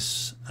drink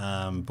this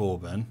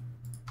bourbon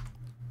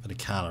for the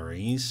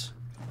calories.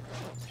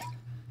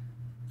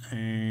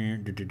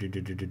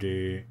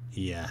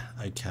 Yeah,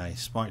 okay.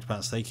 Spiked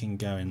bats, they can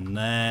go in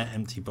there.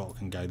 Empty bottle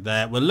can go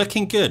there. We're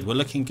looking good. We're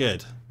looking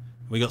good.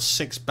 We got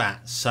 6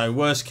 bats. So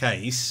worst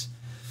case,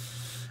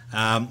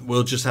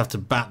 we'll just have to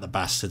bat the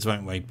bastards,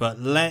 won't we? But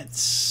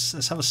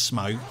let's have a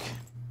smoke.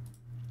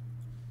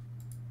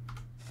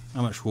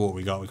 How much water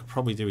we got? We could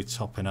probably do with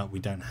topping up. We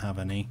don't have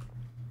any.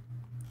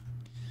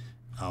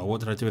 Oh, what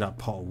did I do with that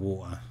pot of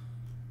water?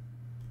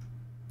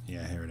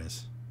 Yeah, here it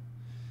is.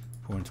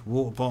 Pour into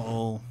water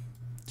bottle.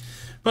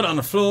 Put it on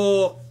the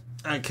floor.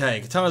 Okay,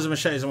 katanas and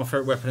machetes are my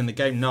favourite weapon in the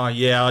game. No,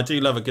 yeah, I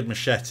do love a good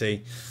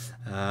machete.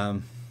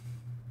 I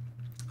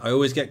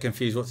always get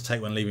confused what to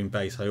take when leaving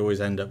base. I always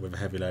end up with a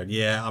heavy load.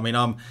 Yeah, I mean,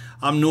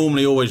 I'm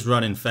normally always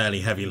running fairly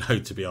heavy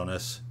load, to be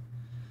honest.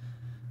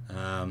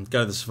 Go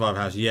to the survivor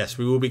house. Yes,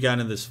 we will be going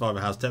to the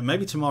survivor house.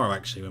 Maybe tomorrow,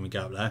 actually, when we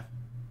go up there.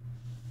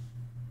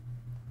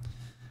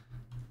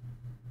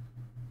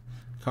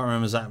 Can't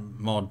remember that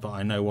mod, but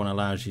I know one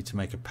allows you to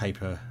make a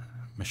paper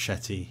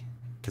machete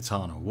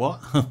katana. What?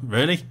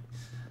 Really?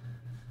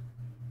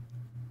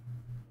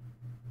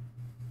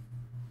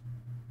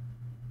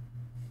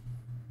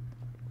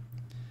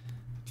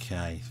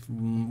 Okay,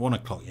 1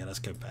 o'clock. Yeah, let's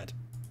go to bed.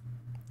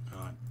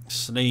 Alright,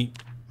 sleep.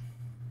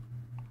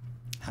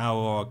 How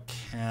are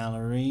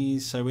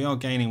calories? So we are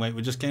gaining weight.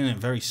 We're just gaining it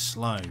very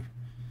slow.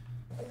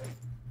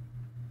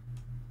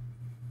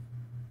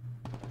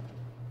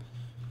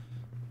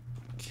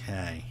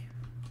 Okay.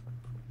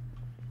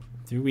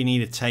 Do we need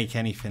to take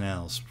anything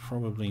else?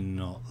 Probably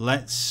not.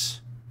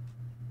 Let's...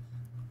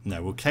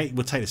 No, we'll take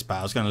this back.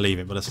 I was going to leave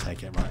it, but let's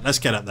take it. Right, let's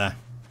get up there.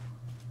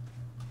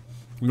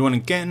 We want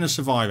to get in the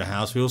survivor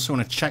house. We also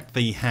want to check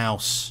the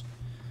house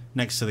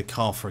next to the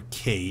car for a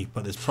key,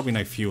 but there's probably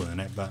no fuel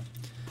in it, but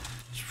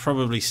it's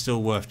probably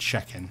still worth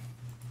checking.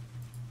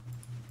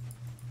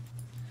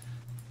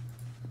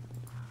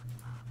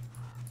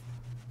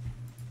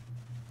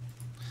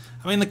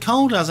 I mean, the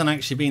cold hasn't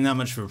actually been that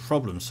much of a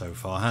problem so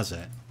far, has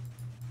it?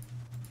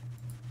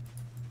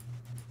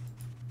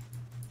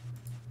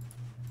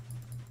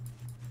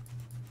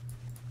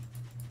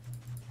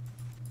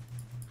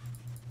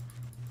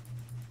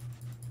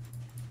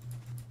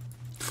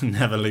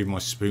 Never leave my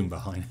spoon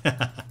behind.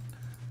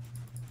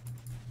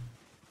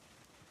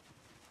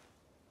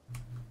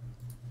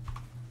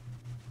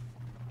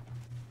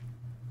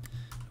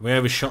 We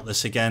overshot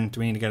this again.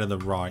 Do we need to go to the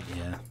right?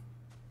 Yeah.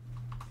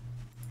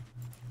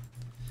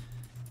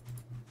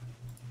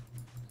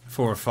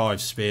 4 or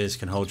 5 spears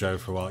can hold you over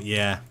for a while.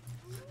 Yeah.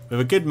 With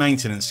a good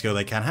maintenance skill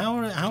they can.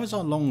 How is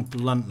our long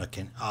blunt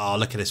looking? Oh,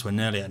 look at this. We're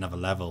nearly at another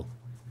level.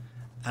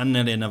 And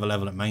nearly another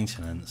level at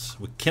maintenance.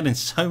 We're killing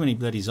so many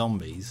bloody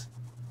zombies.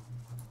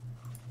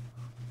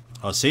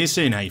 I'll see you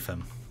soon,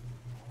 Hatham.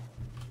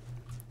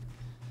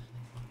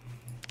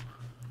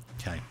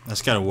 Okay,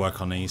 let's go to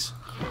work on these.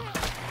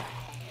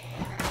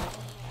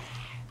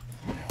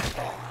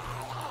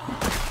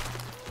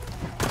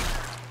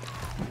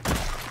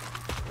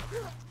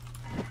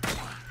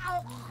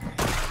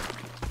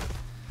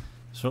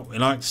 That's what we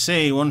like to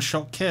see,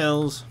 one-shot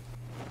kills.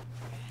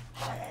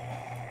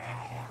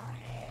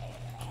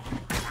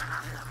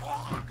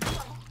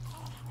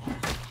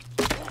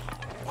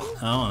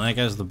 Oh, and there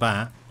goes the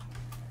bat.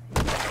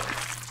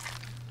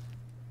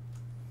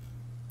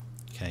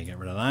 Okay, get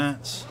rid of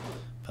that.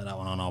 Put that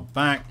one on our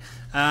back.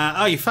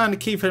 Oh, you found a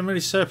key for the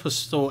military surplus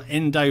store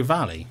in Doe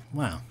Valley.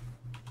 Wow.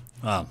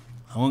 Well,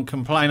 I won't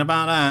complain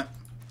about that.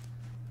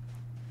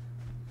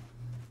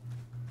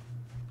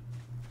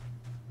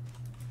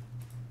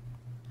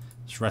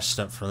 Let's rest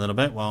up for a little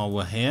bit while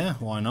we're here.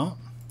 Why not?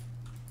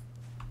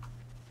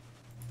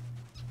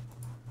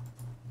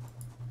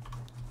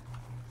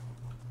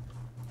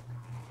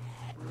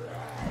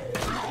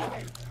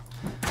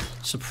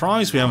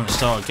 Surprised we haven't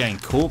started getting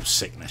corpse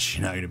sickness,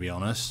 you know, to be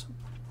honest.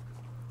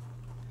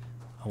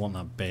 I want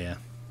that beer.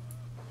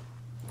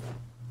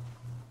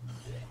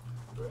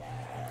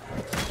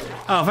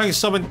 Oh, thanks for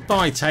stopping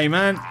by,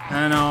 Tay-Man.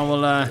 And I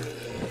will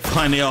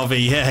find the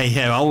RV.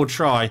 Yeah, I will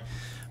try.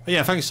 But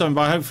yeah, thanks for stopping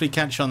by. Hopefully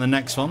catch you on the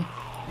next one.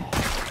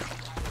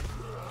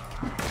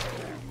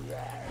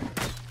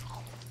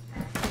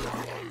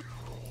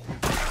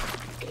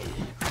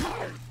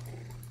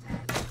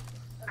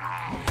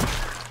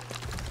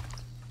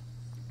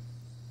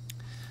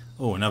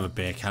 Oh, another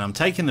beer can. I'm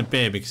taking the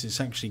beer because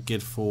it's actually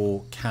good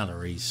for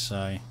calories,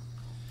 so...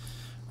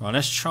 Right,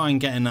 let's try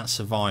and get in that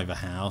survivor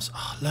house.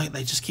 Oh, look,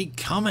 they just keep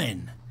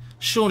coming.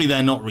 Surely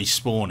they're not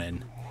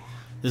respawning.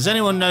 Does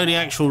anyone know the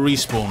actual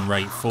respawn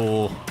rate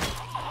for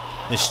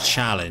this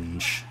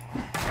challenge?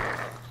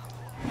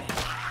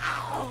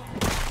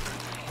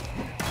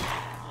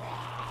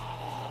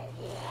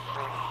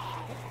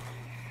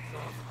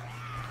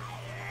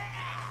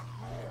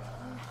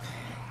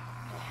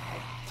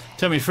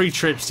 Tell me 3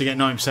 trips to get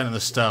 90% of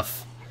the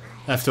stuff.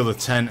 Left all the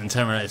tent and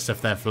 10 related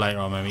stuff there for later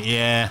on, maybe.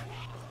 Yeah.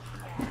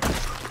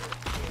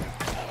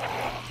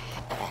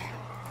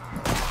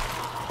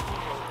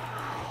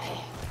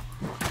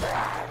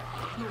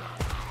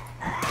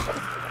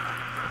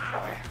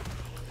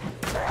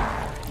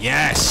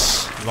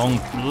 Yes! Long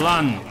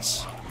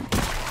blunt.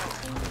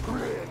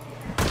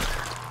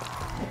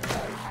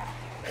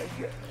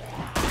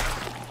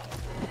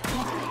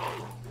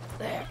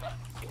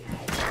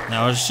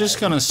 Now, I was just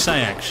going to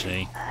say,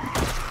 actually,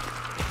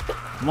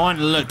 might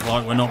look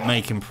like we're not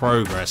making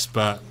progress,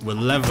 but we're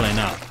leveling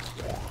up,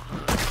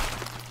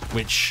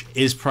 which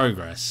is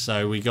progress.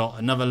 So we got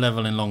another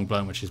level in long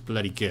blunt, which is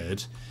bloody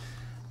good,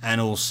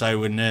 and also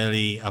we're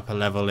nearly up a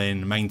level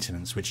in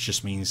maintenance, which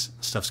just means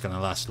stuff's going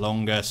to last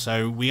longer.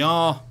 So we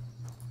are,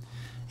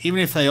 even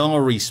if they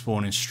are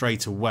respawning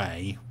straight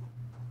away,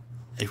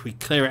 if we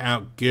clear it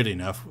out good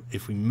enough,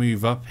 if we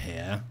move up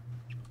here,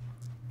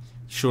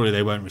 surely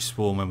they won't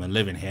respawn when we're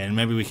living here, and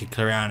maybe we could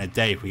clear it out in a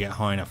day if we get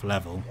high enough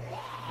level.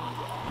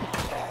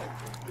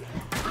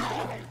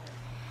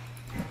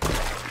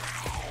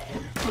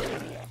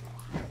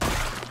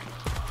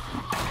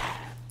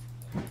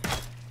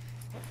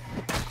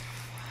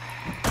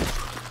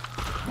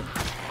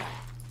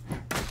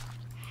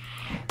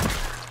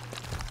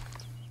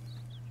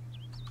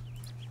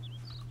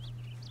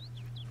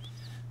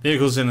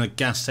 Vehicles in a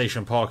gas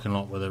station parking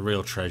lot with a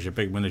real treasure.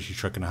 Big military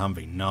truck and a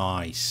Humvee.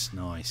 Nice,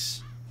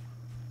 nice.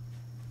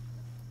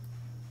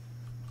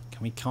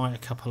 Can we kite a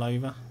couple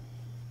over?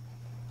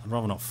 I'd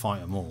rather not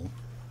fight them all.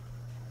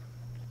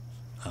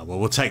 Oh, well,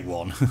 we'll take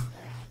one.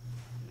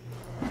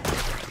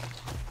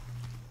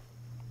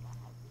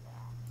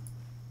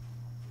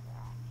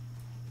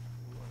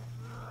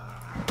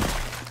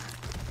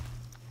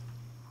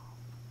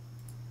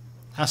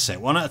 That's it.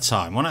 One at a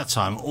time. One at a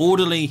time.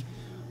 Orderly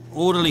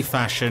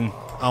fashion.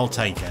 I'll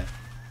take it.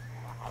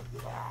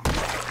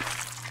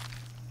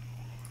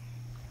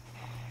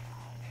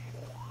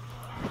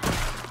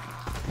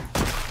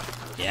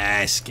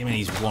 Yes, give me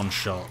these one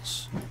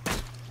shots.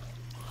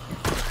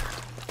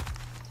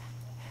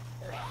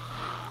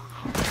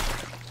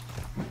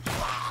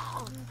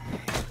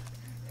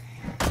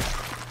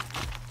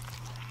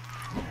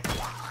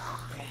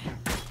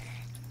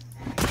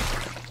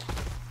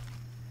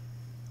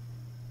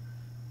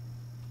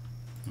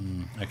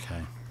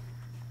 Okay.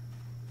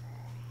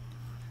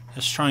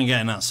 Let's try and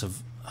get in that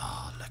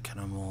oh, look at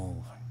them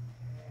all.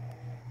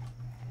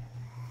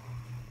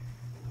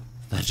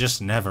 They're just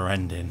never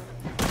ending.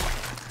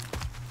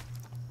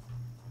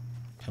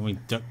 Can we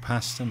duck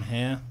past them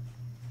here?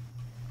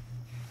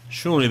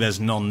 Surely there's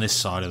none this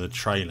side of the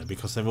trailer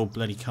because they've all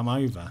bloody come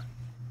over.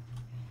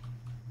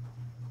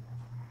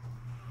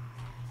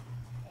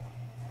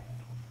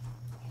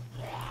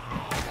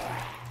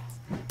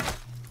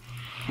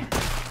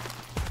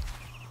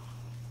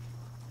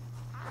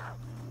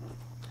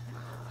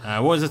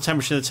 What is the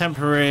temperature? The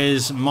temperature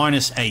is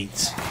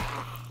 -8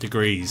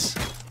 degrees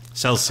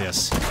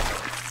Celsius.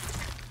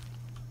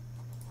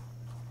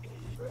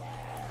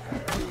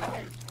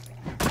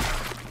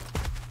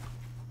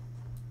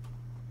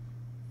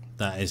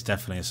 That is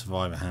definitely a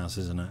survivor house,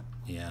 isn't it?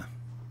 Yeah.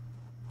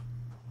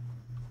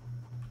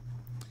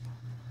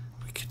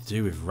 We could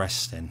do with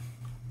resting.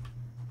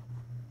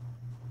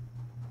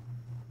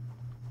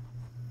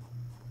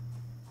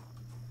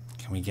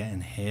 Can we get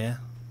in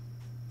here?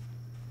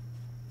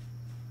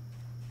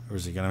 Or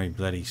is it going to be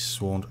bloody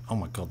swarmed? Oh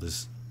my god,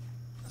 there's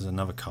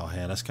another car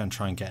here. Let's go and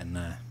try and get in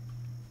there.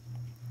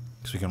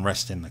 Because we can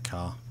rest in the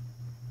car.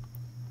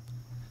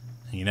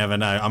 And you never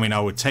know. I mean, I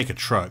would take a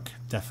truck,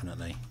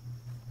 definitely.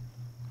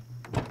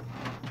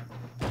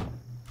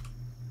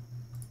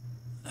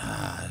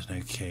 Ah, there's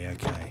no key,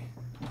 okay.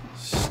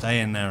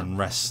 Stay in there and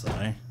rest,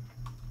 though.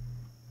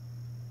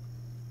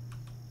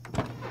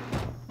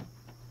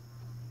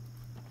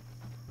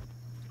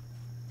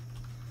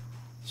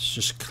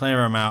 Let's just clear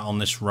them out on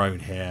this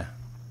road here.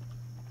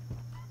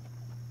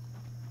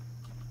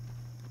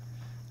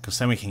 Because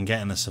then we can get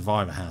in the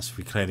survivor house if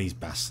we clear these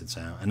bastards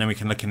out. And then we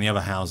can look in the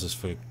other houses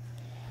for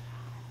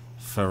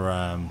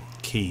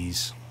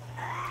keys.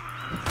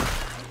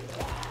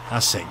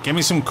 That's it. Give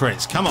me some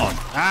crits. Come on.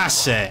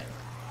 That's it.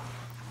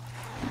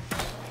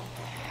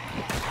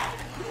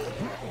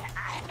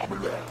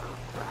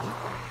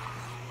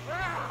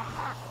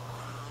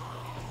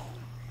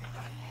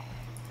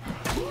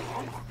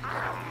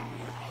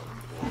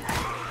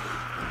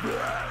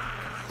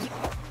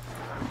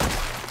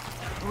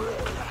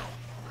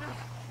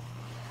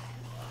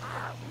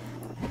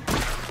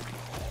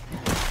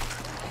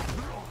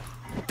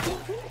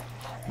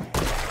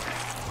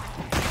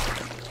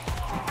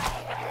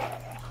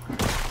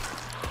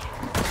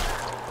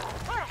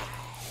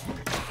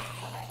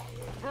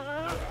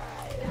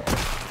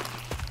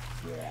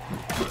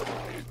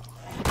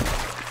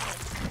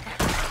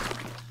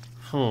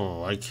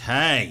 Oh,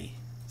 okay.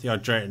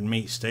 Dehydrated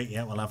meat stick.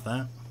 Yeah, we'll have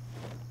that.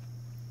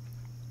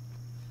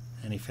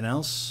 Anything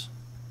else?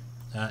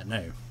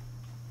 No.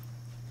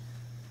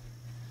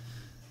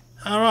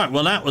 Alright,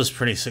 well that was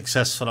pretty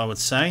successful, I would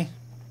say.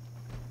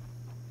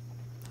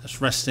 Let's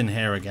rest in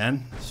here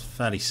again. It's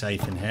fairly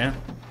safe in here.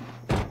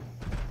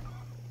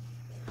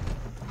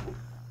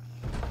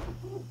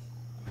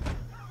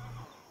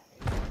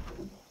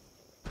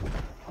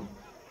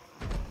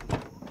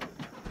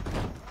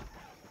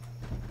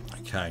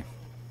 Okay.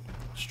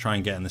 Let's try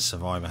and get in this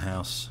survivor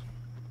house.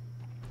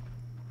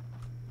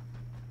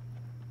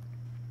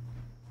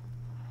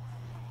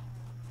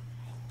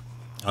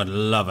 I'd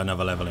love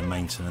another level in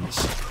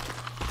maintenance.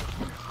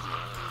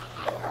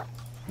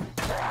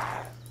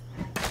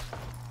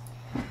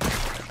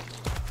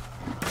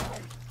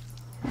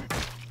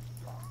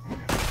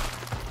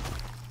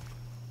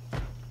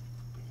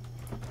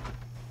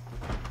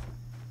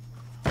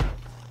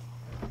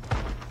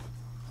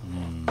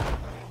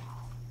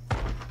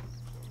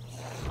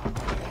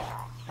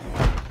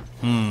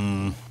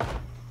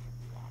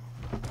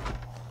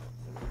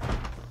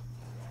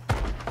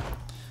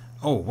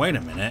 Oh, wait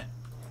a minute.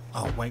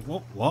 Oh, wait,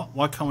 what?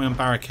 Why can't we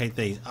unbarricade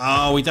these?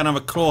 Oh, we don't have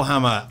a claw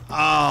hammer.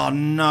 Oh,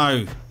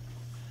 no.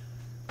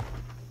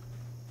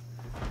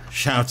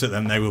 Shout at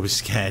them, they will be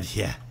scared,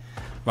 yeah.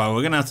 Right,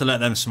 we're going to have to let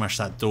them smash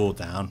that door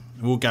down.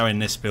 We'll go in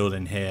this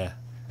building here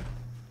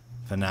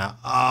for now.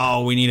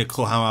 Oh, we need a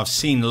claw hammer. I've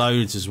seen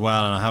loads as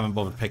well, and I haven't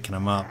bothered picking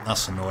them up.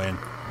 That's annoying.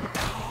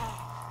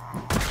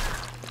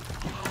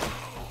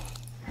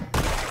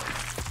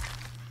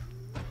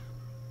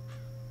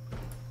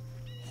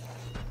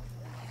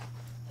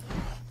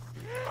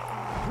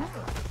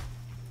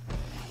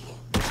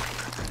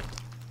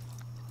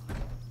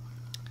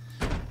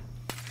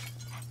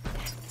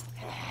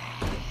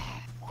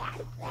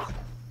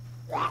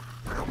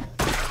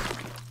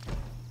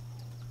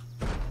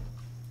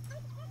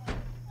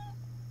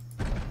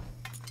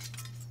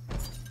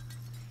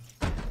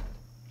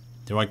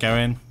 Do I go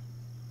in?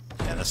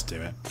 Yeah, let's do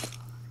it.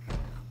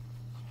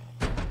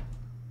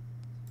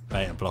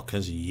 Beta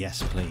blockers,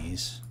 yes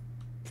please.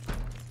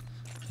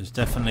 There's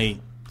definitely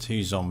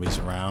 2 zombies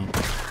around.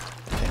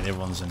 Okay, the other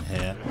one's in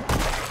here.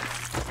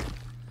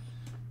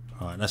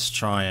 Alright, let's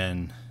try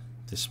and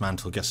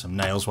dismantle, get some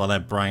nails while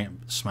they're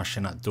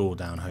smashing that door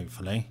down,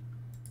 hopefully.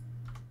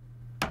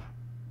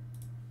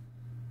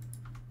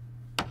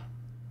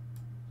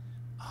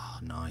 Oh,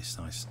 nice,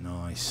 nice,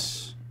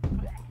 nice.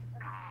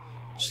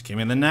 Just give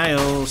me the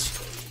nails.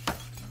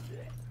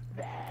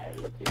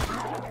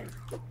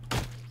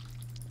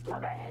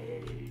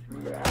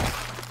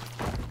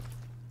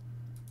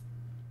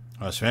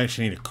 Alright, so we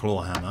actually need a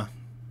claw hammer.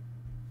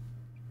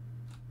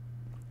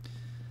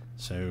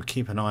 So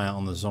keep an eye out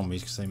on the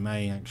zombies because they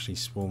may actually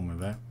spawn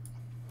with it.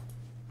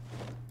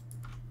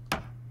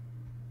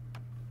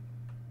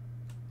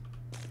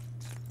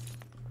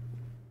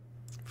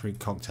 Fruit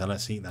cocktail,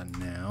 let's eat that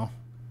now.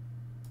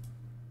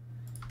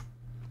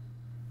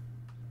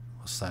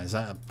 What's that? Is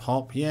that a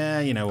pop?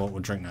 Yeah, you know what,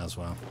 we'll drink that as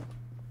well.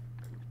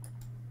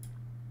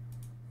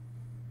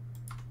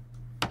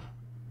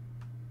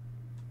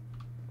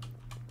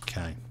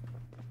 Okay.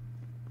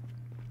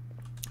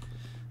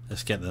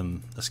 Let's get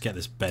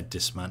this bed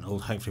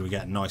dismantled. Hopefully we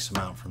get a nice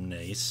amount from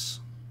these.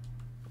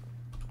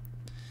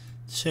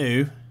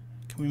 2.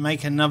 Can we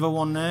make another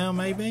one now,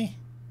 maybe?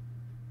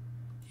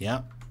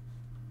 Yep.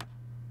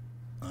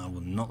 I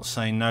will not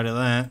say no to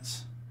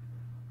that.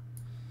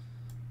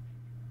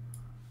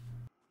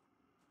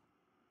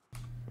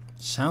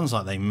 Sounds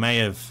like they may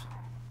have...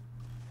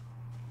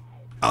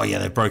 Oh yeah,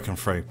 they've broken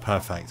through.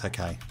 Perfect,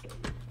 okay.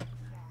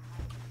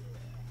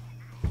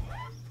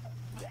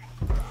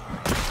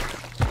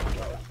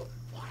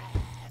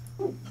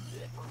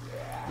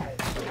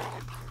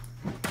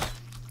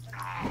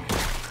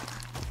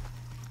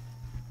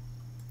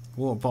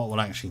 Water bottle will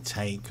actually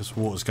take because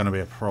water's going to be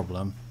a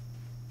problem.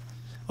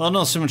 Well,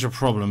 not so much a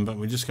problem, but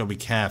we just got to be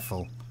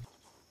careful.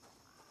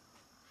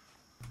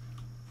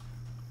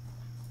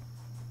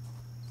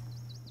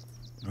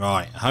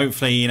 Right,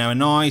 hopefully, you know, a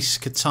nice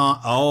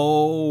guitar.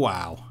 Oh,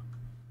 wow.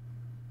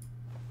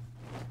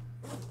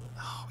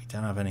 Oh, we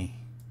don't have any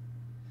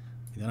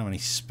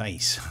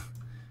space.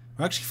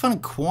 We're actually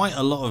finding quite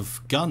a lot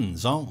of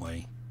guns, aren't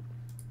we?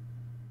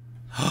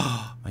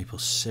 Maple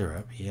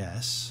syrup,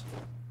 yes.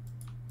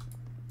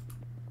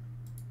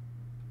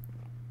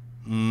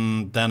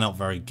 They're not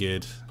very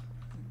good.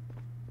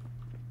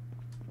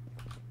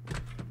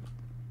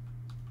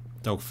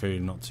 Dog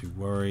food, not too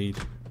worried.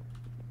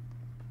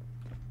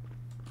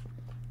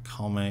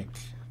 Comic.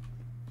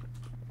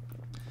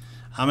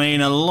 I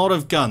mean, a lot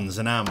of guns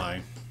and ammo.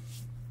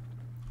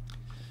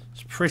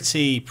 It's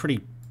pretty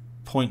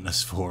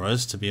pointless for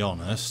us, to be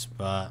honest,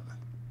 but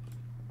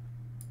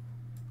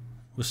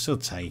we'll still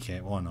take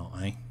it. Why not,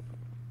 eh?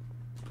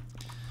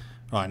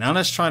 Right, now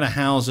let's try the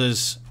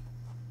houses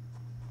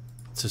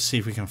to see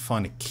if we can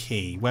find a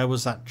key. Where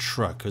was that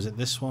truck? Was it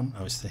this one?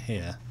 Oh, it's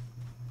here.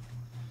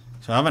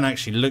 So I haven't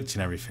actually looked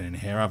in everything in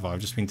here, have I? I've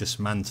just been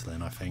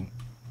dismantling, I think.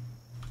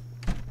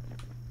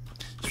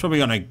 It's probably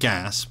got no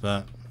gas,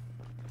 but...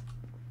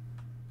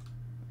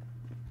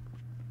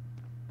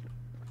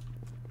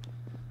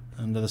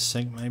 Under the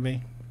sink,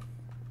 maybe?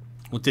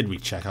 Or did we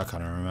check? I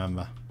can't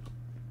remember.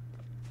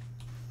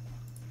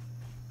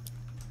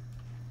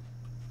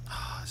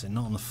 Oh, is it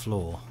not on the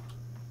floor?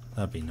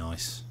 That'd be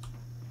nice.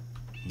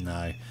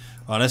 No.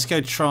 Right, let's go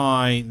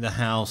try the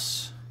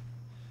house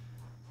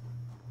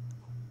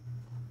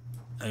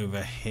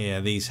over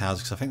here. These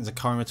houses, because I think there's a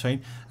car in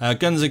between.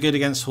 Guns are good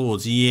against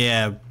hordes.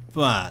 Yeah,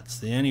 but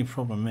the only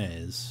problem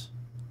is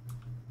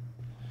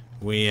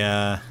we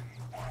don't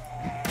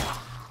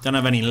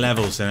have any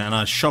levels in it, and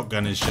our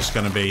shotgun is just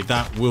going to be...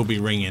 That will be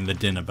ringing the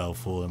dinner bell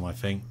for them, I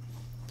think.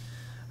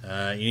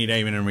 You need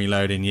aiming and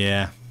reloading,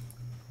 yeah.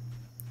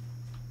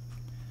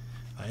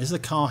 Is the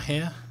car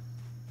here?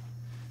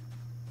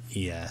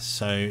 Yeah,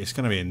 so it's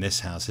going to be in this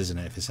house, isn't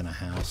it, if it's in a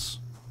house?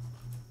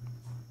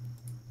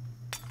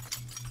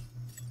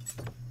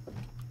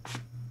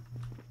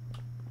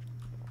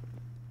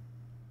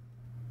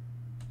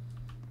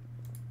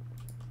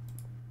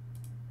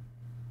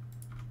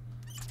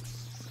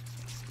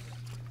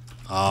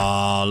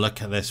 Oh,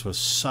 look at this. We're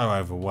so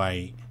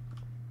overweight.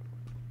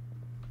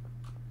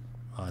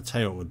 I'll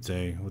tell you what we'll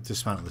do. We'll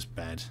dismantle this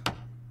bed.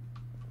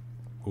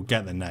 We'll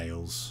get the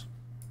nails.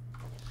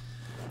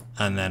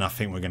 And then I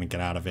think we're going to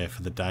get out of here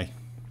for the day.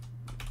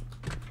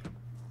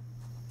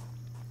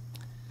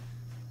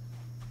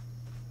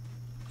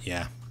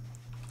 Yeah.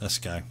 Let's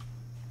go.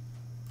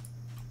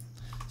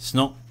 It's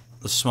not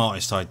the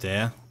smartest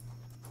idea.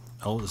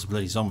 Oh, there's a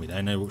bloody zombie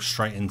there. No, walk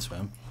straight into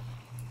him.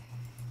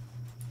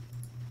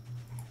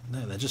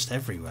 No, they're just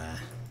everywhere.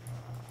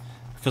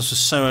 Because we're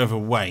so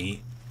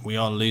overweight, we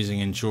are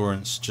losing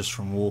endurance just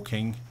from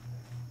walking.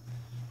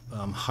 But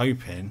I'm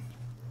hoping...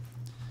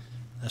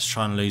 Let's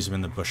try and lose them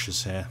in the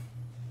bushes here.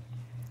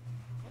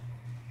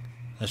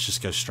 Let's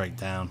just go straight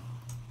down.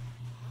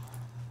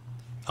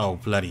 Oh,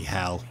 bloody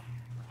hell.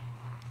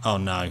 Oh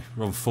no,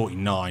 we're on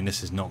 49.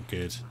 This is not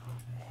good.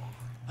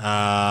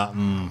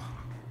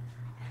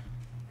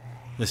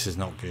 This is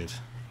not good.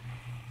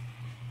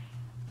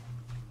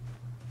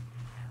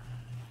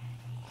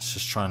 Let's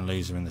just try and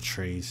lose him in the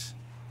trees.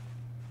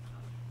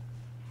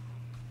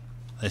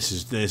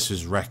 This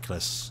is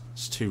reckless.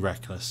 It's too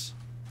reckless.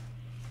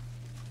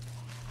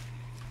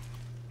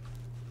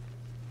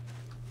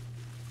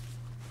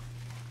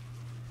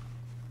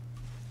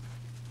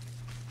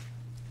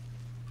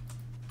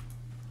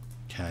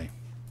 Okay.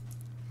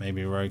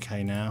 Maybe we're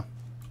okay now.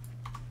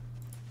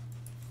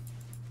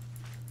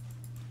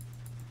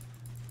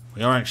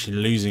 We are actually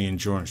losing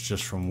endurance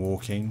just from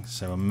walking,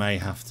 so I may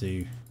have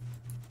to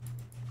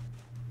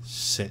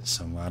sit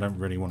somewhere. I don't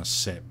really want to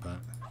sit, but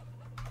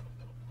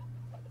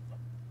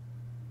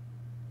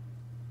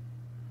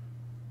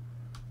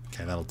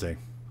okay, that'll do.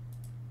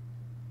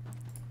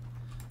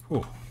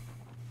 Ooh.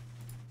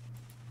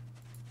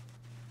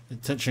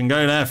 Touch and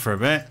go there for a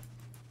bit.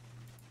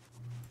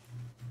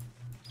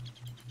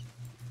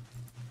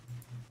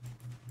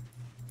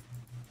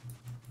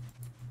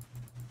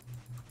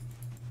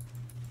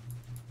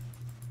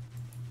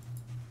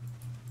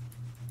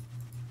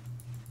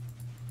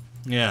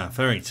 Yeah,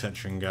 very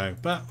touch and go.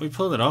 But we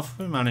pulled it off.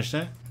 We managed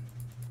it.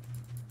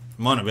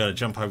 Might not be able to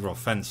jump over our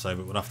fence though,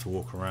 but we'll have to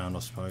walk around, I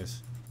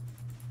suppose.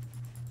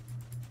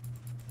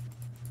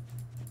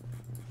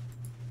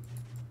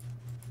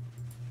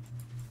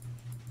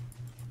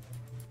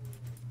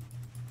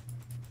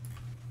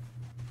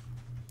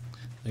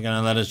 They're going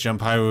to let us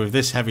jump over with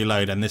this heavy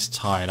load and this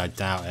tide. I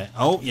doubt it.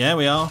 Oh, yeah,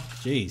 we are.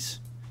 Jeez.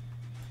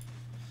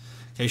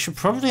 Okay, we should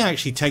probably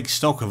actually take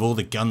stock of all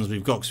the guns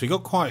we've got, because we've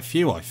got quite a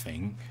few, I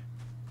think.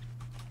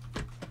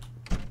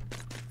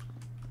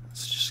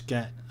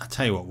 I'll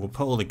tell you what, we'll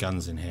put all the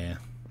guns in here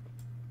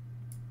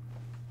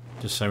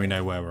just so we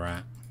know where we're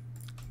at.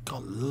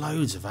 Got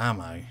loads of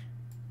ammo.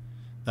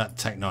 That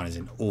Tech 9 is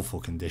in awful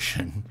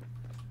condition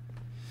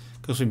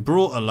because we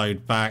brought a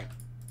load back.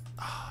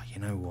 Oh, you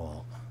know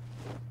what,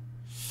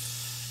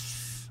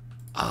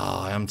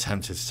 I am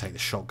tempted to take the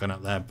shotgun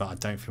up there, but I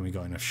don't think we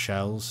got enough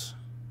shells.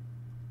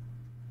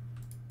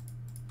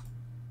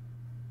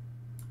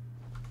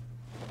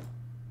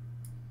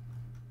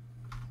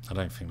 I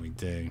don't think we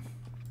do.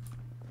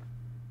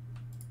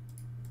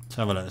 Let's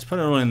have a look. Let's put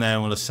it all in there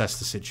and we'll assess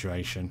the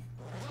situation.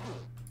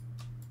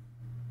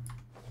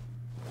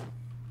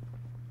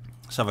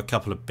 Let's have a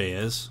couple of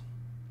beers.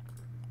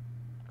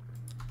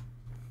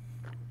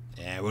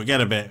 Yeah, we'll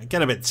get a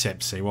bit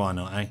tipsy. Why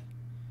not, eh?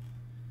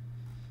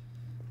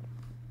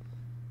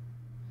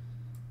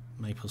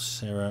 Maple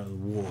syrup. The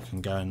water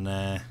can go in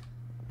there.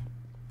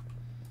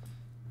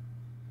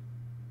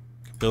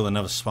 Build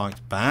another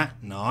spiked bat.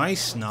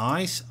 Nice,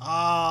 nice.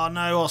 Oh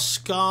no, our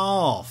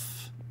scarf.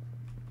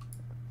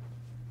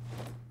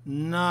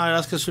 No,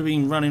 that's because we've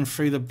been running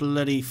through the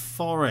bloody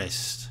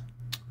forest.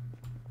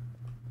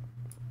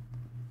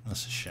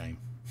 That's a shame.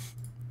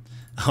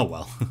 Oh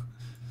well.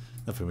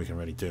 Nothing we can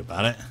really do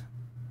about it.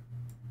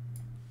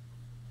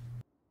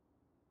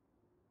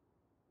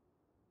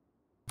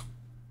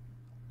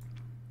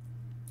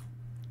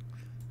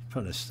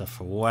 Put this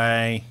stuff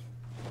away.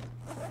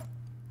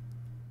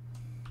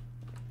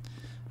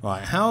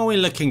 Right, how are we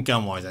looking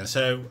gun-wise then?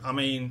 So, I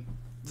mean,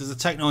 does the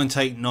Tech 9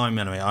 take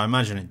 9mm? I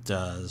imagine it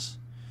does.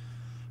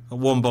 Got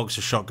one box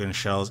of shotgun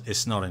shells,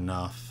 it's not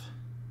enough.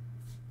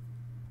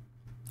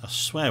 I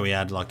swear we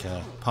had like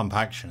a pump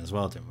action as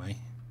well, didn't we?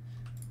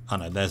 Oh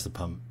no, there's the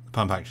pump. The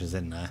pump action's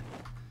in there.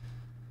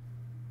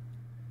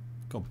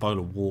 Got a bowl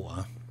of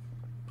water.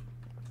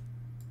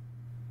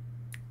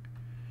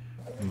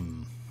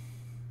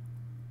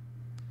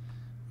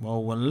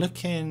 Well, we're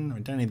looking... We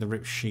don't need the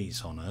ripped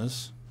sheets on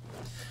us.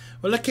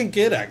 We're looking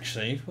good,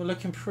 actually. We're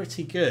looking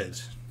pretty good.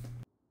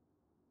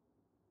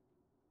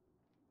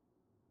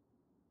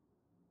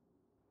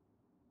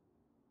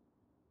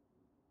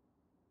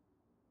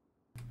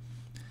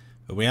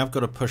 But we have got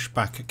to push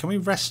back. Can we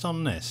rest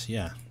on this?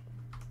 Yeah.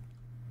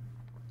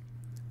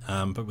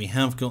 But we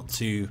have got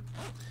to,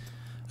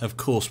 of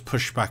course,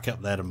 push back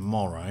up there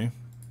tomorrow.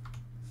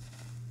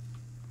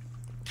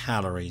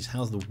 Calories.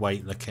 How's the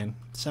weight looking?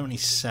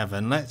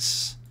 77.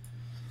 Let's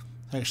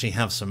actually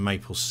have some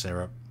maple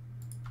syrup.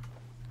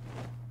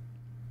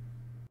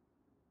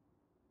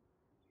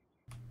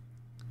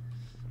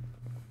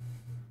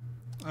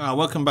 Ah,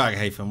 welcome back,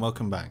 Haytham.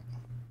 Welcome back.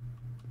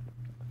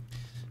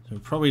 So we'll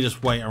probably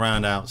just wait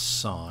around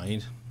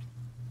outside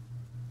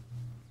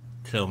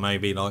till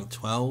maybe like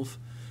 12.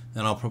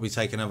 Then I'll probably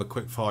take another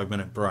quick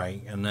 5-minute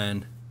break and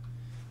then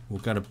we'll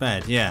go to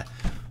bed. Yeah.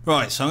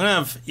 Right, so I'm going to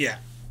have... Yeah,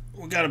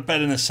 we'll go to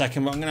bed in a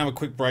second, but I'm going to have a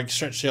quick break,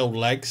 stretch the old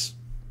legs.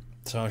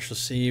 So I shall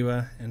see you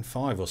in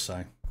 5 or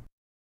so.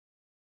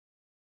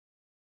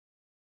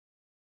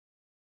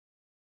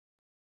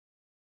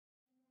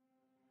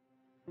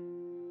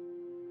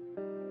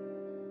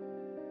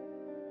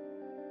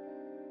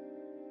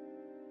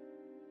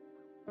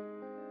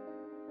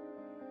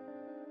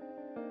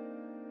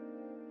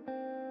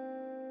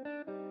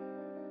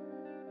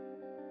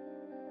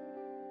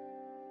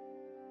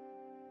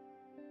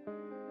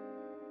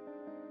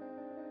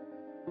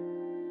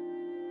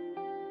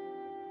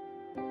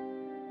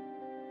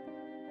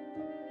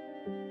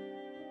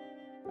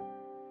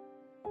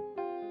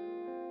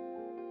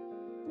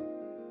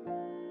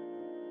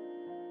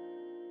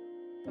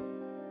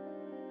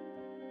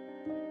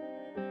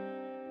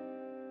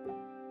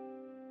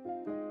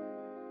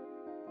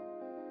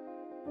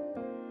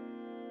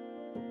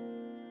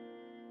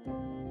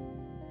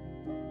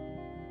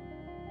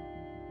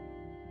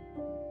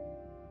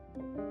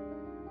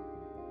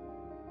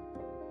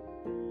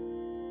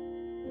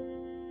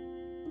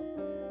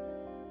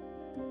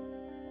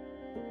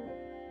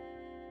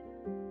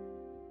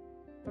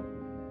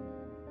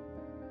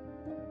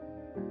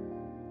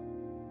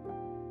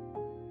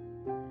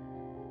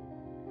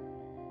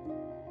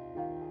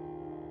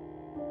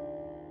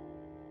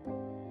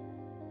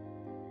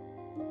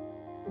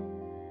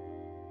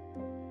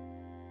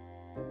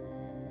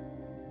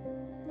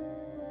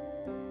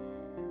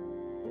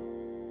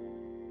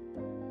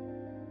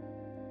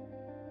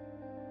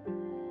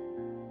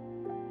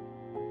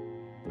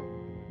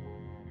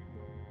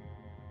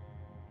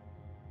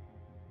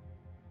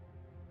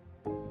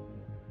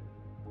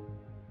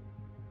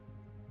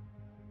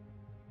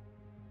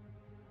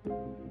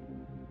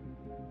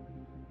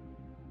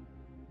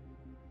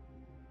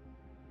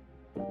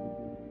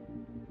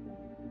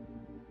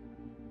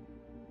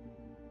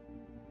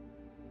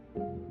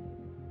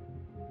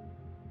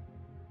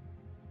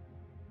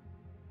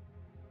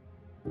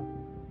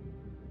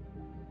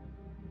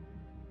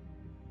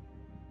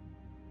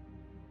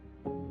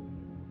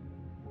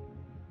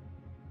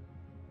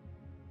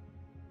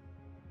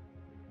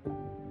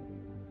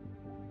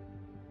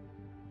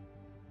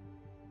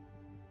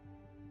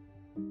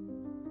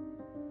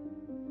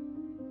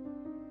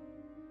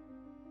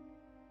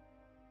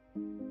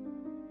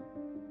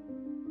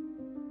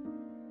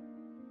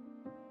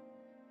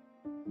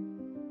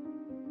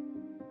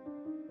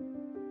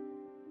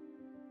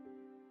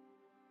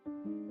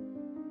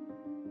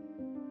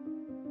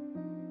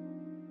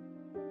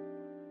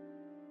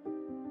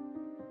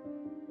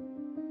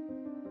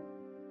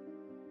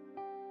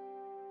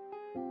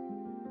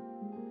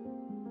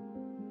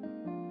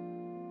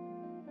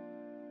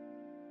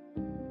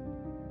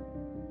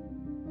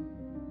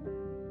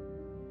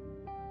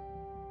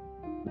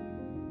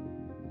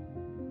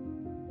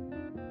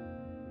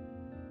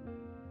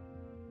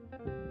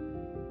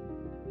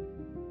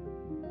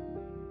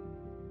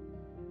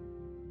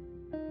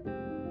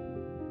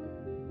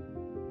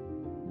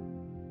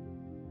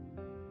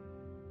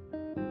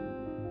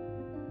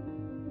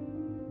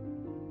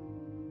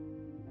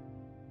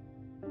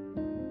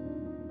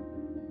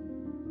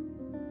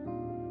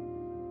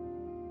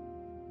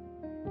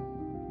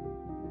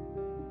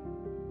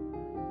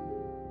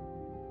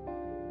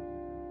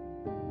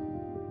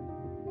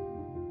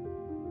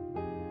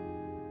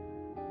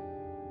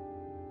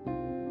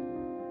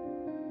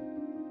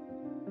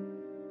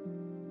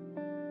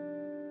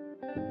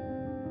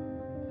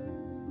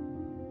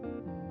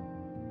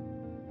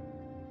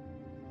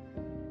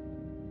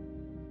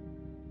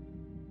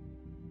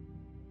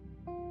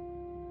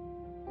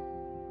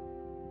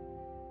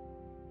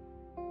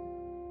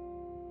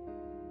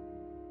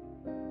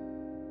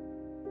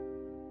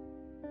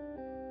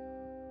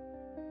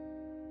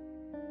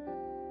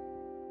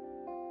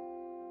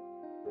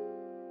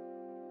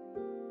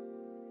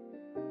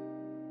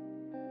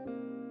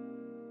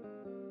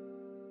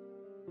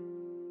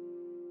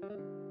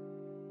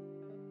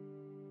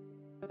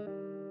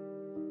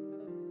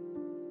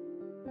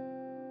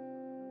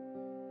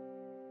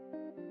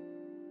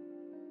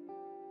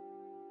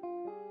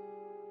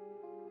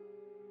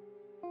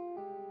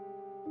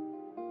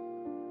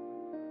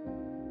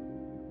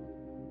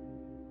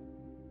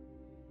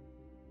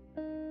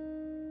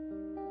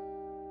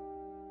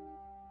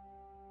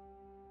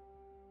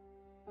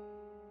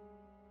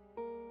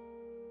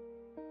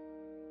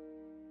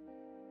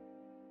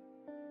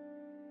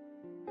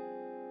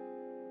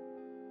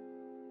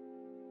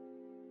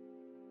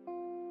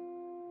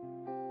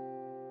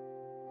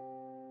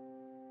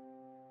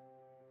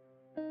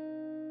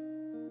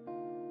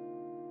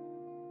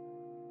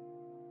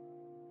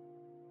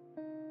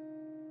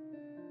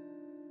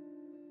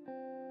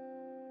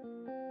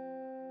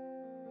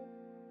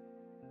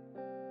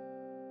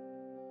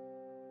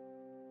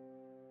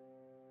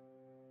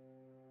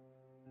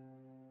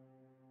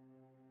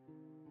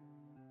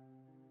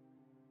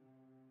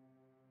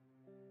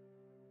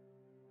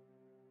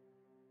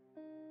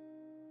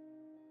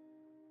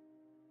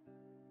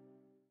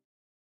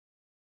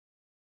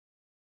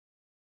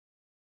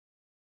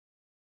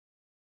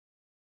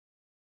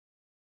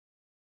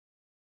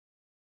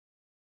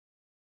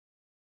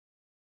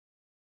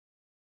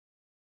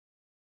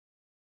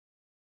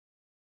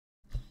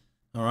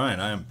 Alright,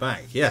 I am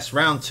back. Yes,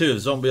 round 2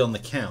 of Zombie on the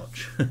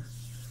Couch.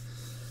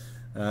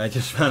 I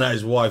just found out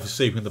his wife was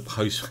sleeping in the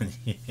postman.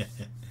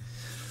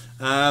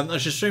 I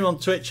should stream on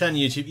Twitch and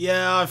YouTube.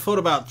 Yeah, I thought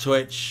about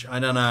Twitch.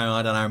 I don't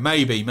know.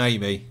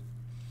 Maybe.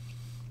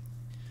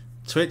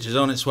 Twitch is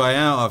on its way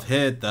out, I've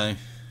heard, though.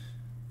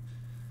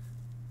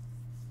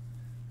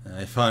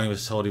 He finally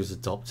was told he was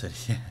adopted.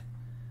 Yeah.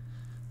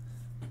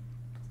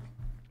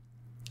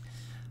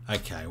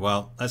 Okay,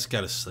 well, let's go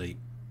to sleep.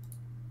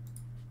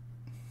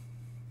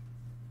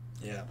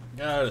 Yeah,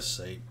 go to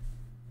sleep.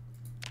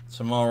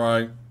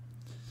 Tomorrow,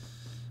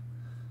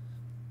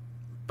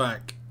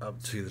 back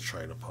up to the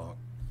trailer park.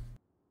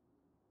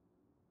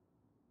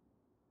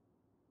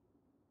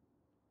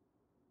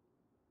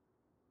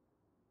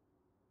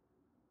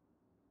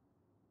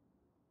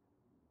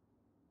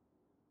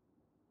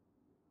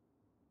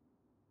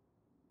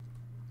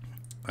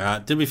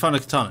 Did we find a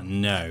katana?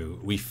 No,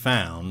 we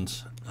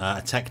found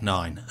a Tech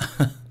 9,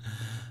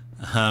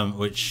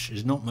 which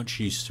is not much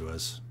use to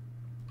us.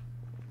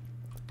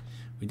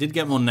 We did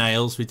get more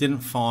nails. We didn't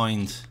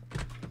find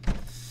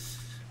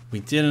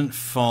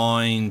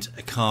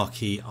a car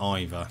key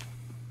either.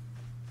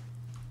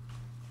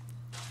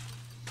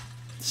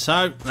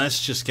 So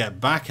let's just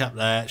get back up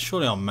there.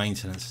 Surely our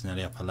maintenance is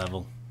nearly upper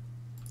level.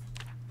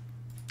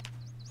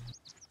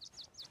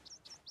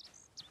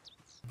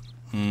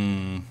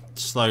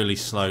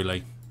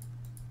 Slowly.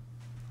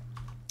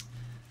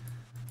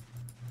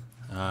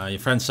 Your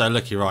friend's so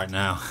lucky right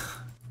now.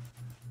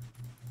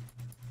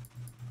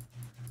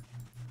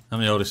 I'm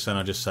the oldest son,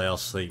 I just say I'll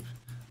sleep.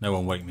 No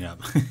one wake me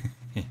up.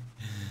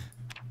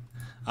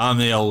 I'm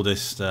the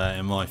oldest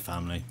in my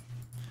family.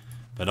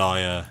 But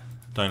I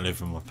don't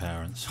live with my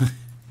parents.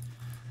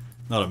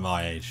 Not at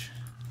my age.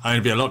 I'm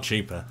going to be a lot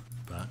cheaper.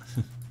 But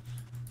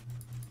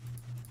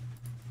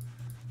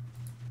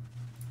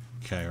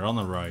okay, we're on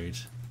the road.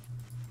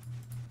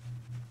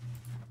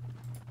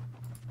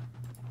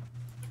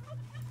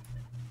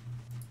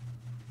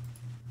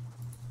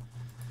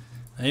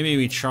 Maybe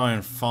we try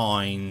and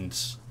find...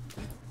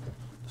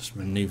 Just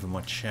maneuver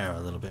my chair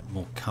a little bit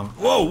more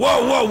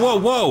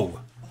Whoa!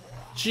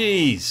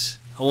 Jeez!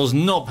 I was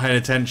not paying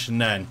attention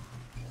then.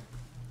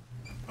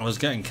 I was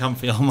getting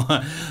comfy on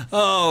my...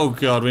 Oh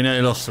god, we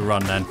nearly lost the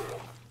run then.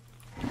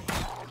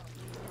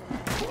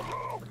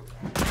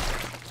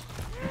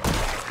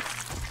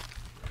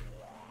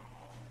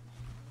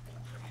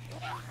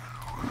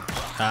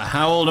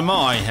 How old am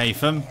I,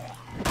 Haytham?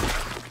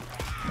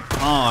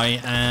 I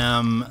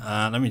am,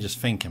 let me just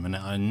think a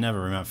minute, I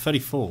never remember,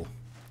 34.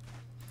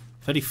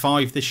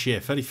 35 this year,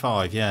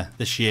 35, yeah,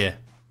 this year.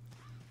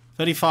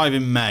 35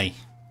 in May.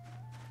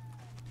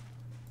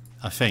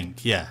 I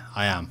think, yeah,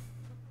 I am.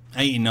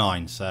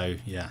 89, so,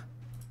 yeah.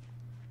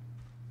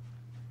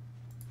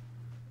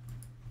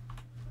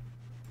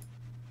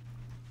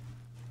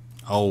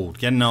 Old,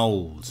 getting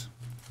old.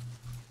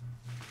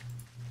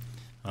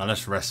 Well,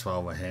 let's rest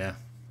while we're here.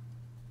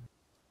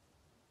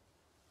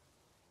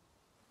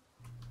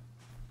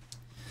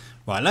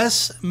 Right,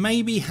 let's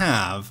maybe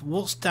have...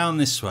 What's down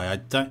this way? I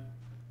don't...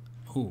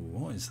 Oh,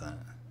 what is that?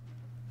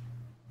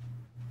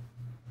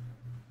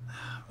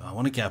 I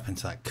want to get up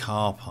into that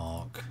car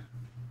park.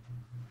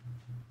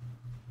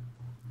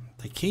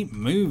 They keep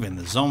moving,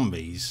 the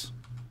zombies.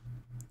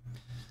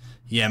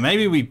 Yeah,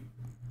 maybe we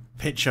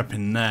pitch up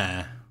in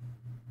there.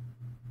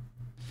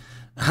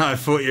 I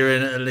thought you were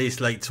in at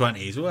least late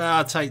 20s. Well,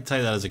 I'll take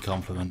that as a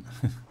compliment.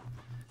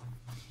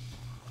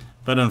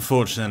 But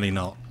unfortunately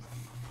not.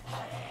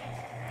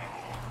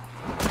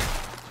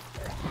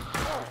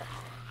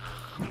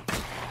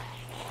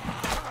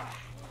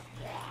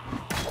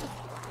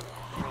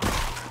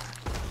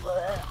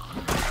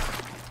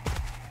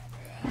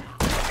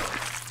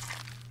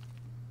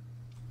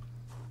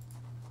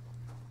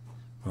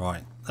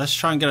 Right, let's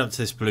try and get up to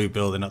this blue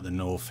building up the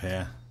north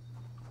here.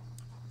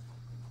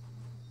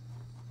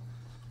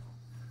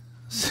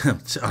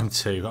 I'm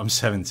 2, I'm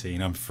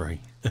 17, I'm 3.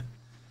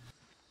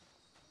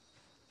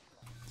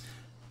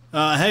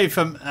 Hey,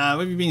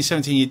 with you being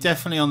 17, you're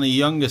definitely on the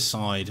younger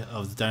side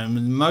of the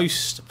dome.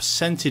 Most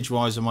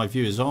percentage-wise of my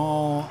viewers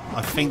are,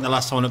 I think the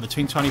last time I looked,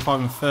 between 25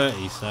 and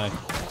 30, so...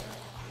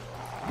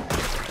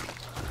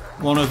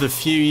 One of the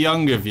few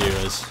younger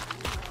viewers.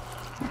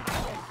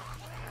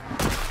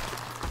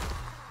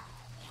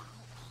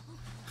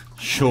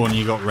 Sean,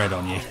 you got red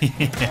on you.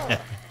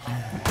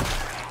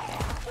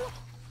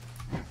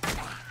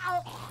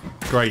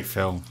 Great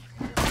film.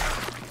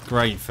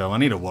 Great film. I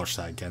need to watch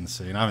that again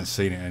soon. I haven't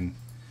seen it in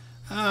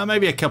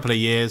maybe a couple of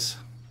years.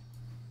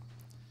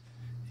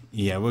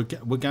 Yeah, we're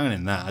going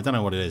in that. I don't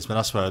know what it is, but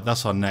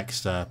that's our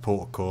next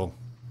port of call.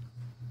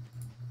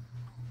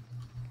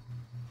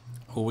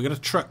 Oh, we got a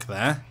truck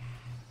there.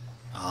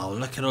 Oh,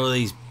 look at all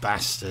these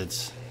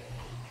bastards.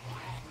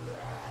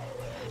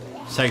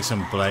 Let's take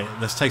some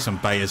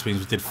betas, means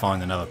we did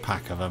find another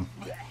pack of them.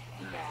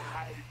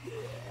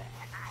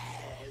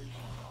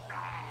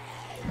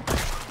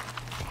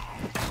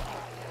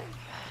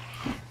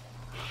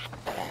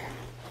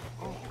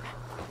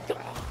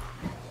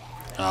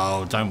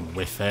 Oh, don't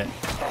whiff it.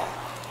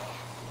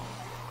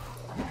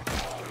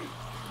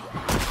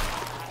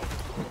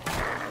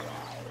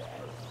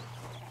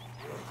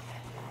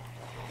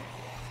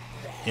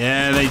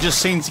 they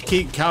just seem to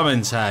keep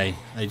coming, Tay.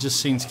 They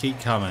just seem to keep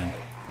coming.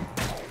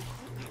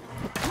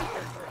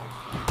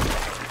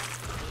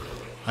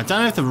 I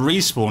don't know if the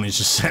respawn is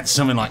just set to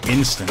something like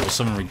instant or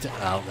something.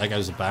 Oh, there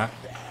goes the bat.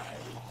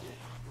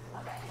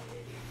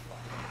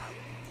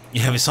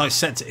 Yeah, it's like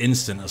set to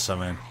instant or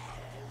something.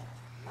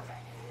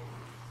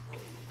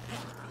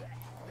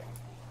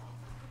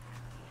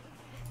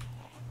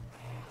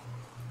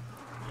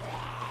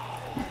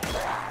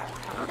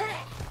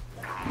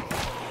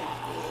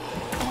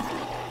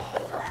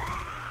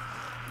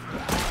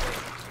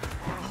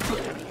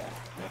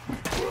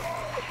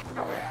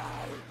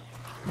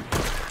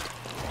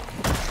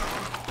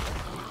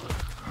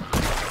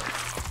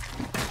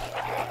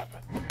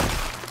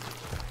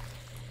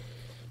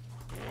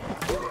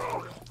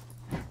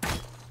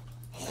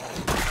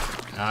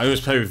 I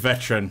always play with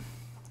veteran.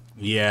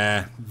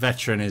 Yeah,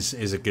 veteran is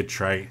a good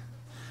trait.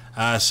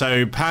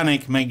 So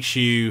panic makes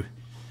you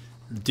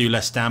do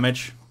less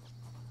damage.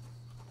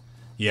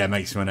 Yeah, it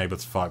makes you unable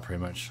to fight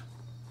pretty much.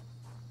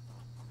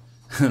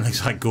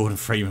 Looks like Gordon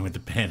Freeman with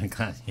the pin.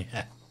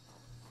 Yeah.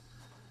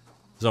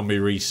 Zombie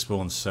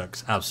respawn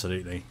sucks.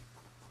 Absolutely.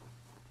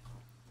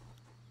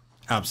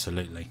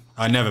 Absolutely.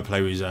 I never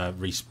play with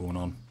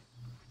respawn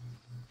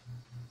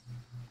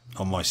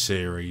on my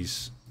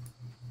series.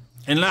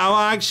 And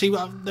actually,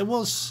 there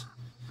was...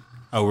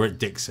 Oh, we're at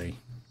Dixie.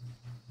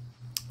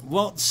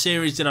 What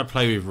series did I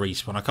play with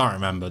Respawn? I can't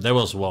remember. There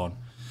was one.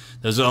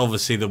 There's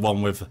obviously the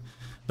one with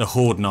the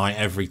Horde Night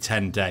every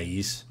 10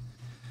 days.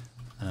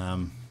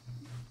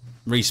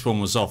 Respawn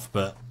was off,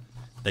 but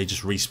they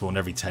just respawned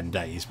every 10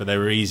 days. But they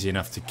were easy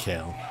enough to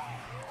kill.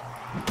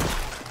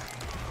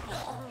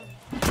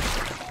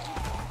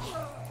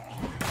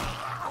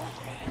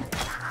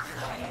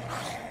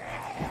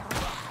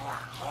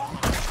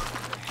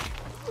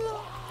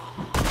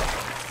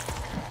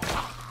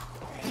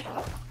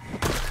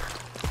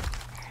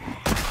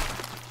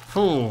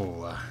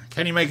 Ooh,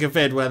 can you make a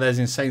vid where there's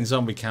insane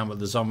zombie count but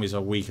the zombies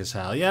are weak as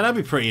hell? Yeah,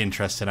 that'd be pretty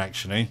interesting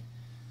actually.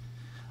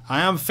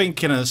 I am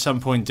thinking at some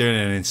point doing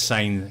an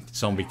insane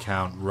zombie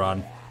count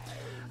run.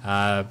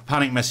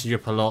 Panic message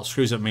up a lot,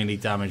 screws up melee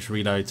damage,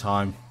 reload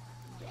time.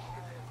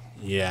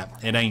 Yeah,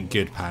 it ain't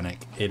good,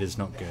 Panic. It is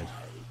not good.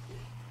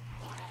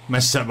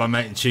 Messed up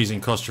by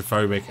choosing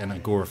claustrophobic and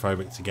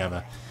agoraphobic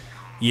together.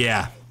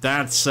 Yeah,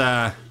 that's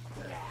not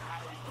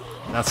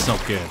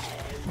good.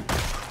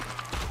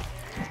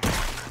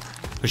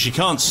 Because you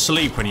can't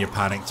sleep when you're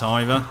panicked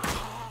either.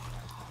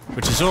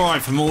 Which is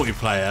alright for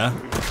multiplayer.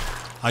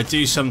 I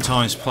do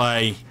sometimes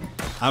play...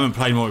 I haven't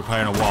played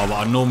multiplayer in a while, but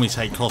I normally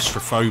take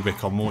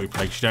claustrophobic on multiplayer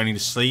because you don't need to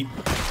sleep.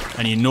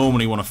 And you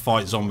normally want to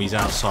fight zombies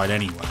outside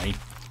anyway.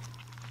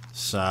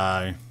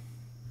 So...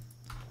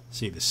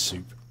 Let's eat this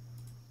soup.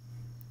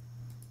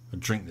 Or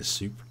drink this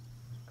soup.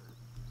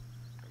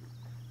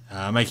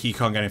 Make it you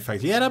can't get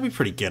infected. Yeah, that'd be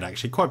pretty good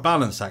actually. Quite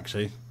balanced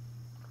actually.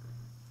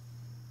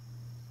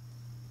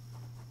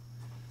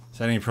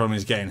 So the only problem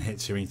is getting hit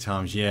too many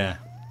times, yeah.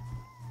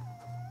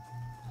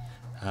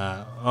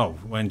 Oh,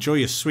 well, enjoy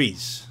your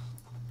sweets.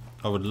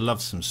 I would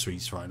love some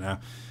sweets right now.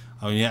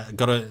 Oh yeah,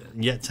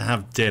 yet to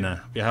have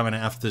dinner. Be having it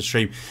after the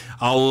stream.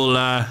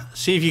 I'll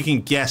see if you can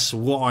guess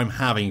what I'm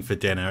having for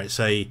dinner. It's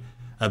a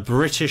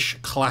British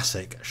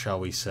classic, shall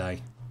we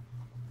say,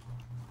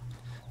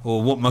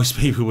 or what most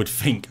people would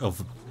think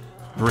of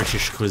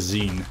British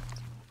cuisine.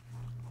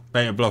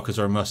 Beta blockers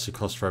are a must to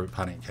claustrophobic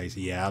panic case.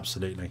 Yeah,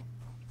 absolutely.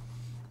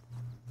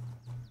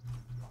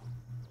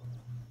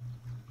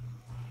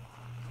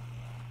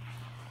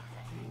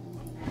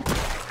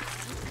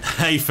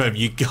 Hey fam,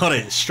 you got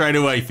it straight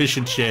away. Fish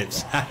and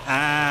chips.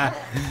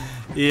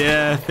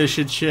 Yeah, fish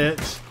and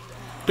chips.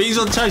 Beans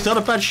on toast, not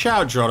a bad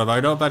shout, Geronimo.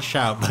 Not a bad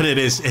shout, but it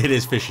is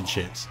fish and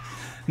chips.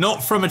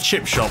 Not from a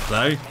chip shop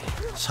though.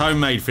 It's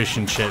homemade fish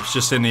and chips,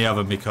 just in the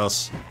oven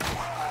because.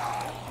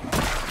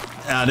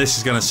 This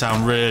is gonna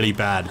sound really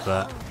bad,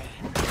 but.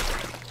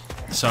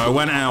 So I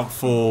went out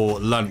for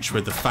lunch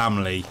with the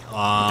family.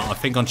 I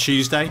think on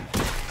Tuesday, and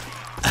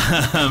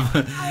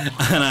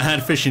I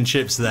had fish and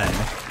chips then.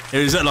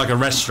 It was at like a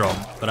restaurant,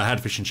 but I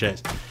had fish and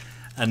chips.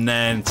 And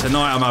then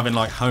tonight I'm having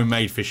like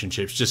homemade fish and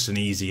chips, just an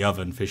easy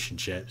oven fish and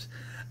chips.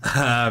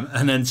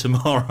 And then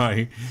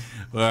tomorrow,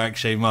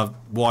 my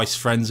wife's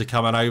friends are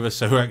coming over,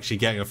 so we're actually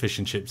getting a fish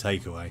and chip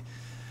takeaway.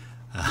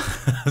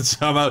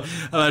 So I've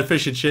had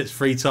fish and chips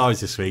 3 times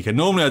this week, and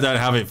normally I don't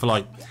have it for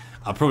like,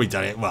 I've probably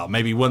done it, well,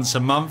 maybe once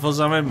a month or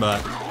something,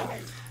 but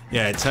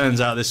yeah, it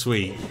turns out this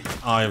week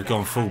I have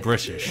gone full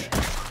British.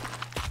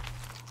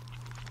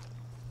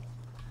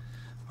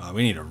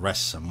 We need to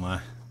rest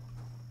somewhere.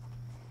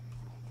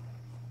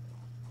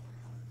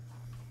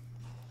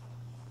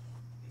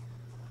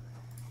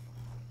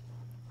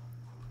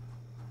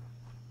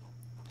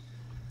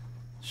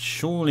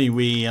 Surely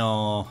we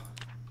are...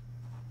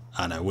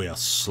 I know, we are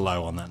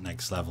slow on that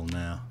next level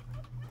now.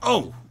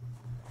 Oh!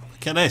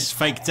 Look at this,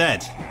 fake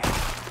dead.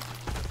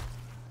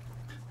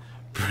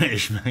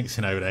 British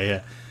Mexican over there,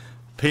 yeah.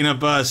 Peanut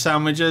butter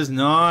sandwiches?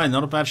 No,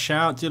 not a bad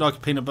shout. Do you like a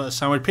peanut butter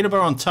sandwich? Peanut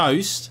butter on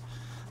toast?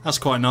 That's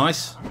quite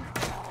nice.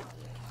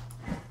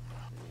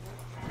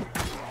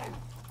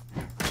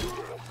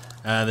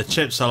 The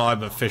chips I like,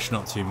 but fish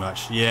not too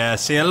much. Yeah,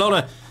 see a lot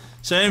of...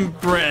 So in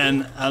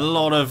Britain, a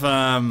lot of...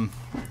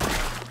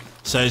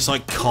 so it's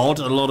like cod,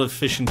 a lot of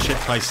fish and chip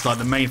places, like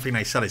the main thing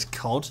they sell is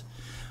cod.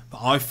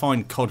 But I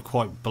find cod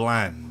quite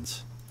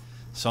bland.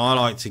 So I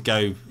like to go,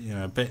 you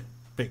know, a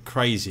bit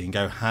crazy and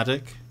go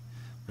haddock.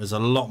 There's a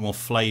lot more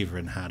flavour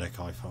in haddock,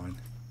 I find.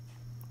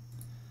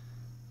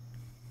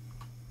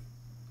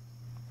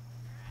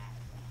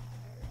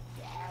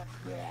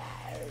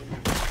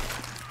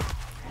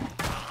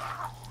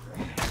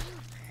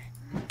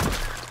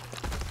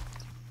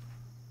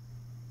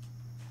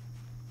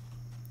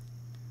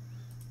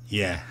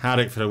 Yeah,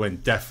 haddock for the win,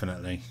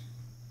 definitely.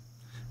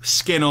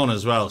 Skin on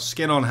as well.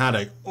 Skin on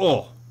haddock.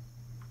 Oh,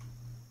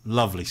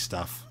 lovely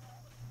stuff.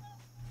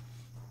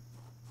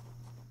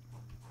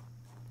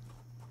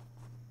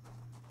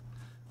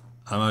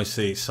 I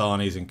mostly eat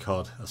sarnies and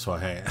cod. That's why I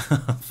hate it.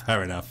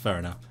 Fair enough, fair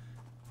enough.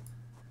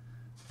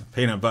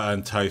 Peanut butter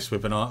and toast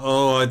with banana.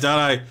 Oh, I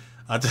don't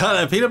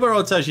know. Peanut butter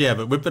on toast, yeah,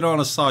 but with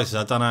banana slices,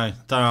 I don't know.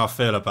 Don't know how I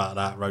feel about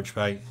that, roach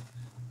bait.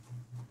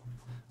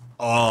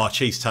 Oh,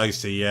 cheese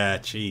toasty, yeah,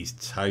 cheese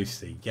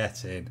toasty.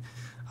 Get in.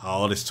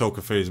 Oh, this talk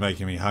of food is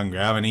making me hungry.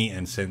 I haven't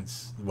eaten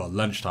since, well,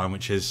 lunchtime,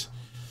 which is,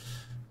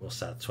 what's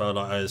that, 12,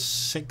 like,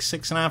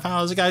 6.5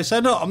 hours ago.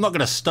 So, no, I'm not going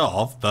to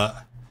starve,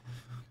 but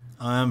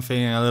I am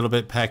feeling a little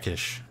bit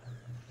peckish.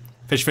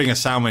 Fish finger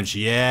sandwich,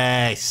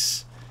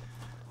 yes.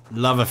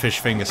 Love a fish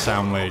finger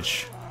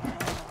sandwich.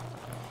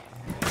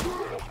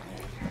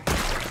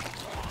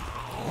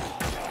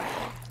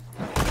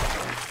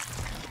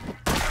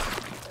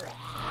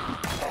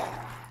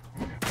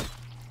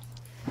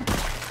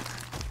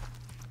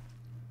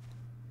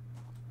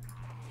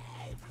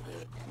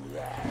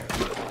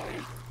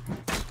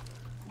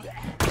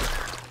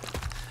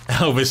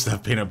 Elvis the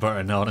peanut butter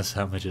and nana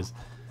sandwiches.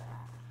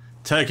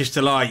 Turkish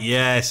Delight,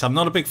 yes. I'm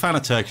not a big fan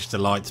of Turkish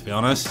Delight, to be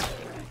honest.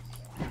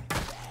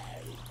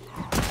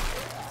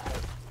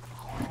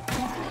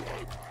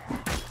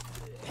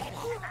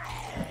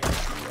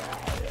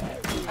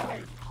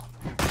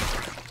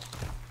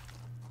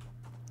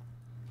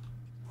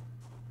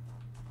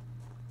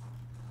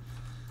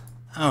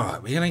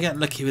 Alright, we're going to get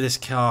lucky with this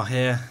car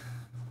here.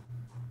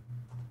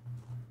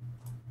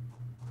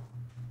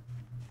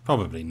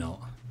 Probably not.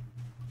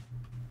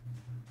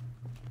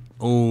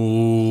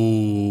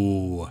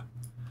 Ooh.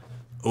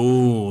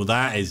 Ooh,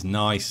 that is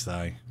nice,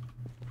 though.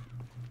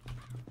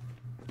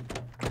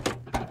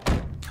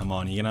 Come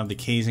on, you going to have the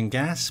keys and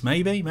gas?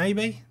 Maybe,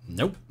 maybe?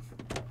 Nope.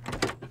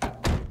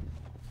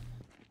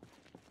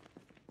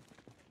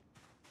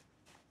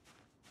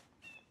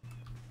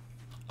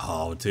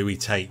 Oh, do we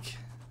take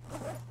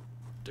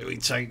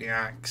the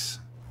axe?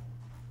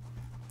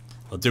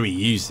 Or do we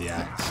use the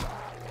axe?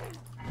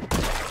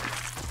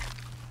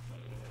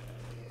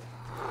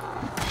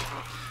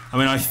 I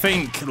mean, I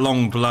think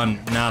Long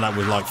Blunt, now that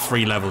we're like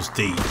 3 levels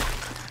deep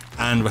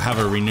and we have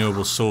a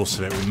renewable source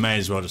of it, we may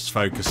as well just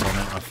focus on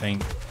it, I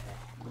think.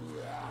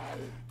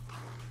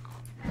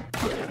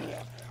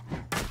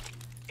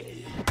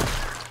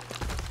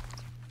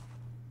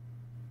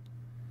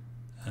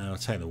 I'll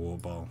take the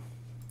water bowl.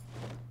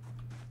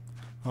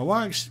 Oh,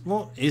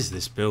 what is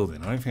this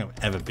building? I don't think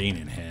I've ever been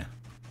in here.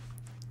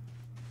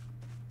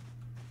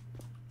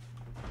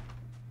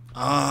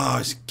 Oh,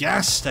 it's a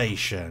gas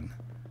station.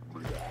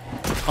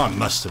 Oh, I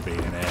must have been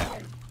in here.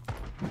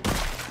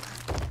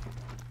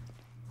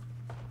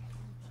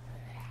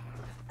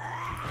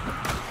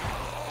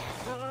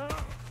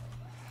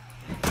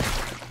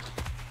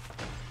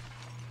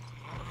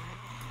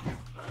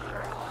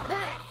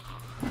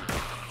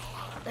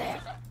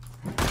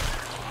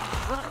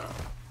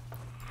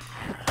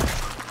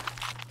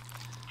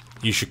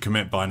 You should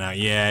commit by now.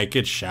 Yeah,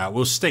 good shout.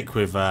 We'll stick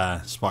with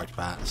spiked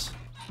bats.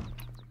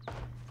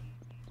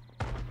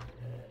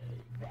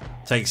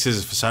 Take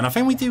scissors for son. I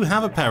think we do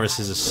have a pair of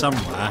scissors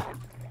somewhere.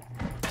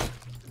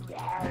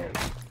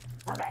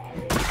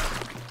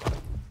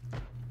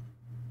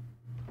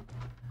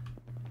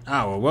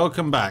 Oh, well,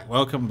 welcome back.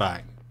 Welcome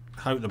back.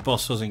 Hope the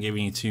boss wasn't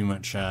giving you too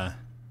much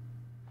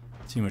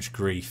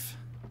grief.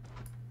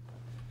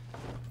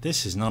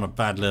 This is not a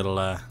bad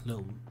little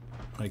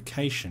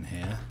location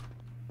here.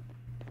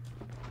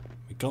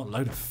 We got a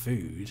load of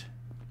food.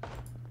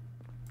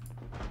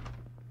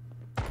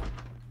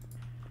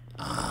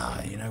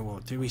 Ah, you know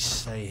what? Do we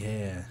stay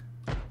here?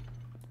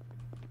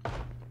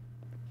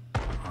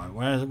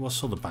 Alright,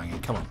 what's all the banging?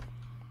 Come on.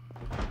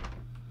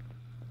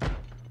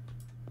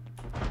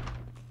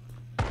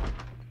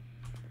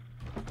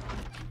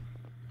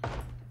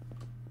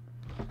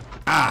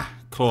 Ah!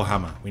 Claw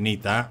hammer. We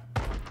need that.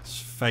 Let's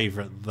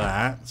favourite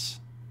that.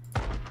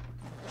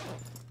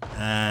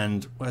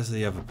 And where's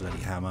the other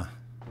bloody hammer?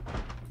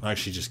 I'll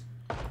actually just...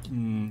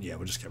 yeah,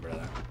 we'll just get rid of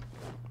that.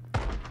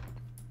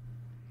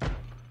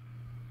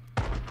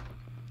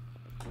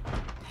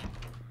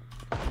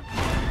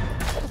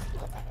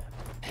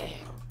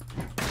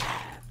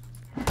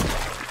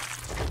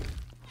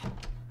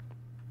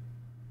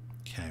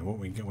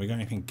 We got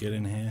anything good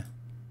in here?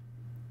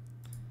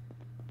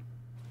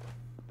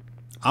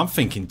 I'm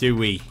thinking, do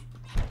we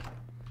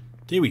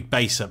Do we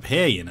base up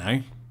here, you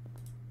know?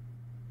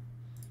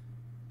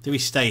 Do we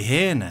stay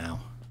here now?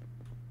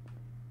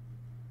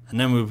 And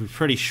then we'll be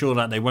pretty sure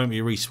that they won't be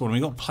respawning.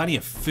 We've got plenty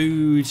of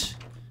food.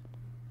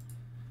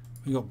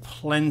 We've got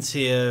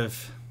plenty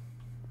of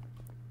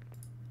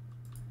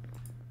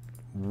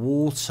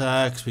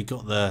water, because we've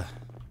got the...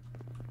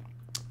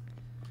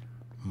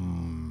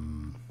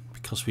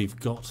 because we've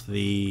got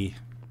the...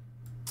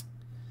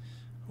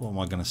 What am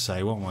I going to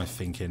say? What am I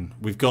thinking?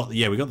 We've got...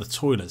 Yeah, we've got the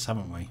toilets,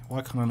 haven't we?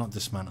 Why can I not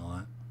dismantle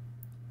that?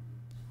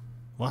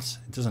 What?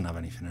 It doesn't have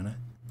anything in it.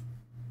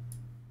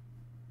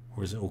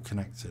 Or is it all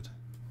connected?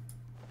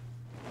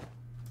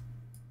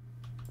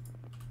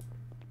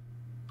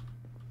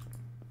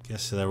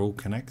 Guess they're all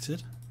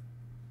connected?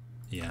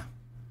 Yeah.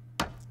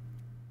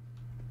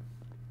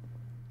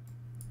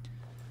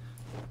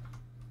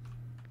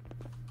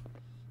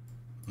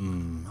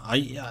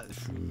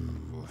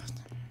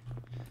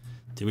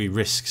 Do we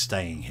risk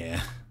staying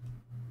here?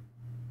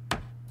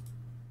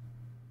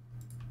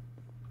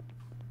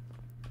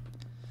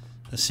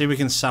 Let's see if we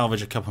can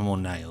salvage a couple more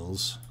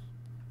nails.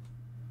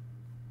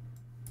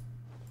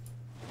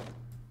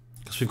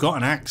 Because we've got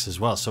an axe as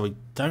well, so we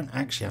don't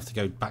actually have to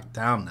go back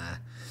down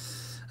there.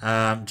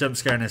 Jump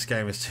scare in this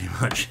game is too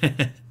much.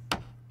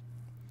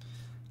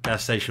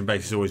 Gas station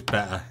base is always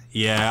better.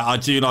 Yeah, I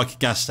do like a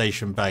gas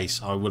station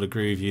base. I will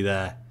agree with you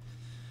there.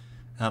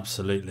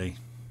 Absolutely.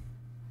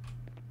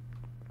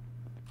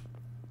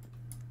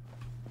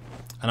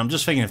 And I'm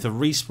just thinking, if the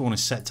respawn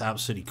is set to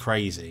absolutely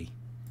crazy,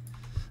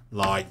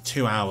 like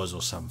 2 hours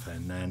or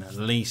something, then at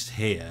least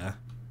here,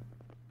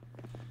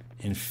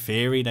 in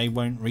theory, they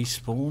won't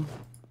respawn.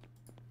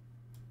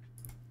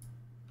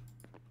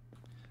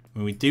 I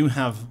mean, we do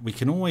have... We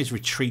can always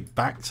retreat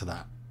back to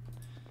that.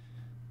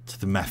 To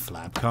the meth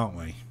lab, can't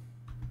we?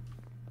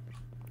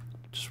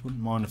 Just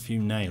wouldn't mind a few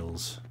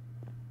nails.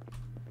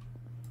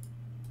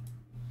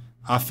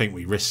 I think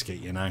we risk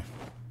it, you know.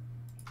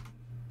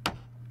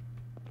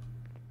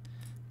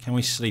 Can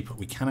we sleep?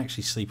 We can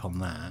actually sleep on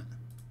that.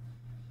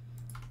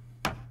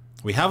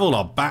 We have all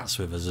our bats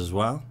with us as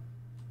well.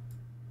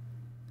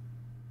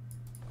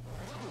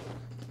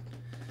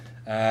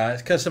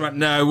 It's customer.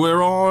 No,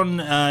 we're on.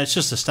 It's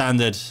just a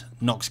standard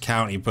Knox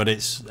County, but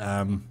it's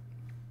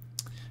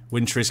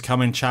Winter is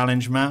Coming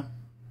challenge map.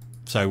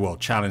 So, well,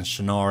 challenge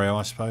scenario,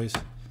 I suppose.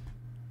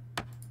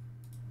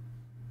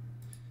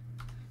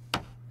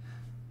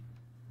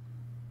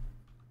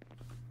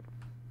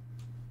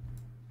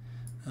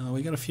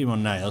 We got a few more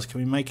nails. Can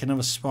we make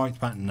another spiked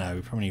bat? No,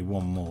 we probably need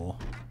one more.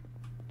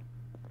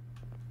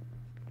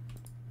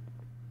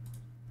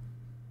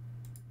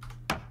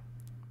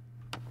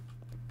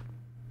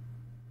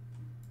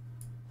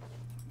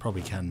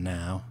 Probably can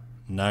now.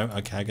 No,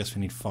 okay, I guess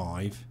we need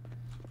 5.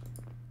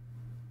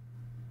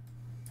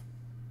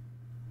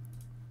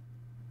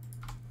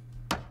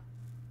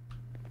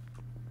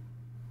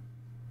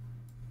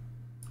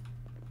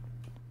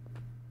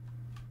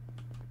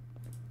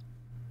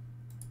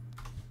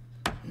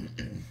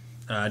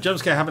 Jump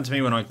scare happened to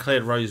me when I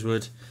cleared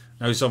Rosewood.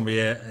 No zombie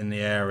in the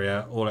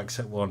area, all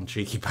except one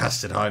cheeky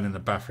bastard hiding in the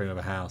bathroom of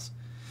a house.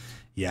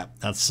 Yeah,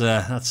 that's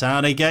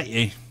how they get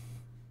you.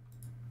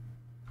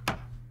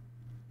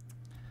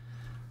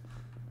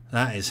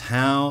 That is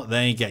how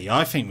they get you.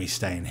 I think we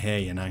stay in here,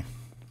 you know.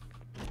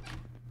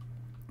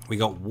 We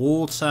got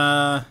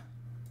water.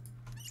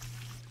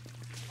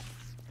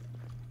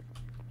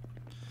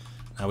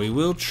 Now we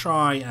will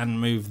try and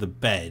move the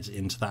bed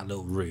into that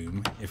little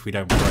room if we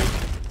don't break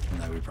it.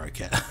 No, we broke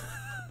it.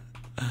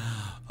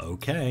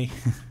 Okay.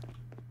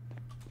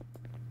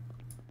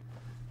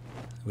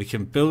 We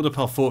can build up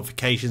our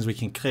fortifications. We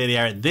can clear the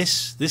area.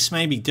 This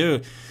maybe do.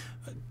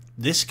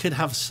 This could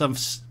have some...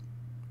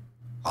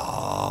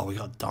 Oh, we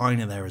got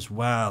diner there as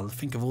well.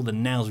 Think of all the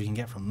nails we can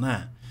get from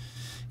that.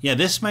 Yeah,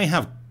 this may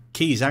have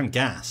keys and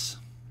gas.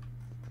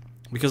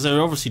 Because they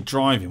were obviously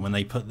driving when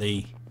they put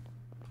the...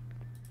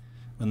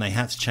 When they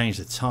had to change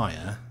the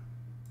tyre.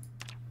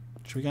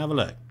 Should we go have a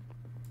look?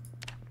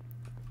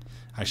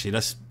 Actually,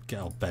 let's get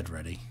our bed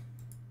ready.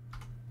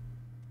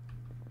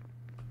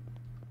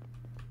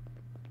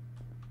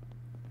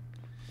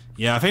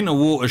 Yeah, I think the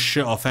water's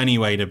shut off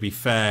anyway, to be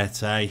fair,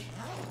 Tay.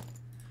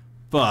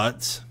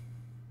 But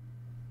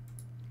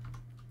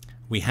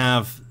we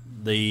have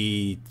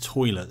the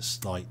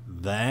toilets, like,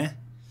 there.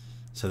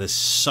 So there's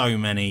so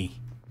many,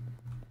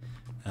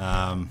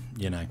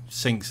 you know,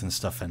 sinks and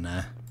stuff in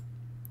there.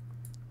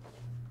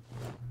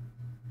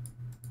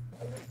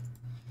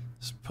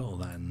 Let's put all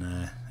that in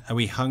there. Are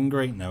we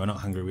hungry? No, we're not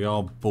hungry. We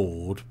are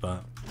bored,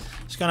 but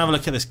let's go and have a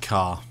look at this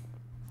car.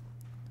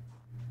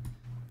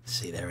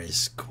 See, there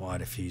is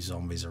quite a few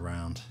zombies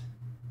around.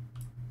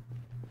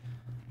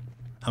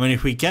 I mean,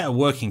 if we get a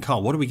working car,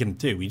 what are we going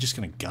to do? We're just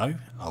going to go?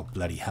 Oh,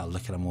 bloody hell,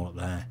 look at them all up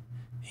there.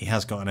 He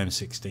has got an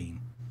M16.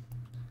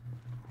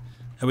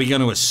 Are we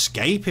going to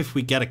escape if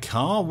we get a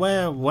car?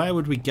 Where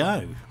would we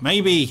go?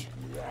 Maybe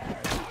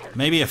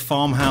a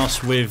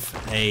farmhouse with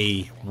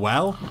a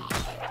well?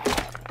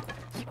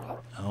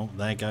 Oh,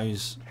 there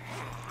goes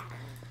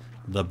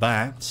the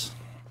bat.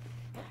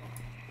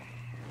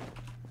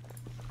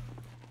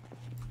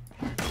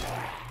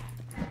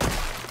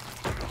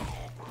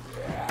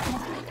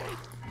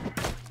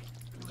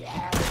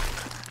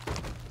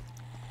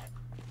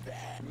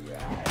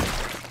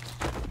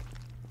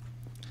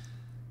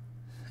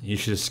 You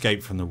should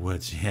escape from the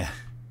woods, yeah.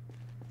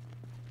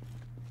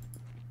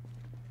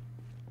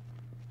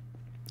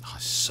 Oh,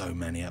 so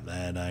many up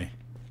there, though.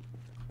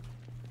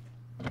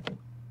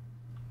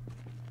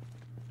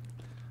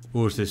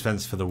 Water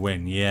dispense for the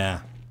win, yeah.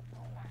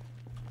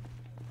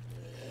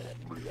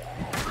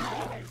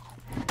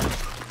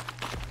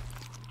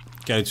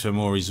 Go to a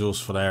more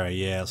resourceful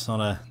area, yeah. It's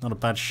not a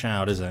bad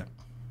shout, is it?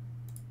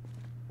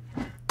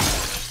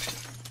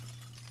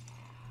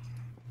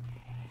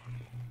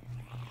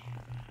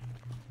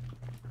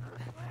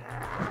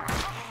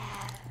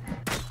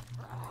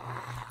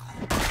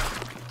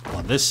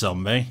 What, this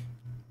zombie?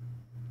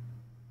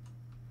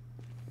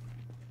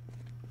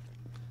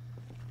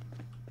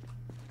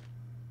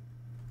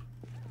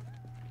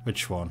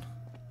 Which one?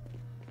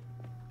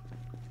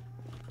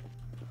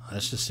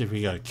 Let's just see if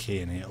we got a key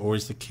in here. Or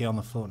is the key on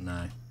the floor?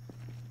 No.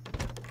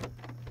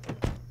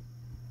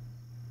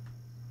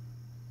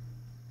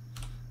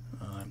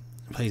 Alright.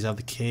 Please have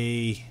the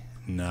key.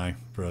 No.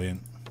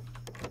 Brilliant.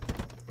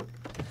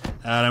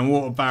 And then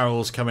water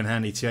barrels come in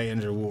handy to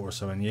 800 water or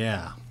something.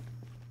 Yeah.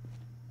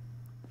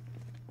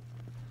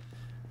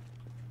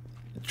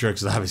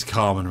 Drugs Lab is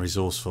calm and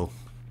resourceful.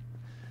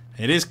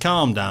 It is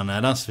calm down there,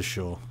 that's for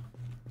sure.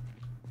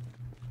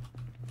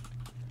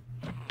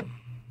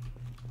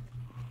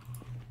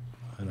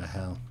 Where the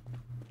hell?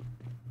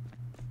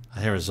 I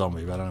hear a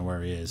zombie, but I don't know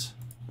where he is.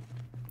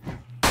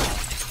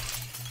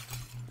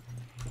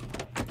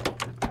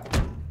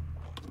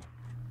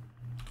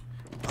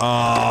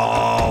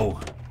 Oh!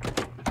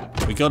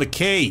 We got a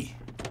key!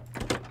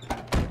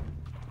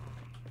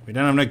 We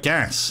don't have no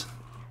gas.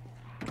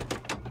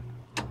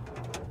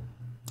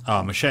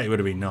 Oh, machete would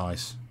have been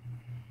nice.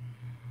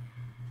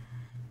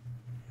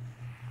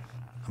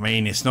 I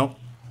mean, it's not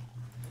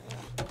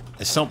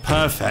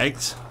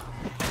perfect.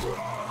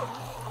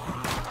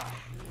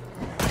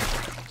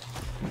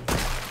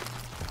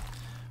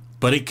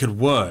 But it could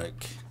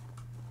work.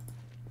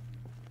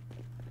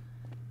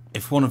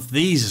 If one of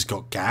these has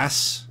got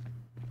gas.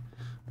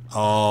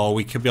 Oh,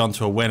 we could be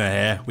onto a winner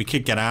here. We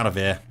could get out of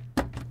here.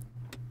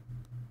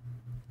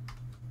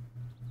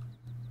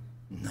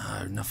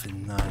 No,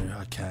 nothing, no,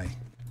 okay.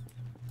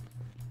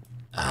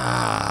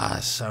 Ah,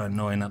 so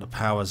annoying that the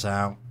power's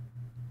out.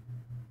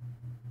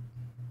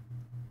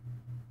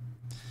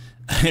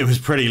 It was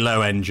pretty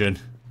low engine.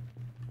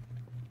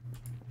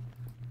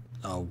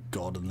 Oh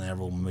god, and they're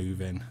all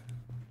moving.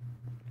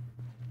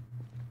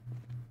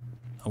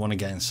 I want to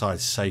get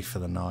inside safe for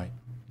the night.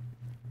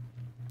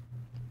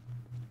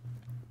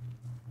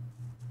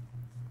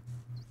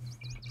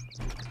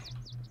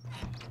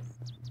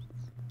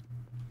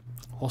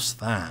 What's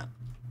that?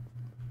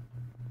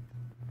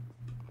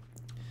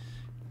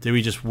 Do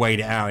we just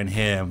wait it out in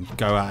here and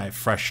go at it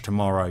fresh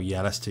tomorrow?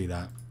 Yeah, let's do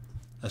that.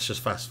 Let's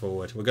just fast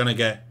forward. We're going to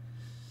get...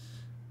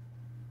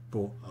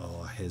 Oh,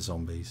 I hear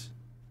zombies.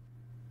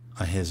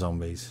 I hear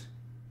zombies.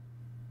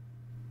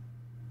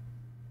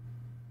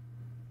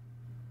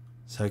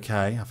 It's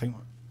okay, I think...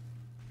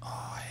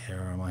 Oh, I hear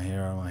him, I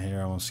hear him, I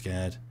hear him. I'm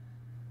scared.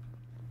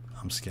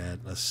 I'm scared.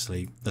 Let's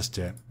sleep. Let's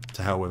do it.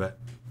 To hell with it.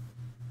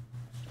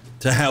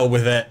 To hell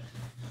with it.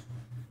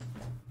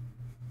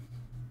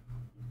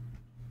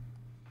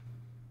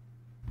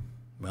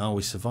 Well,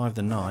 we survived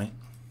the night.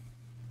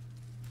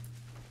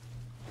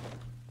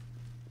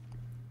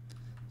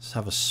 Let's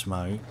have a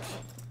smoke.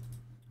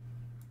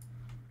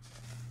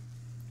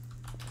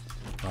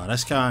 Right,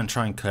 let's go out and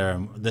try and clear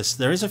them.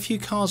 There is a few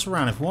cars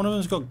around. If one of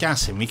them's got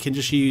gas in, we can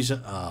just use...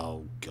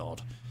 Oh,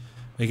 God.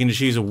 We can just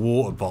use a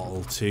water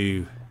bottle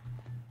to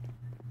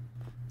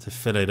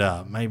fill it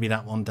up. Maybe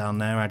that one down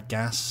there had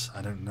gas?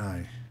 I don't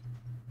know.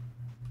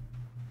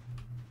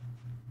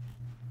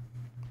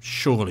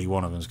 Surely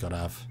one of them's got to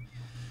have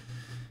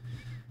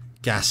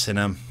gas in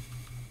them.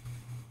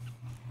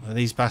 Are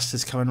these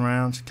bastards coming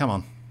around? Come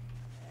on.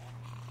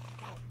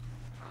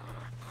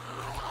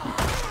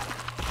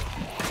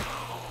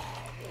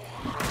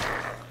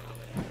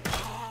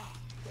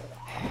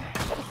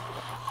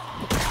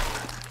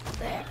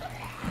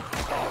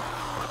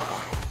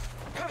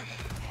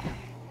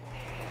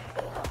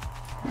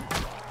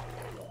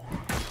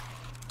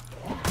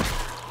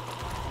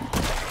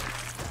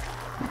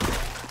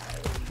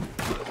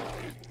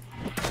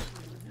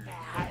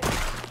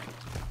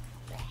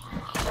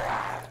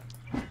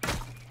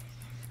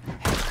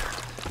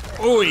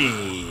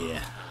 Oi!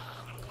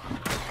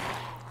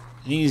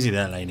 Easy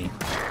there, lady.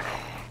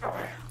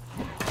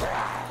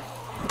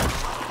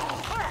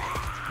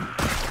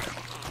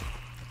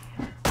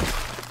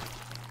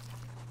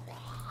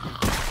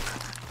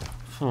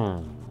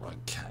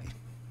 Okay.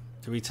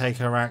 Do we take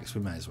her axe?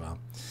 We may as well.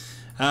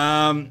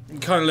 Kind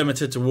of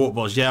limited to water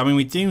bottles. Yeah, I mean,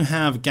 we do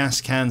have gas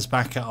cans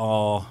back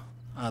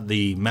at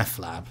the meth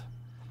lab.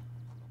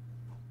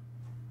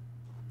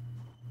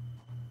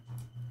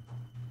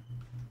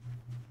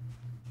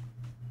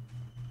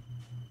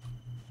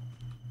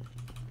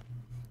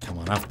 Come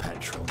on, have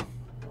petrol.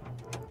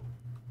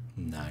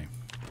 No. I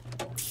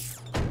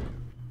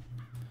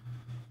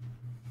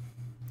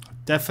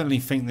definitely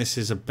think this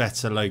is a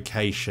better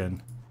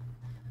location.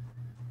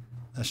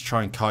 Let's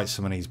try and kite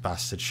some of these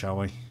bastards, shall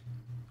we?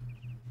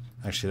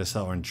 Actually, let's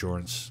let our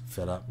endurance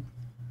fill up.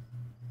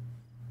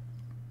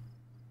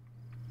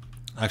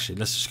 Actually,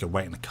 let's just go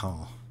wait in the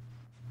car.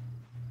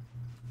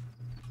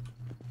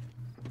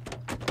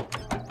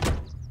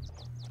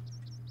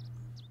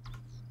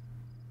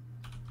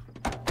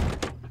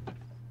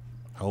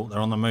 Oh, they're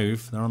on the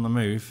move. They're on the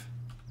move.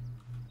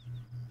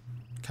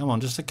 Come on,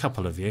 just a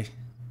couple of you.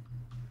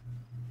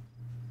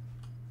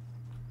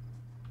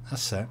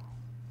 That's it.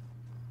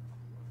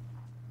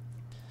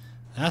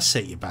 That's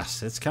it, you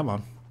bastards. Come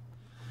on.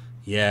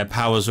 Yeah,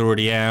 power's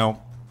already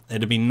out.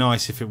 It'd be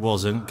nice if it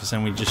wasn't, because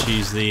then we'd just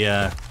use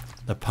the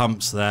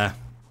pumps there.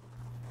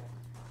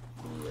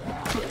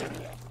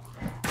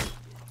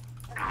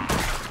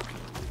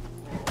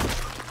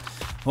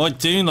 What I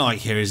do like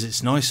here is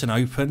it's nice and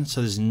open, so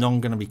there's none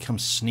going to come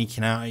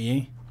sneaking out at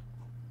you.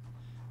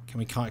 Can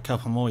we kite a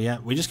couple more? Yeah,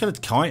 we just got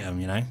to kite them,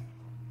 you know.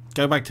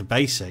 Go back to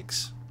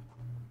basics.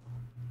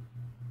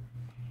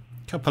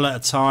 Couple at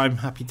a time,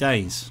 happy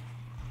days.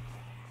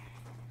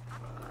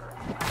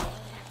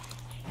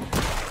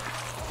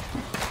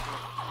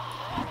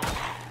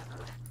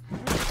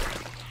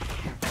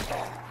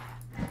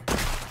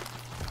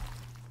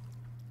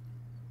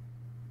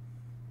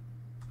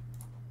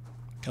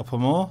 Couple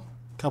more.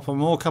 Couple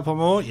more, couple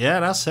more.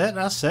 Yeah, that's it,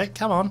 that's it.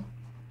 Come on.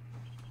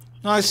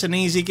 Nice and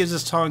easy, gives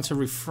us time to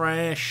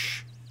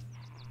refresh.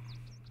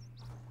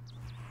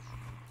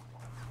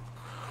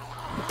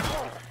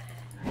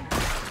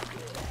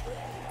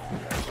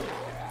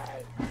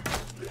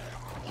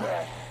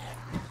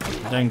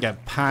 Don't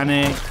get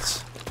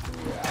panicked.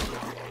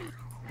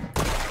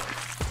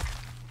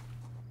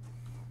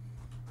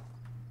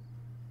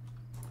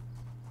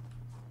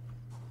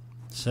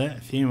 That's it,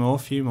 a few more,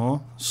 few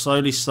more.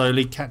 Slowly,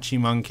 slowly, catchy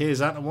monkey, is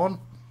that the one?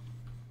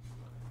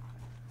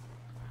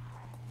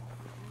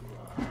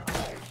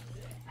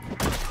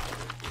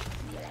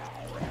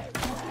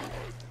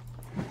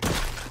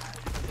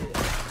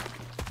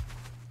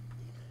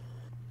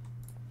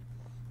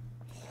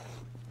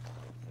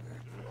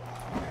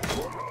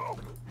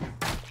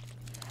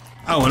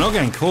 Oh, we're not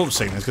getting corpse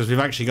sickness because we've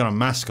actually got a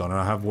mask on and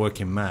I have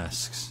working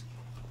masks.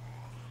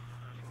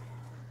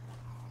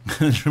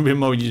 There's a bit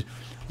more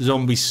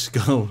zombie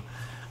skull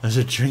as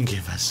a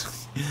drinking vessel.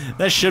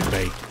 There should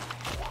be.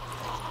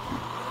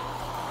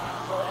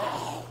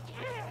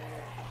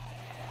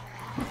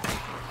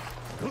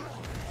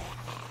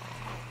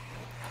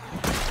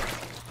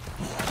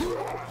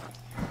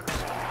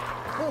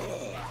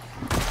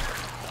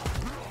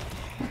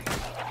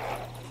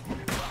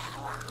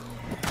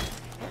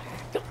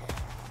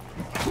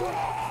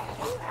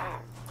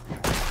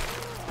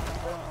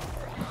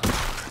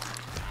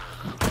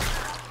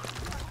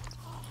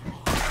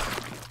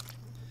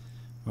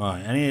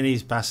 Right, any of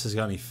these bastards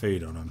got any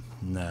food on them?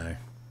 No.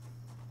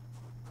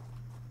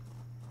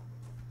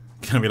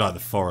 Gonna be like the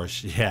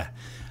forest, yeah.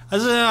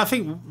 As I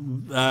think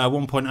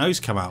 1.0's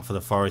come out for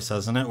the forest,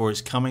 hasn't it? Or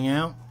it's coming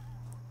out.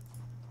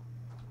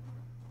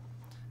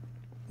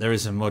 There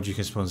is a mod you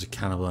can spawn as a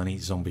cannibal and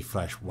eat zombie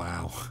flesh.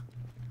 Wow.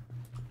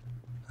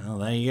 Well,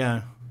 there you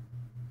go.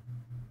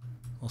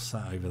 What's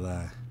that over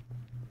there?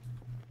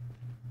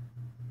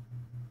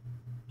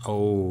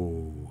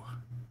 Oh,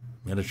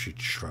 military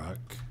truck.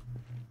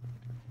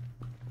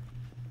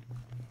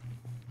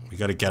 We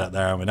got to get up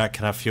there. I mean, that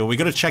can have fuel. We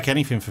got to check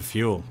anything for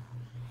fuel.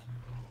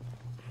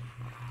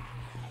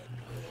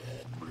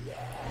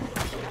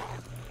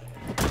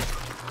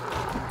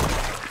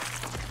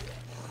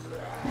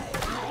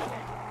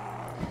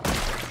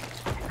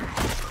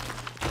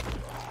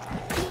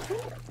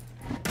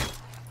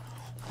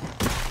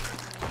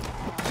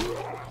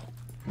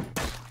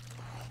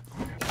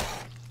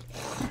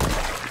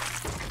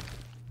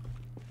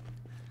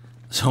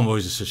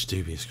 Zombies are such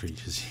dubious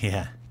creatures,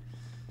 yeah.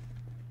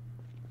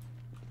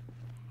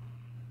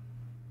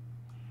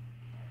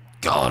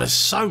 God, there's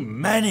so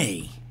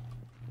many!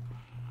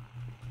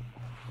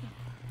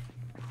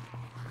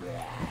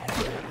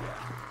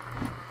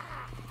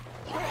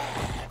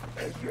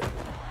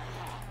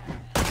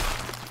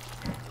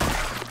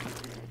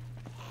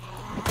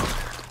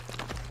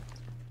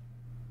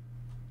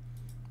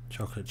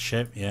 Chocolate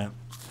chip, yeah.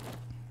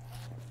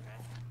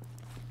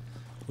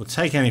 We'll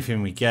take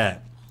anything we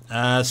get.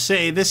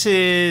 City, this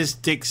is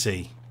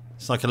Dixie.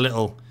 It's like a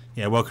little,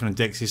 yeah, welcome to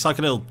Dixie. It's like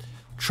a little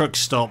truck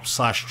stop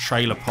slash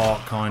trailer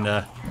park kind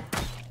of.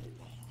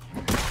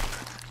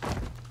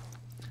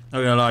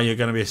 Not gonna lie, you're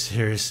gonna be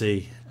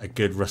seriously a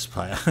good Rust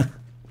player. I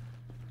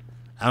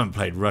haven't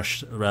played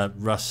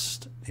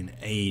Rust in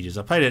ages.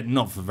 I played it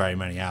not for very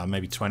many hours,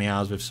 maybe 20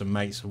 hours with some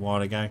mates a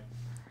while ago.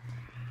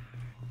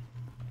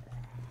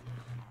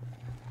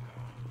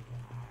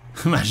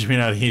 Imagine being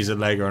able to use a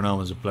leg or an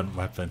arm as a blunt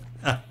weapon.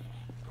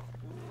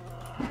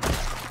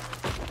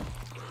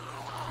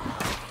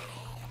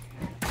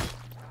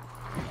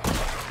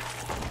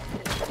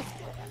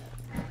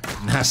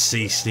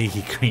 Nasty,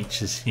 sneaky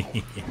creatures.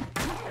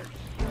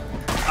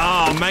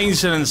 Oh,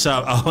 maintenance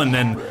up. Oh, and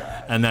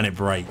then it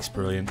breaks.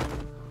 Brilliant.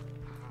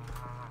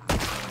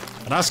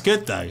 I that's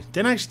good though.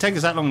 Didn't actually take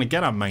us that long to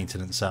get our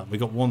maintenance up. We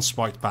got one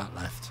spiked bat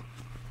left.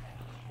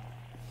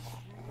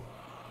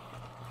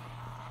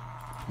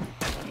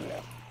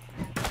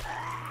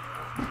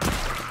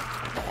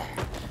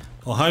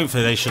 Well,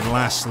 hopefully they should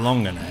last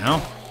longer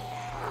now.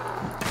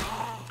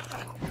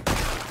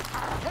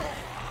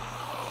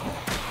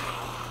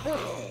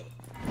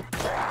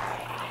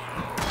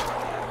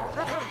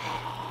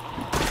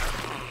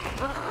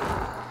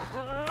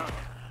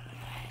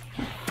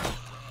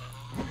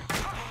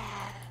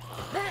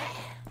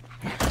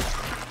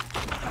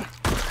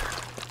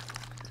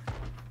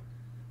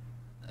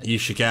 You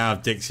should get out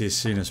of Dixie as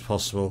soon as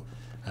possible.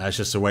 It's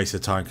just a waste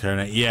of time clearing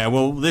it. Yeah,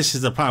 well, this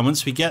is the plan.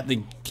 Once we get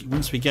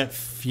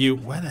fuel,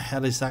 where the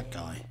hell is that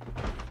guy?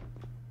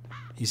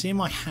 He's in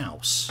my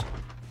house.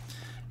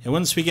 Yeah,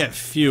 once we get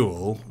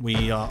fuel,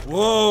 we are.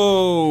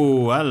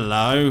 Whoa!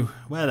 Hello.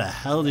 Where the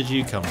hell did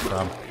you come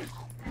from?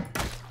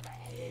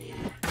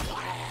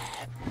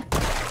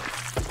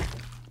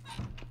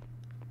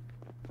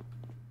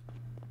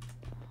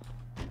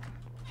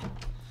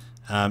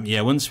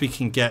 Yeah, once we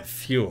can get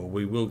fuel,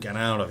 we will get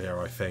out of here,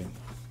 I think.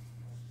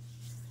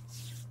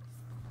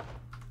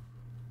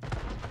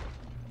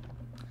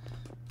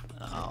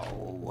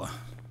 Oh,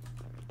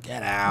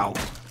 get out.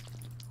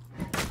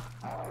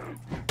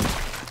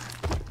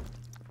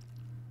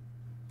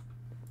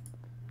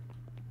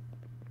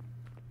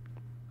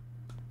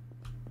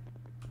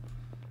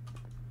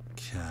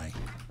 Okay.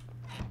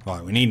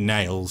 Right, we need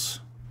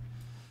nails.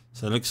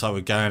 So it looks like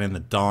we're going in the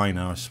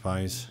diner, I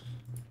suppose.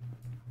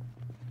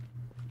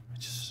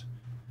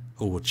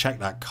 Oh, we'll check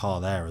that car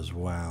there as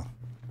well.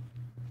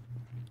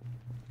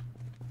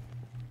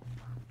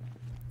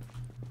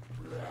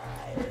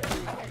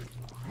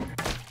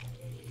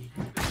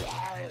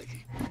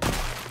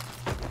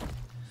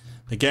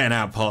 The getting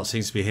out part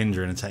seems to be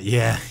hindering attack.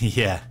 Yeah,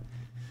 yeah.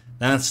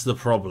 That's the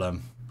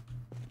problem.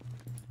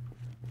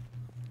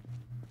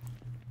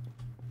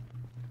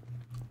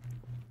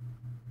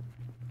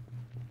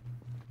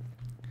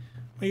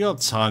 We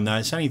got time though.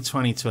 It's only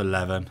 20 to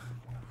 11.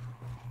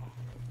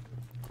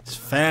 It's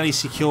fairly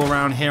secure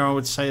around here, I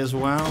would say, as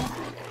well.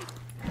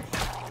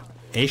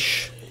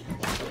 Ish.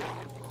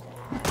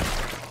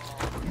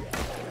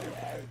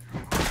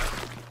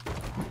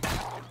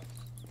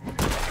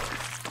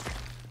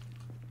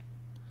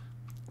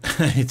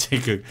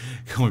 Take a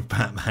go with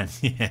Batman,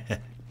 yeah.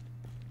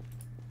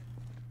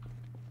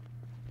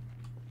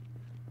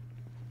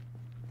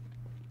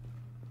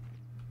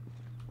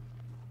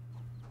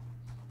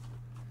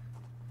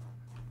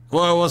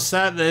 Well, what's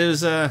that?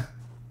 There's a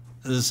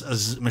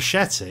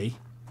machete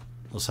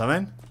or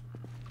something.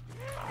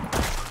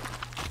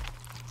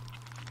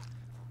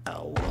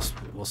 Oh,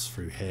 what's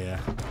through here?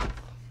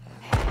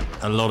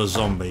 A lot of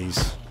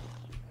zombies.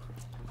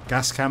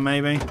 Gas can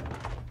maybe?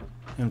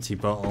 Empty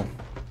bottle.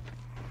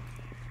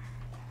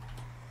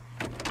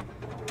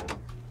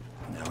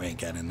 No, we ain't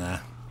getting in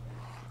there.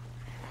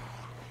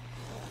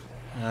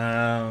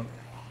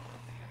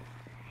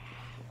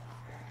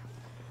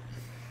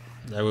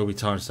 There will be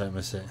times, don't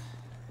miss it.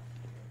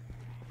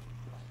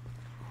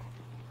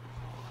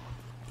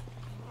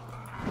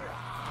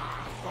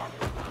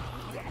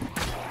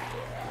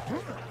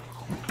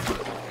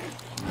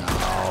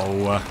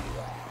 No.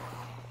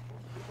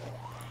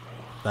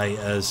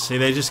 Betas. See,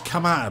 they just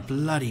come out of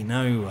bloody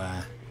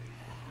nowhere.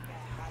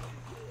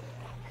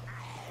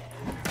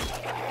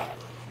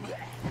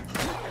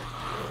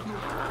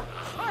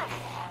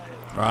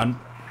 Run.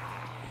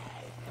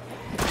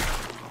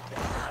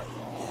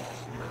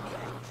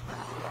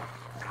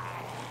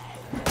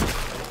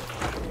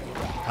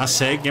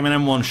 That's it, give me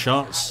them one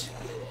shots.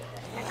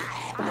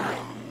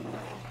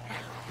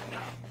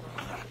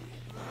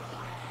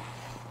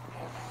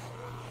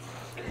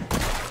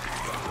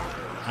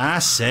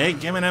 That's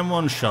it, give me them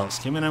one shots,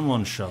 give me them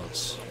one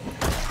shots.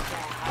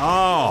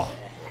 Oh!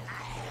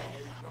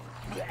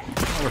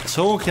 What we're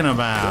talking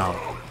about.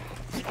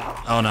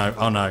 Oh no,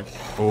 oh no.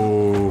 Oh.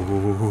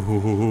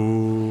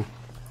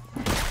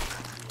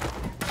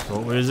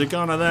 Thought we was a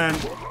gunner then.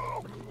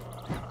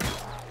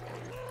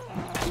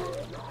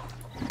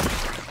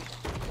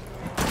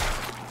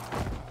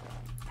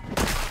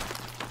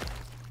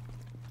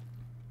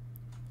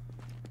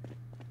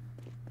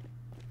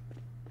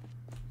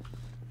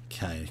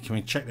 Okay, can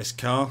we check this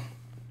car?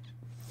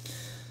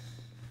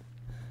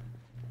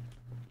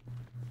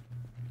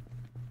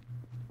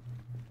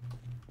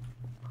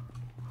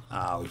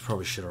 Ah, we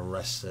probably should have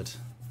rested.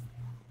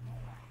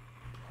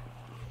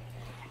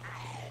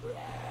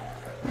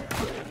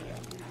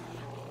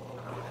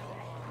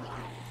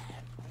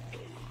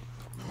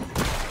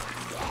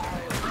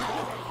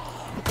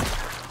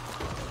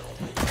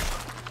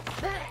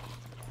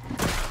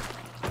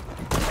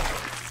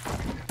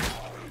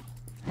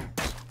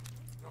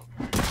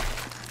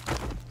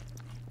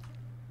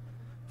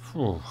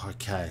 Oh,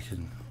 okay, I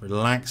can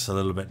relax a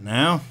little bit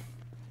now.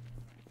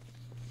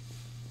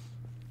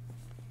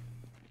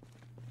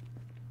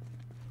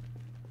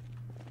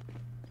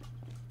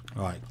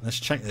 Right, let's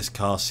check this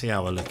car, see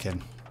how we're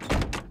looking.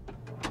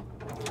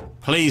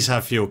 Please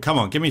have fuel. Come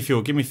on, give me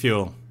fuel, give me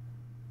fuel.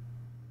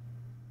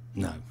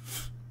 No.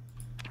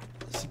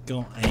 Has it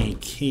got a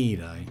key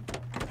though?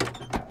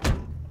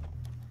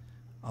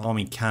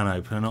 Army can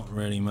opener, not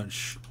really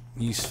much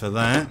use for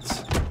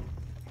that.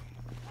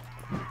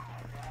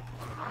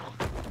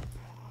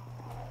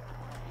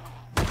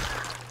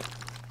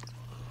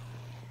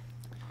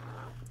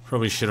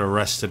 Probably should have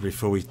rested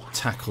before we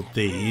tackled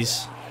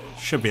these.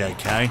 Should be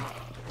okay.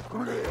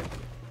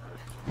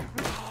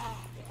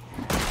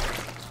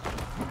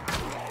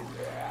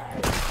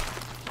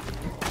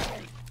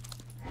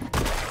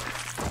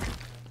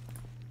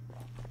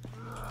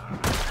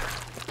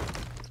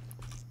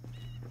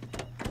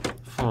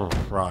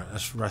 Right,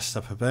 let's rest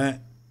up a bit.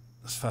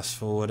 Let's fast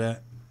forward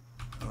it.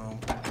 Oh,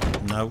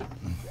 no.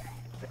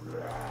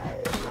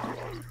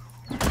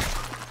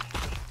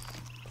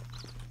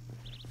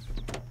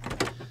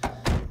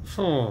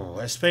 Oh,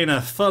 it's been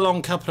a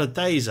full-on couple of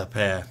days up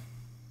here.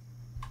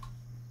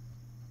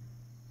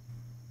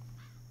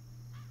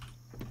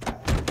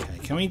 Okay,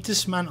 can we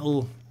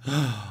dismantle?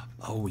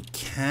 Oh, we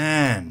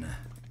can.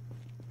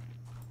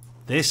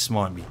 This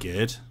might be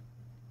good.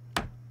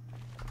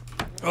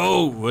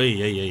 Oh,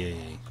 yeah.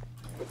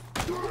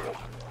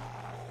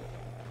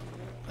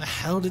 Where the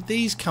hell did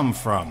these come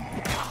from?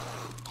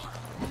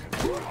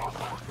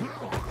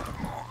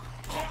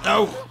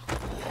 Oh!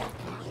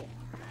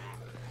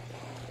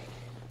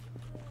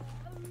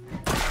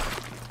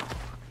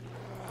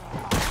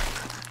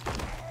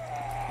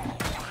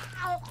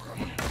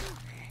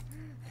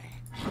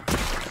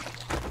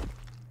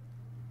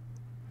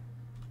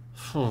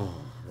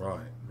 Right,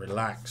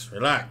 relax.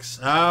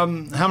 How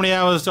many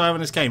hours do I have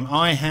in this game?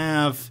 I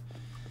have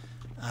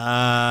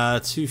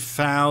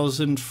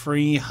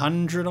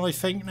 2,300, I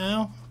think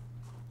now.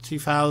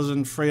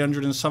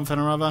 2,300 and something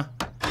or other.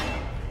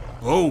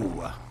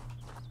 Whoa!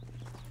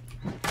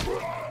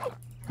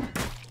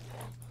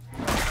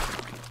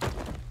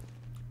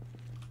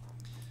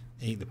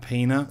 Eat the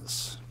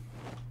peanuts.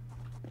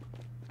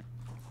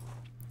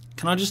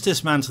 Can I just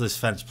dismantle this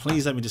fence?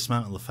 Please let me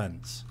dismantle the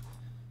fence.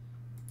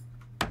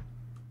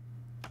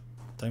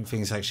 Don't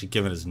think it's actually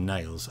giving us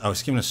nails. Oh,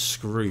 it's giving us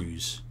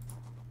screws.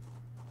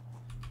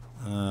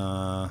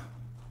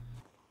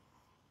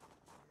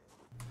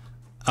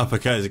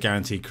 Uppercut is a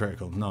guaranteed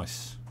critical.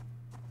 Nice.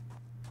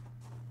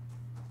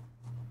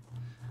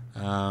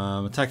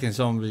 Attacking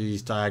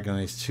zombies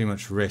diagonally is too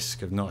much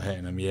risk of not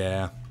hitting them.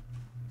 Yeah.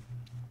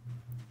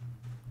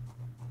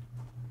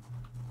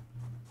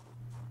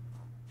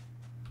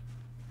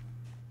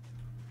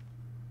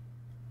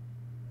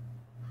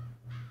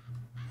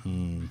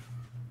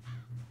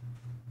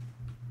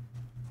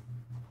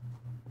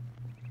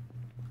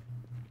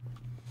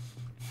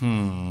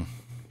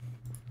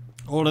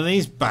 All of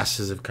these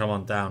bastards have come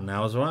on down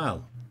now as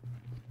well.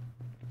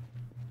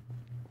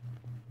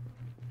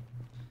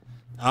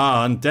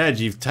 Ah, undead,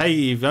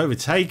 you've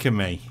overtaken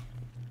me.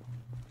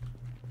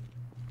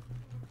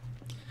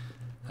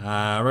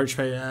 Roach,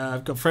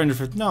 I've got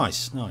 300.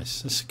 Nice.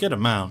 That's a good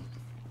amount.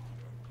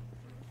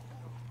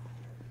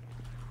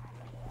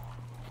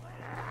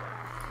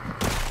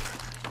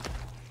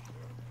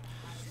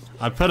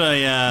 I put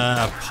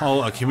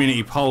a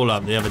community poll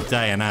up the other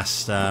day and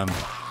asked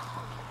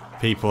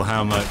people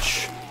how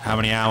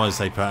many hours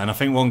they put, and I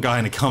think one guy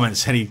in the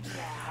comments said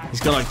he's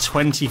got like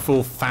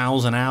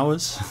 24,000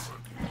 hours,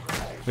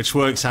 which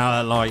works out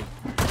at like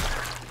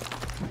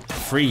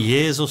 3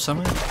 years or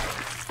something.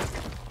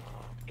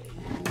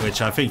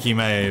 Which I think he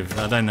may have.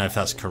 I don't know if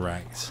that's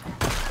correct.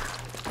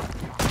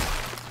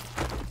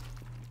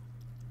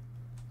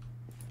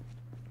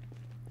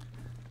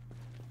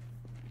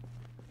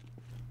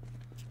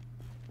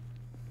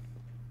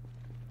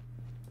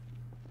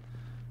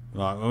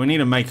 Right, well, we need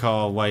to make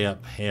our way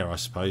up here, I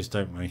suppose,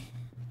 don't we?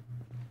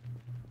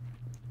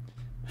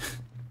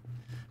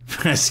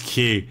 Press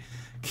Q.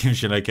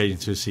 Gives you location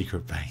to a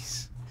secret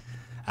base.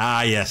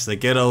 Ah, yes, the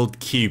good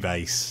old Q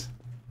base.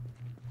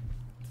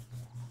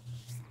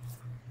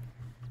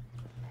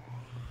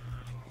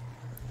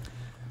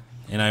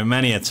 You know,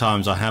 many a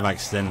times I have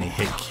accidentally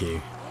hit Q.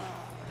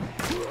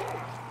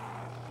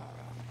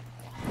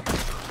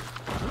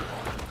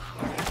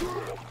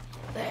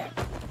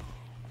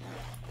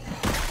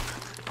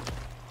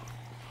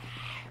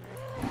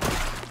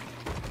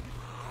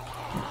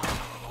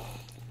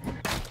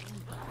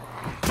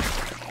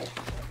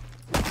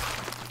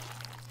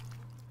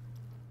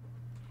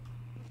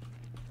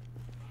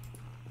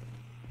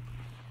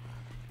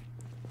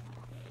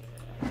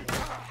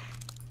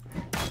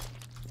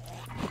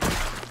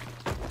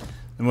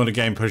 The more the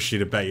game pushes you,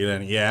 the better you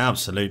learn it. Yeah,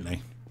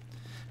 absolutely.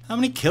 How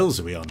many kills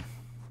are we on?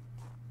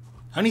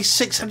 Only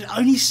 600.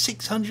 Only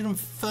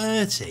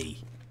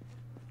 630.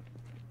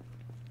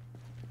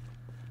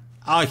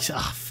 I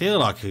feel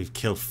like we've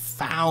killed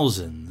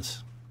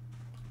thousands.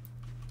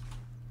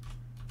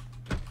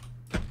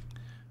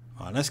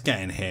 Right, let's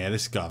get in here.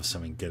 This has got to have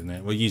something good in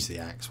it. We'll use the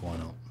axe. Why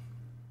not?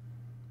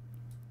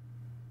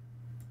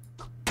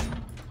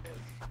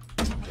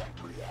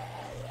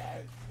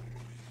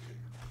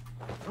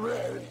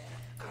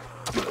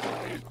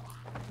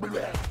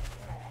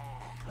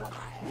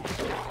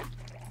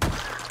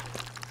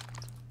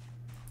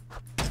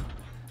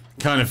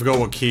 kind of forgot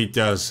what Q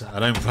does. I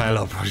don't play a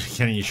lot of Project.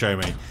 Can you show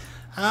me?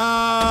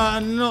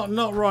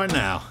 Not right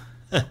now.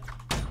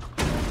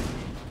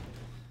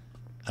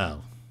 Oh,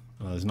 well,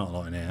 there's not a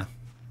lot in here.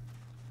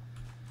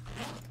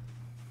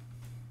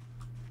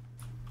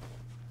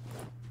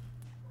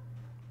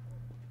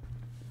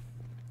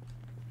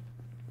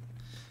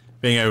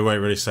 Being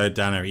overweight really slowed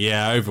down here.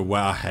 Yeah,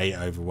 overweight. I hate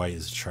overweight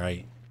as a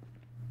trait.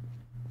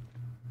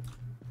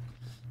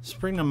 Let's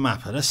bring the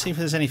map up. Let's see if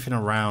there's anything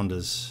around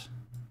us.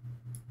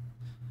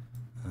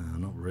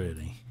 Not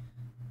really.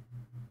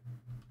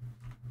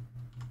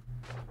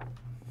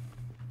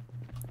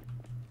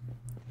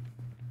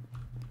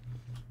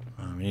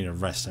 Oh, we need a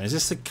rest. Is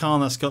this the car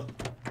that's got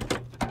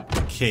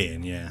the key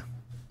in? Yeah.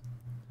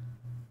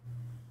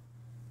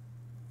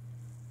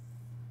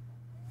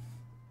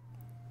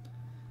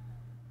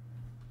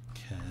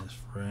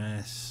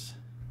 Rest.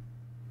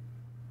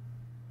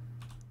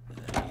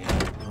 There you go.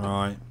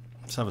 Right,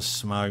 let's have a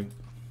smoke.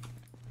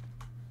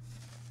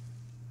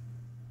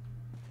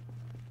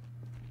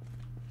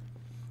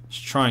 Let's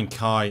try and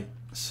kite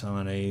some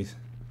of these.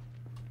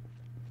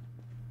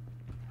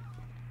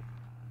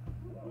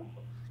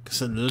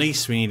 Because at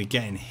least we need to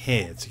get in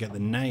here to get the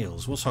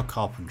nails. What's our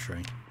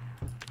carpentry?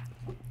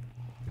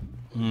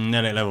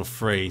 Nearly at level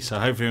 3, so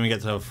hopefully when we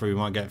get to level 3 we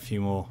might get a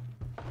few more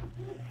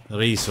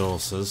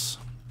resources.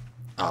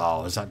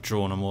 Oh, has that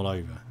drawn them all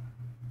over?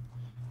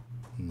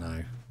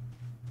 No.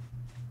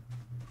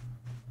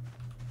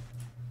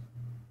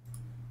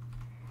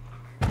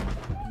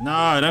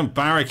 No, don't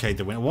barricade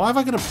the window. Why have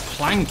I got a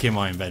plank in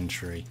my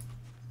inventory?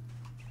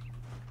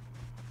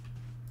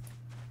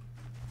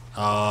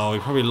 Oh, we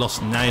probably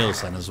lost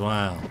nails then as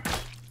well.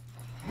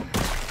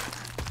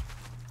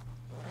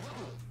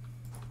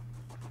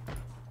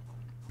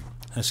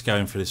 Let's go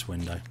in for this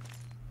window.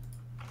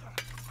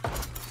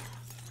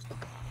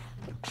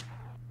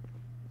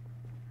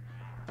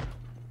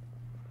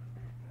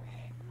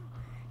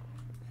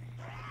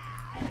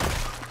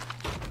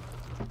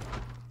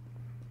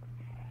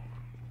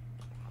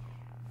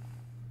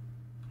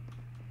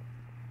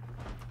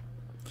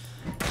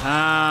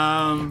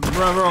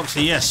 Brother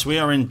Oxy, yes, we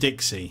are in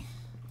Dixie.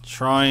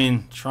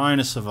 Trying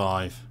to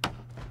survive.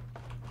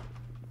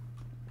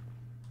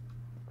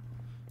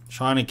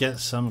 Trying to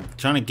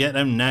get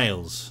them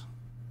nails.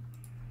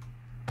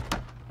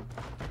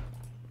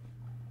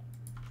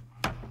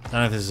 Don't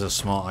know if this is a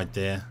smart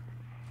idea,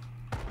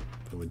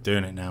 but we're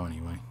doing it now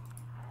anyway.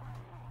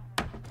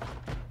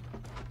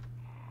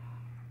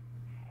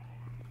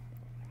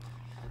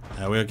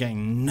 We're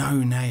getting no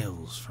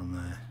nails from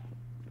there.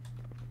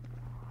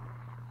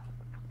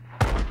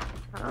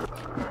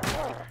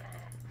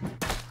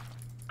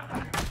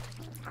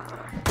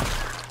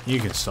 You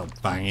can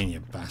stop banging, you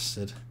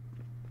bastard.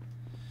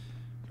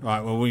 Right,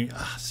 well,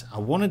 I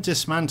want to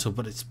dismantle,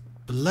 but it's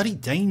bloody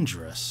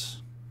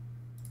dangerous.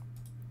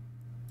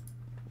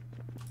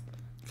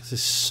 Because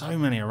there's so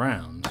many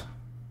around. At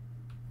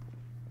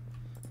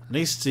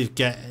least to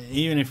get,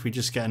 even if we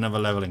just get another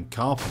level in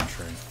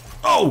carpentry.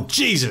 Oh,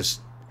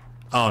 Jesus!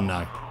 Oh,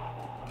 no.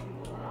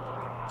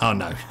 Oh,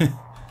 no.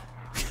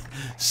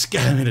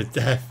 Scare me to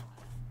death.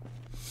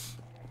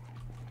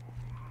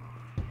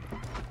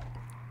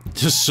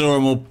 Just saw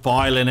them all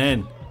piling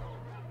in.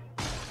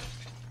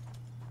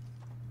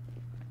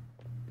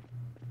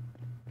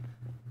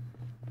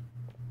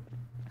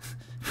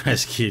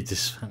 Rescued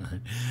this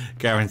one.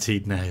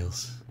 Guaranteed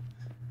nails.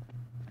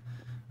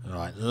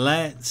 Alright,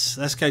 let's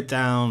go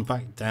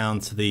back down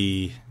to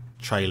the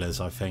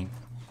trailers, I think.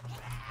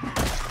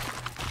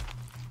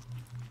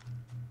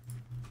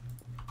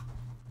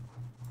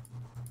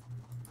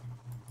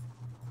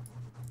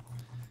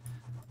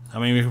 I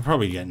mean, we could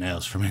probably get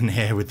nails from in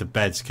here with the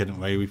beds, couldn't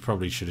we? We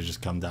probably should have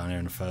just come down here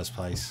in the first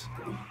place.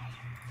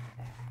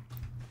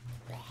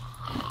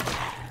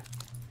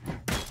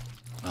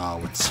 Oh,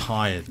 we're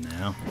tired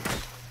now.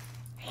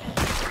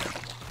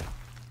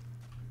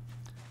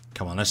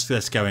 Come on,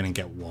 let's go in and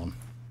get one.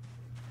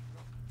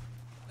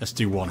 Let's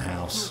do one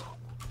house.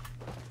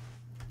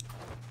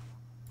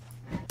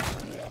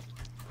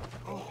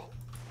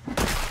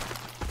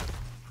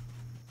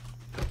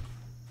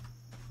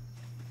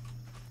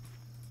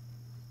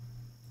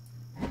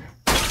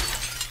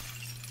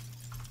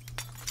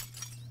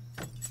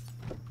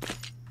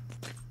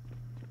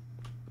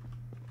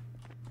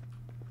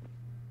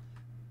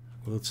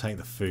 We'll take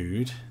the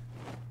food.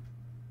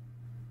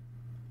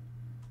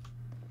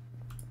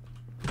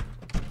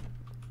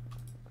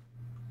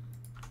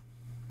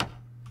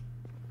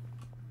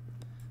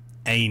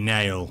 A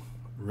nail.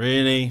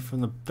 Really?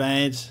 From the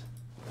bed?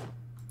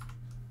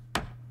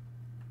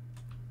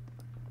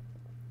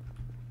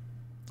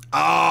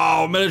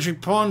 Oh, military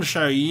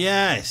poncho,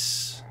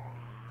 yes!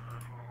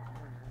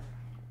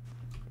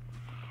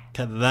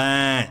 Look at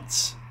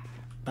that.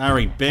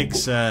 Barry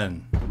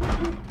Bigson.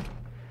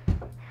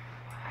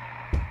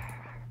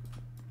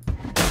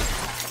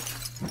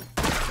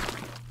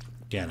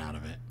 Get out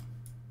of it.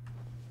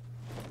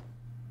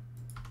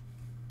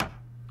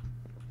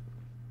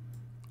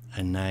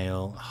 A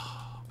nail.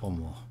 Oh, one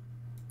more.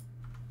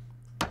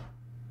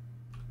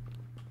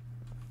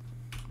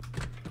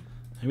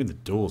 Maybe the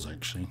doors,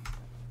 actually.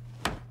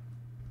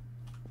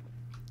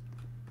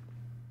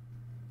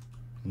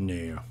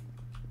 No.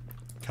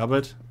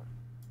 Cupboard.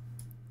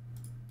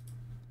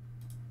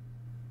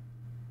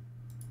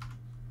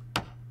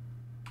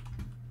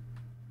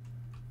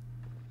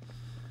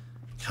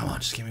 Come on,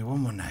 just give me one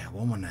more nail.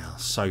 One more nail.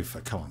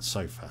 Sofa. Come on,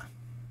 sofa.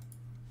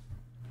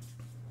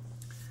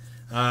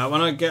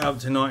 When I get up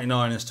to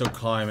 99 and still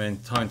climbing,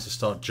 time to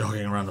start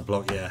jogging around the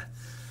block, yeah.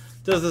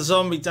 Does the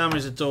zombie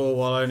damage the door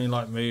while only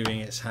like moving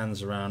its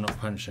hands around, not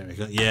punching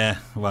it? Yeah,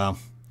 well,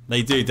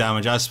 they do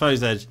damage. I suppose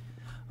they're...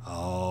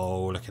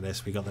 Oh, look at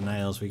this. We got the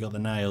nails. We got the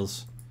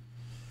nails.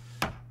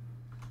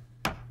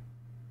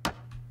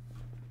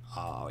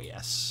 Oh,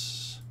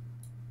 yes.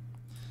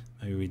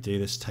 Maybe we do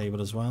this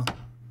table as well.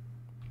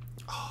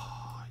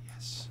 Oh,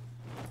 yes.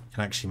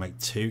 Can actually make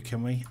two,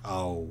 can we?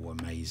 Oh,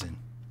 amazing.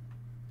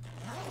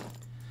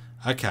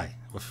 Okay,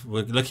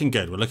 we're looking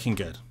good. We're looking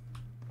good.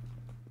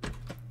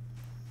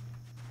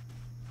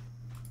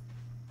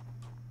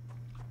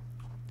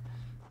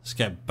 Let's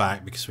get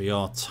back because we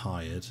are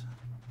tired.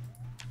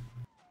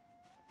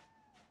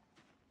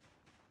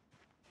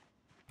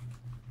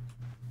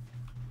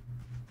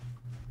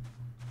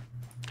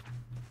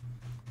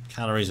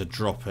 Calories are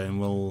dropping.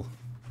 We'll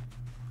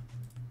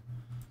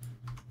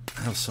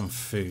have some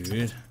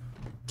food.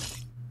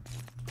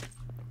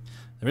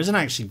 There isn't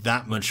actually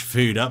that much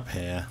food up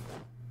here.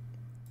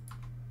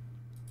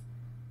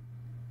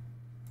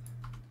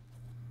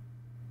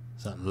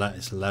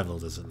 It's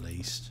leveled as at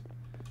least.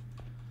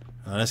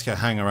 Let's go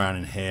hang around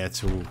in here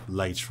till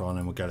later on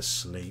and we'll go to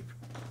sleep.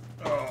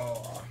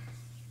 Oh.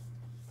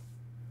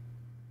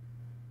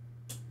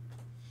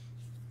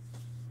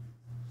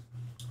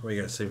 We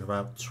go to sleep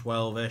about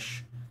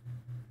 12-ish.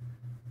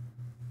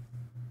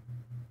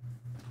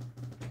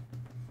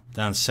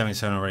 Down to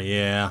 77 already,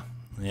 yeah.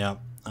 Yep,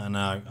 I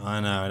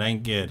know, it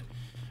ain't good.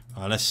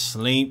 Alright, let's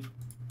sleep.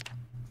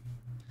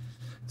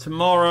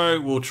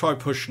 Tomorrow we'll try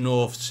push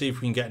north, see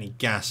if we can get any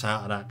gas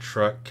out of that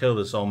truck, kill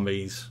the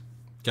zombies,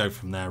 go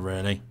from there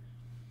really.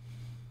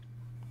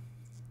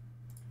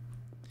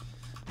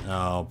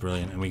 Oh,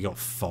 brilliant. And we got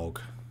fog.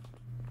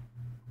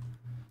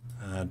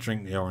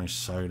 Drink the orange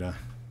soda.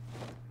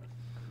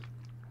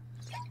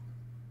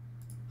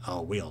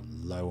 Oh, we are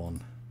low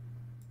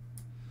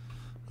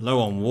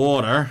on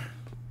water.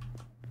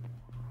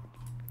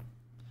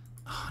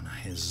 Oh no,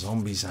 there's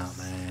zombies out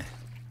there.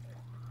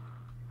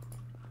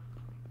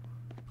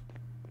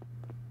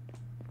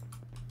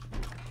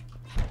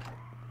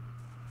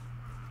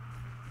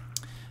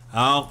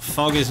 Oh,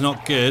 fog is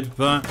not good,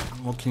 but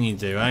what can you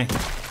do, eh?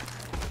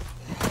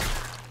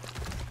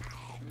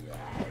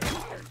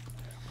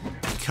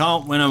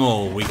 Can't win them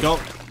all. We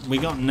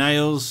got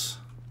nails.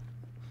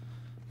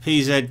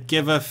 PZ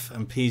giveth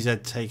and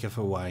PZ taketh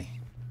away.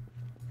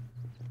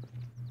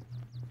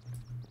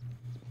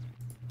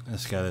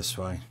 Let's go this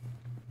way.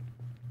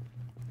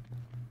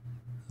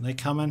 Are they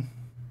coming?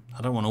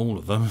 I don't want all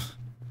of them.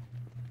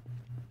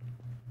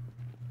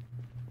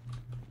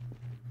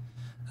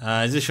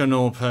 Is this your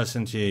normal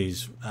person to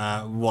use?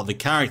 What, the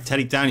character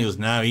Teddy Daniels?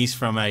 No, he's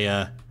from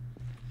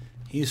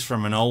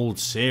an old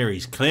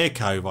series, Clear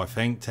Cove, I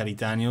think. Teddy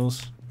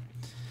Daniels.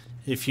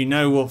 If you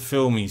know what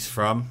film he's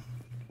from,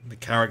 the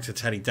character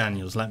Teddy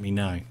Daniels, let me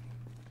know.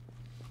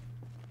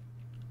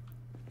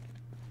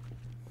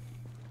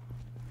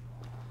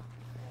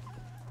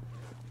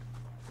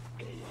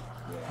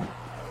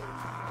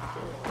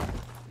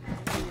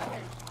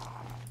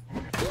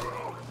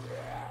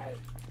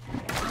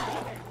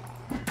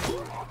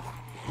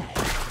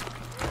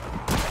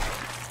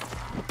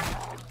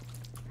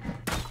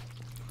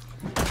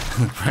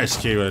 Press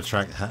Q will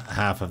attract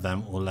half of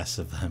them or less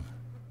of them.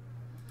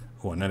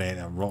 Oh, no, they ate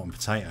that rotten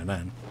potato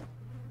then.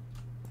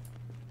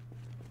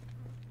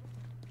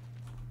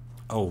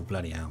 Oh,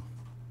 bloody hell.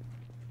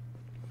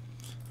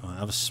 Alright,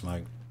 have a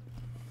smoke.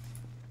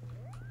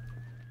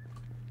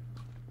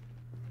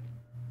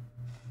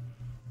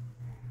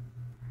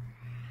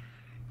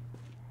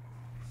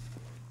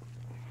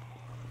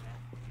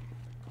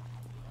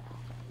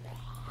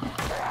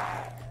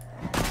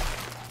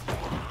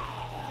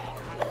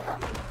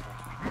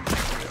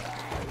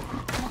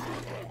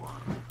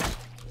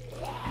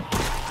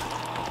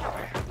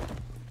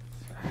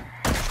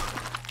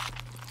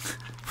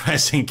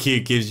 Pressing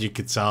Q gives you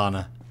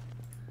katana.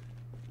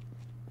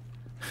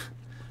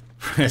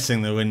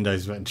 Pressing the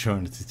Windows button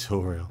during the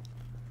tutorial.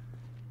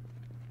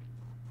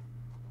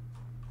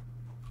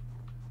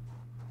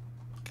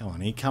 Come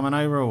on, are you coming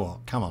over or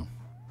what? Come on.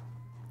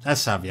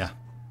 Let's have ya.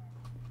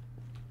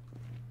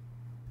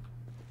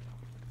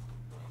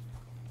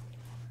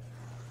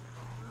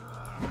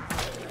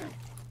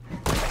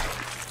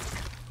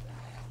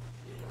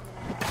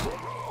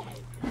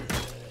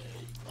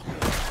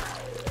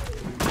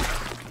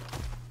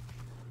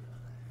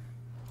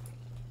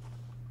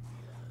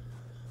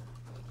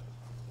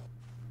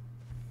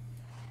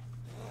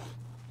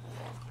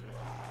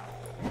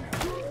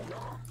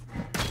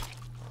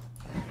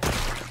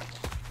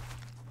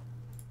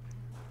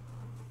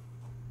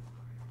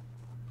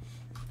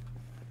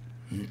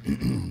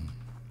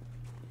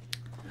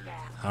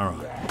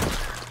 Alright.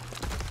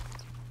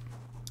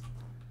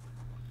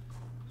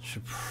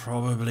 Should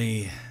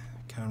probably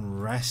go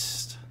and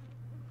rest.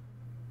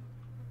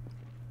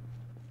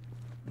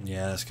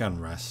 Yeah, let's go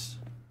and rest.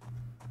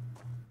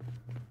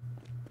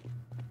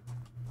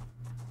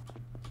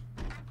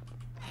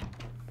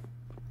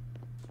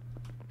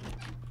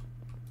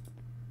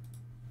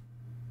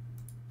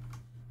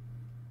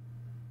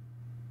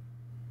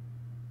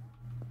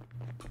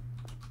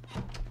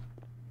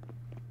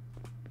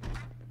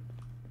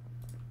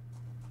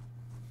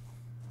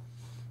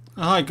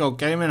 Hi God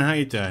Gaming, how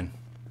you doing?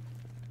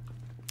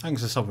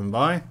 Thanks for stopping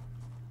by.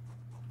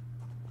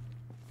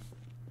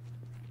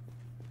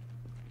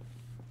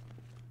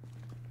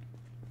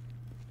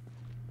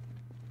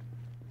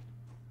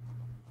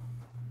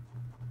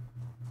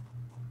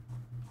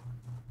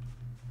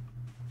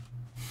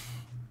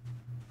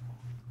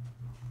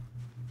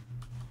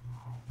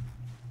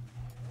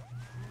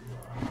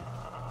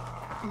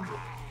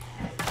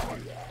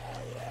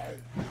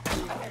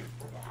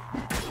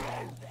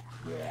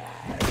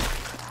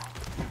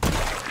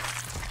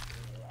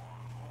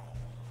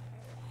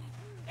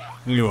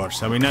 You watch,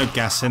 so we know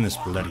gas in this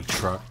bloody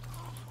truck.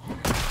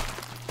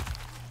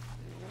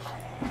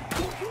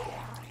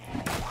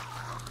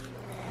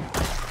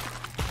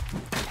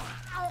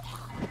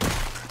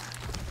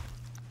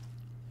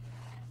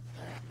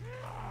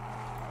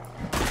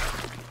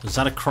 Was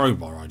that a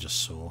crowbar I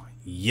just saw?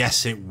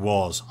 Yes, it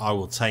was. I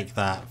will take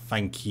that.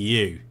 Thank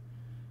you.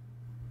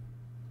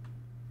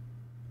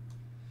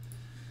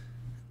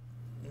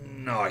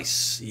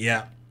 Nice.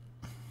 Yeah.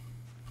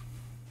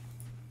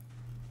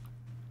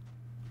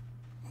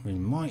 We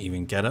might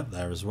even get up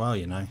there as well,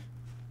 you know.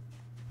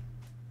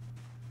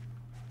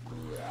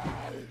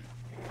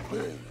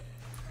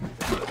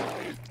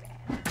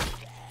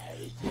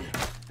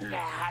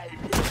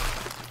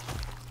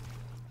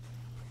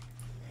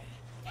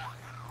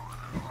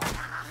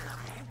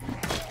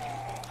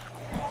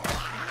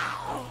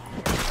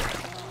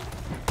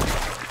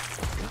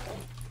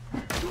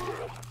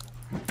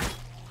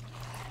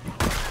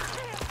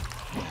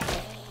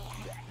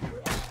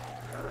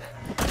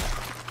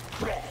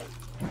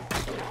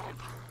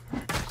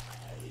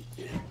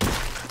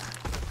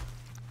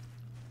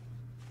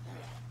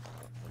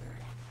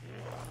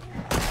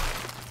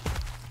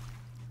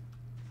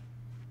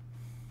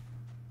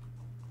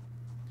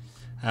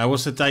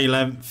 What's the day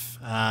length?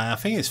 I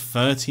think it's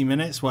 30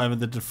 minutes, whatever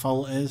the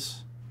default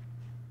is.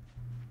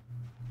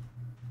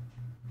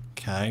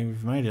 Okay,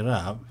 we've made it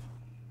up.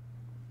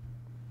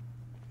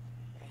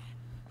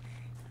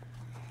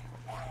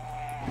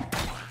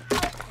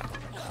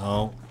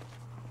 Oh.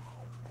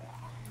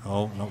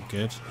 Oh, not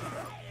good.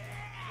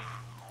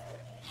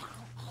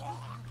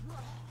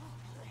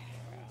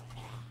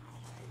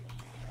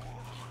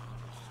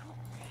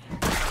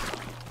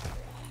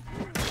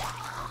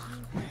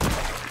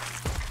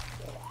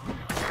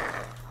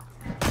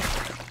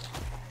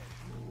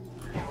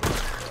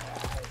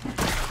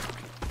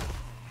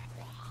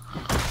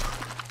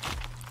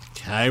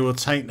 Okay, we'll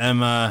take them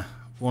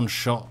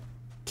one-shot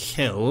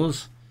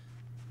kills.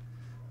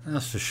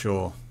 That's for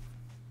sure.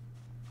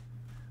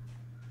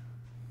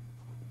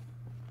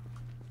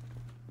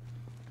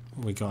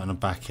 What we got in the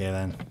back here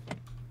then?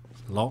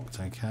 Locked,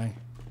 okay.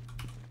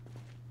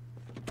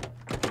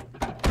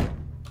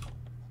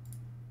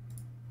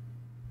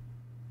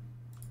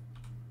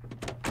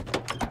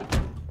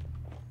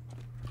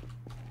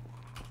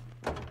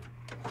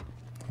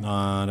 No,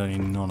 I don't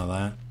need none of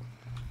that.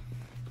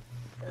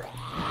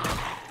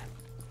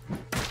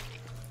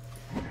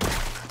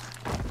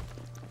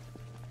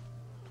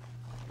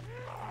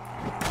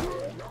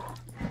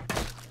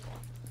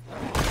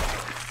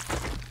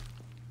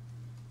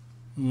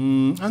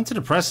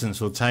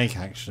 Antidepressants will take,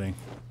 actually.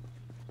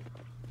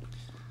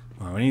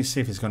 Right, we need to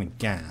see if it's got any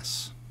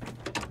gas.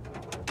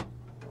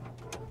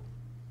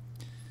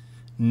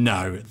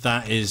 No,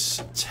 that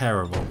is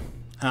terrible.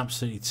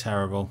 Absolutely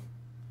terrible.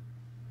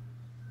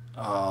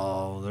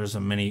 Oh, there's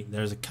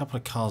a couple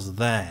of cars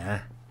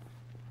there.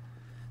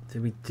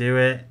 Did we do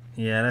it?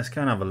 Yeah, let's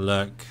go and have a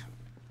look.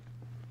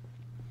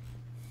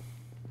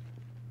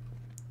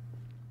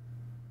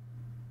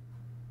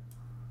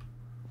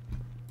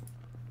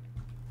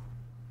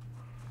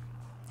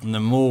 And the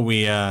more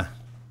we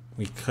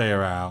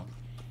clear out,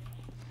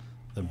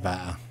 the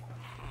better.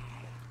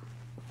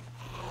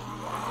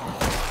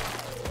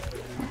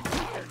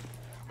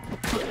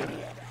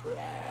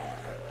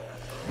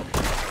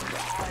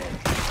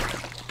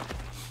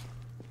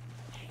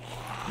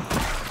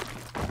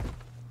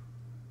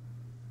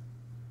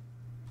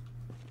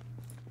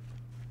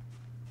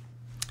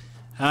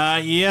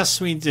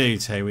 Yes, we do,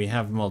 Tay. We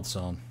have mods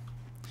on.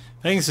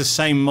 I think it's the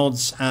same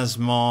mods as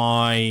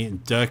my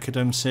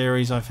Dirkadum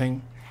series, I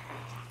think.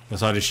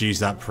 Because I just used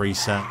that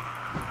preset.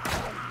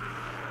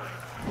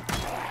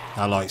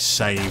 I like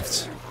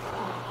saved.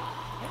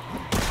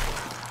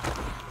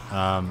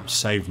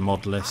 Saved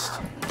mod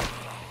list.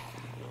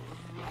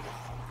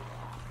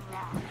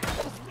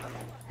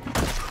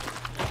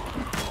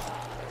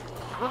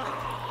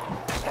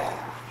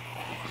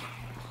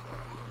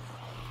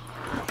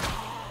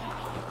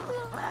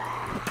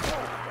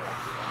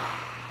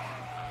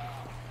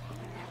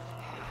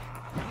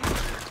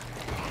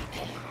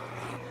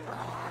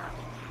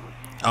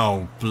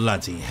 Oh,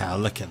 bloody hell,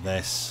 look at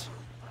this.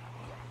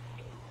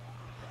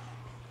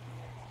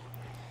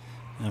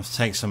 I have to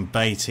take some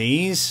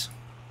baities.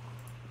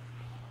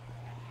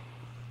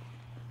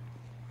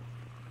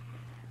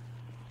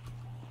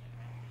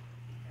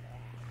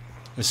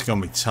 This is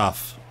going to be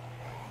tough.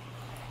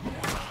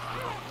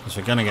 Because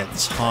we're going to get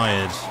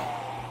tired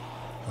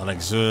and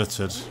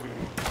exerted.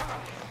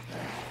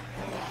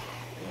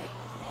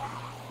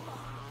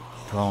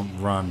 Can't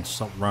run.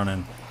 Stop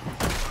running.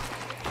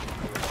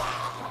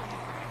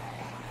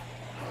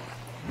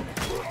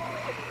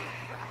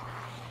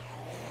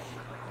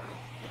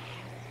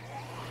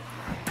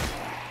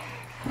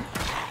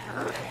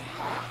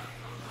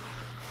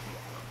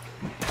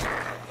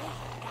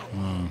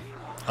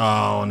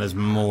 Oh, and there's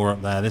more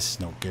up there. This is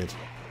not good.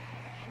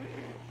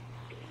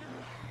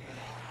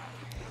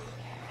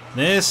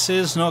 This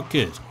is not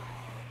good.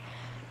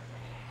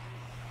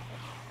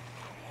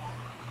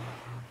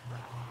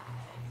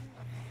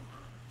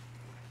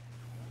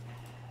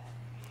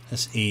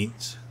 Let's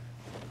eat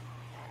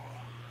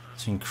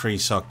to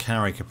increase our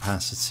carry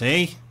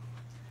capacity.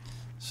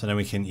 So then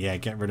we can, yeah,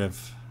 get rid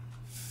of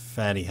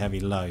fairly heavy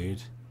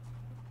load.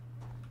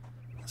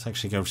 Let's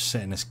actually go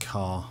sit in this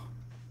car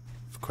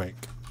for quick.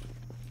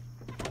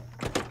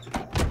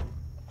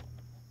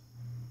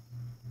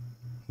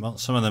 Well,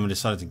 some of them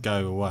decided to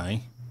go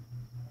away.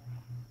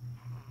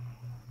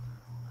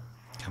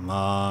 Come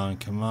on,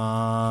 come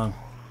on.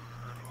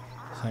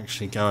 Let's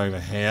actually go over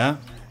here.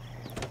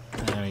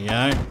 There we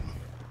go.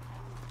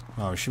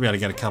 Oh, we should be able to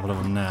get a couple of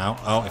them now.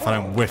 Oh, if I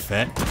don't whiff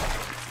it.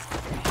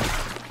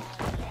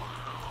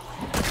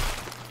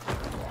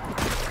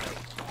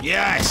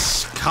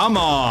 Yes! Come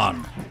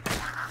on!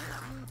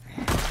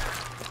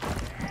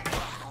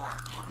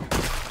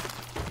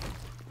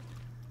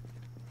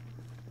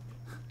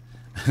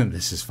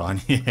 This is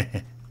fun,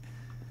 yeah.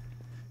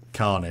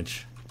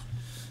 Carnage.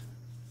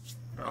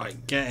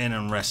 Right, get in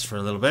and rest for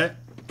a little bit.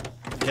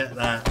 Get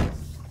that.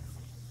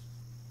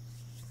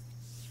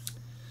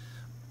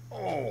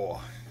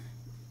 Oh,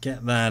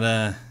 get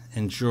that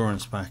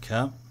endurance back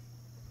up.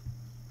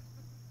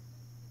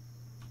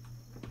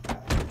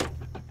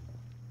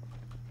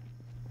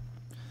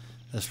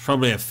 There's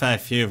probably a fair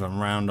few of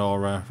them around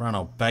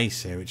our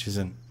base here, which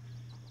isn't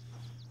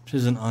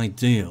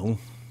ideal.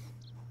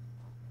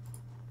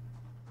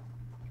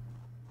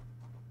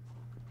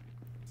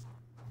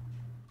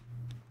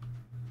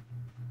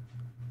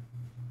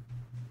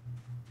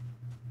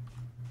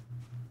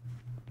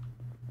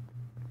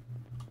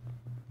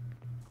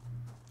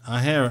 I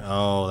hear it.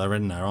 Oh, they're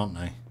in there, aren't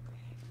they?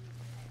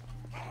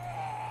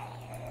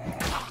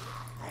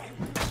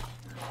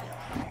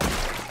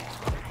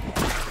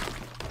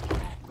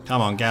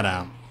 Come on, get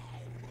out.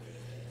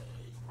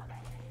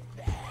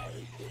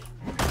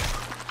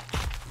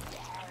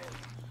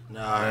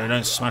 No,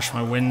 don't smash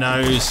my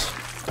windows.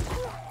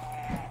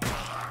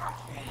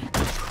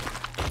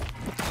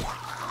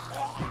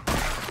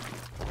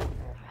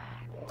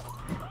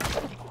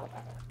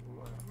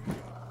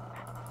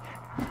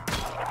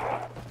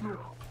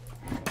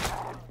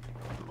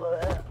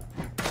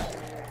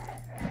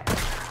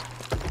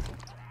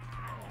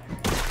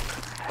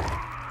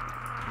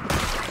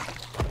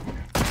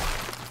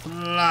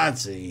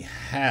 Bloody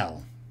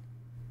hell.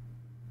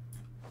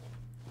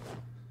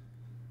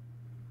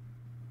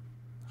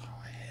 Oh,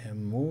 I hear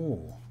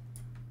more.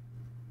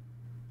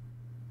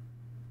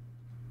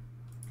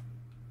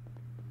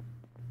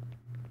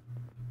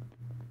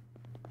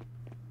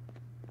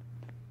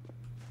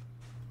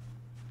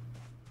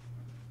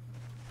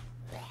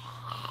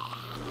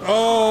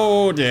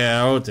 Oh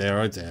dear, oh dear,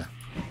 oh dear.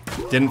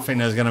 Didn't think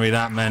there was going to be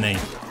that many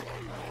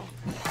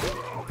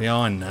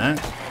behind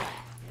that.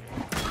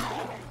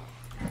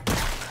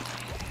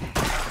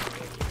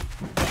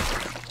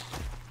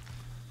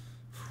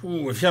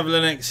 Ooh, if you have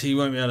Linux, you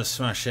won't be able to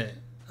smash it,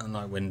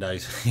 unlike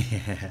Windows.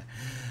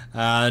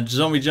 Yeah.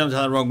 Zombie jumped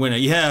out of the wrong window.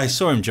 Yeah, I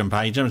saw him jump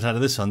out. He jumped out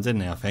of this one,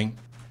 didn't he, I think?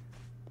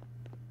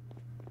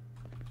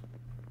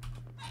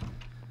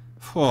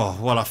 Oh,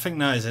 well, I think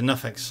that is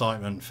enough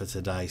excitement for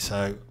today.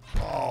 So,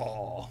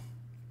 oh,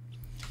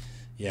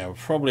 yeah, we're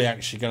probably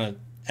actually going to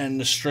end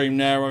the stream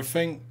there, I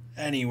think.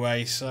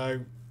 Anyway,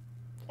 so,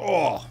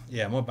 oh,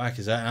 yeah, my back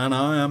is out and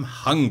I am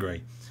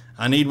hungry.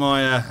 I need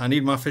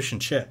my fish and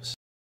chips.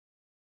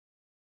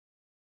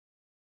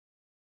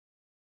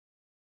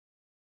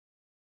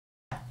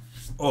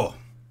 Oh,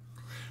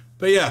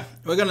 but yeah,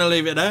 we're going to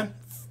leave it there.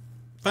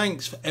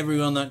 Thanks for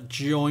everyone that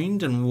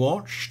joined and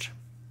watched.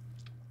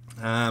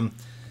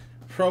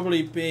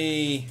 Probably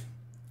be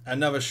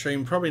another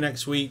stream probably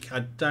next week.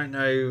 I don't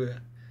know.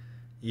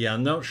 Yeah,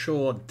 I'm not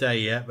sure what day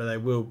yet, but there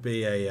will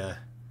be a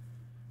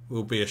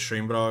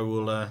stream. But I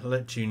will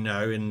let you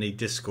know in the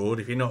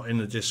Discord. If you're not in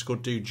the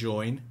Discord, do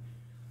join.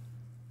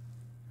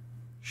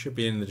 Should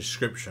be in the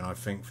description, I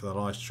think, for the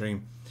live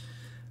stream.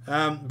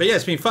 But yeah,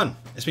 it's been fun.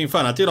 It's been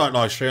fun. I do like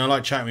live stream. I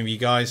like chatting with you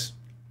guys.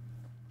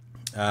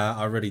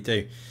 I really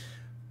do.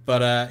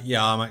 But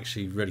yeah, I'm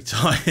actually really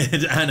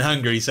tired and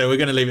hungry, so we're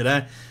going to leave it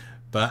there.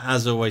 But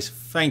as always,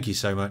 thank you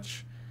so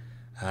much,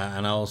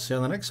 and I'll see you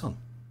on the next one.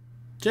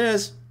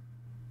 Cheers.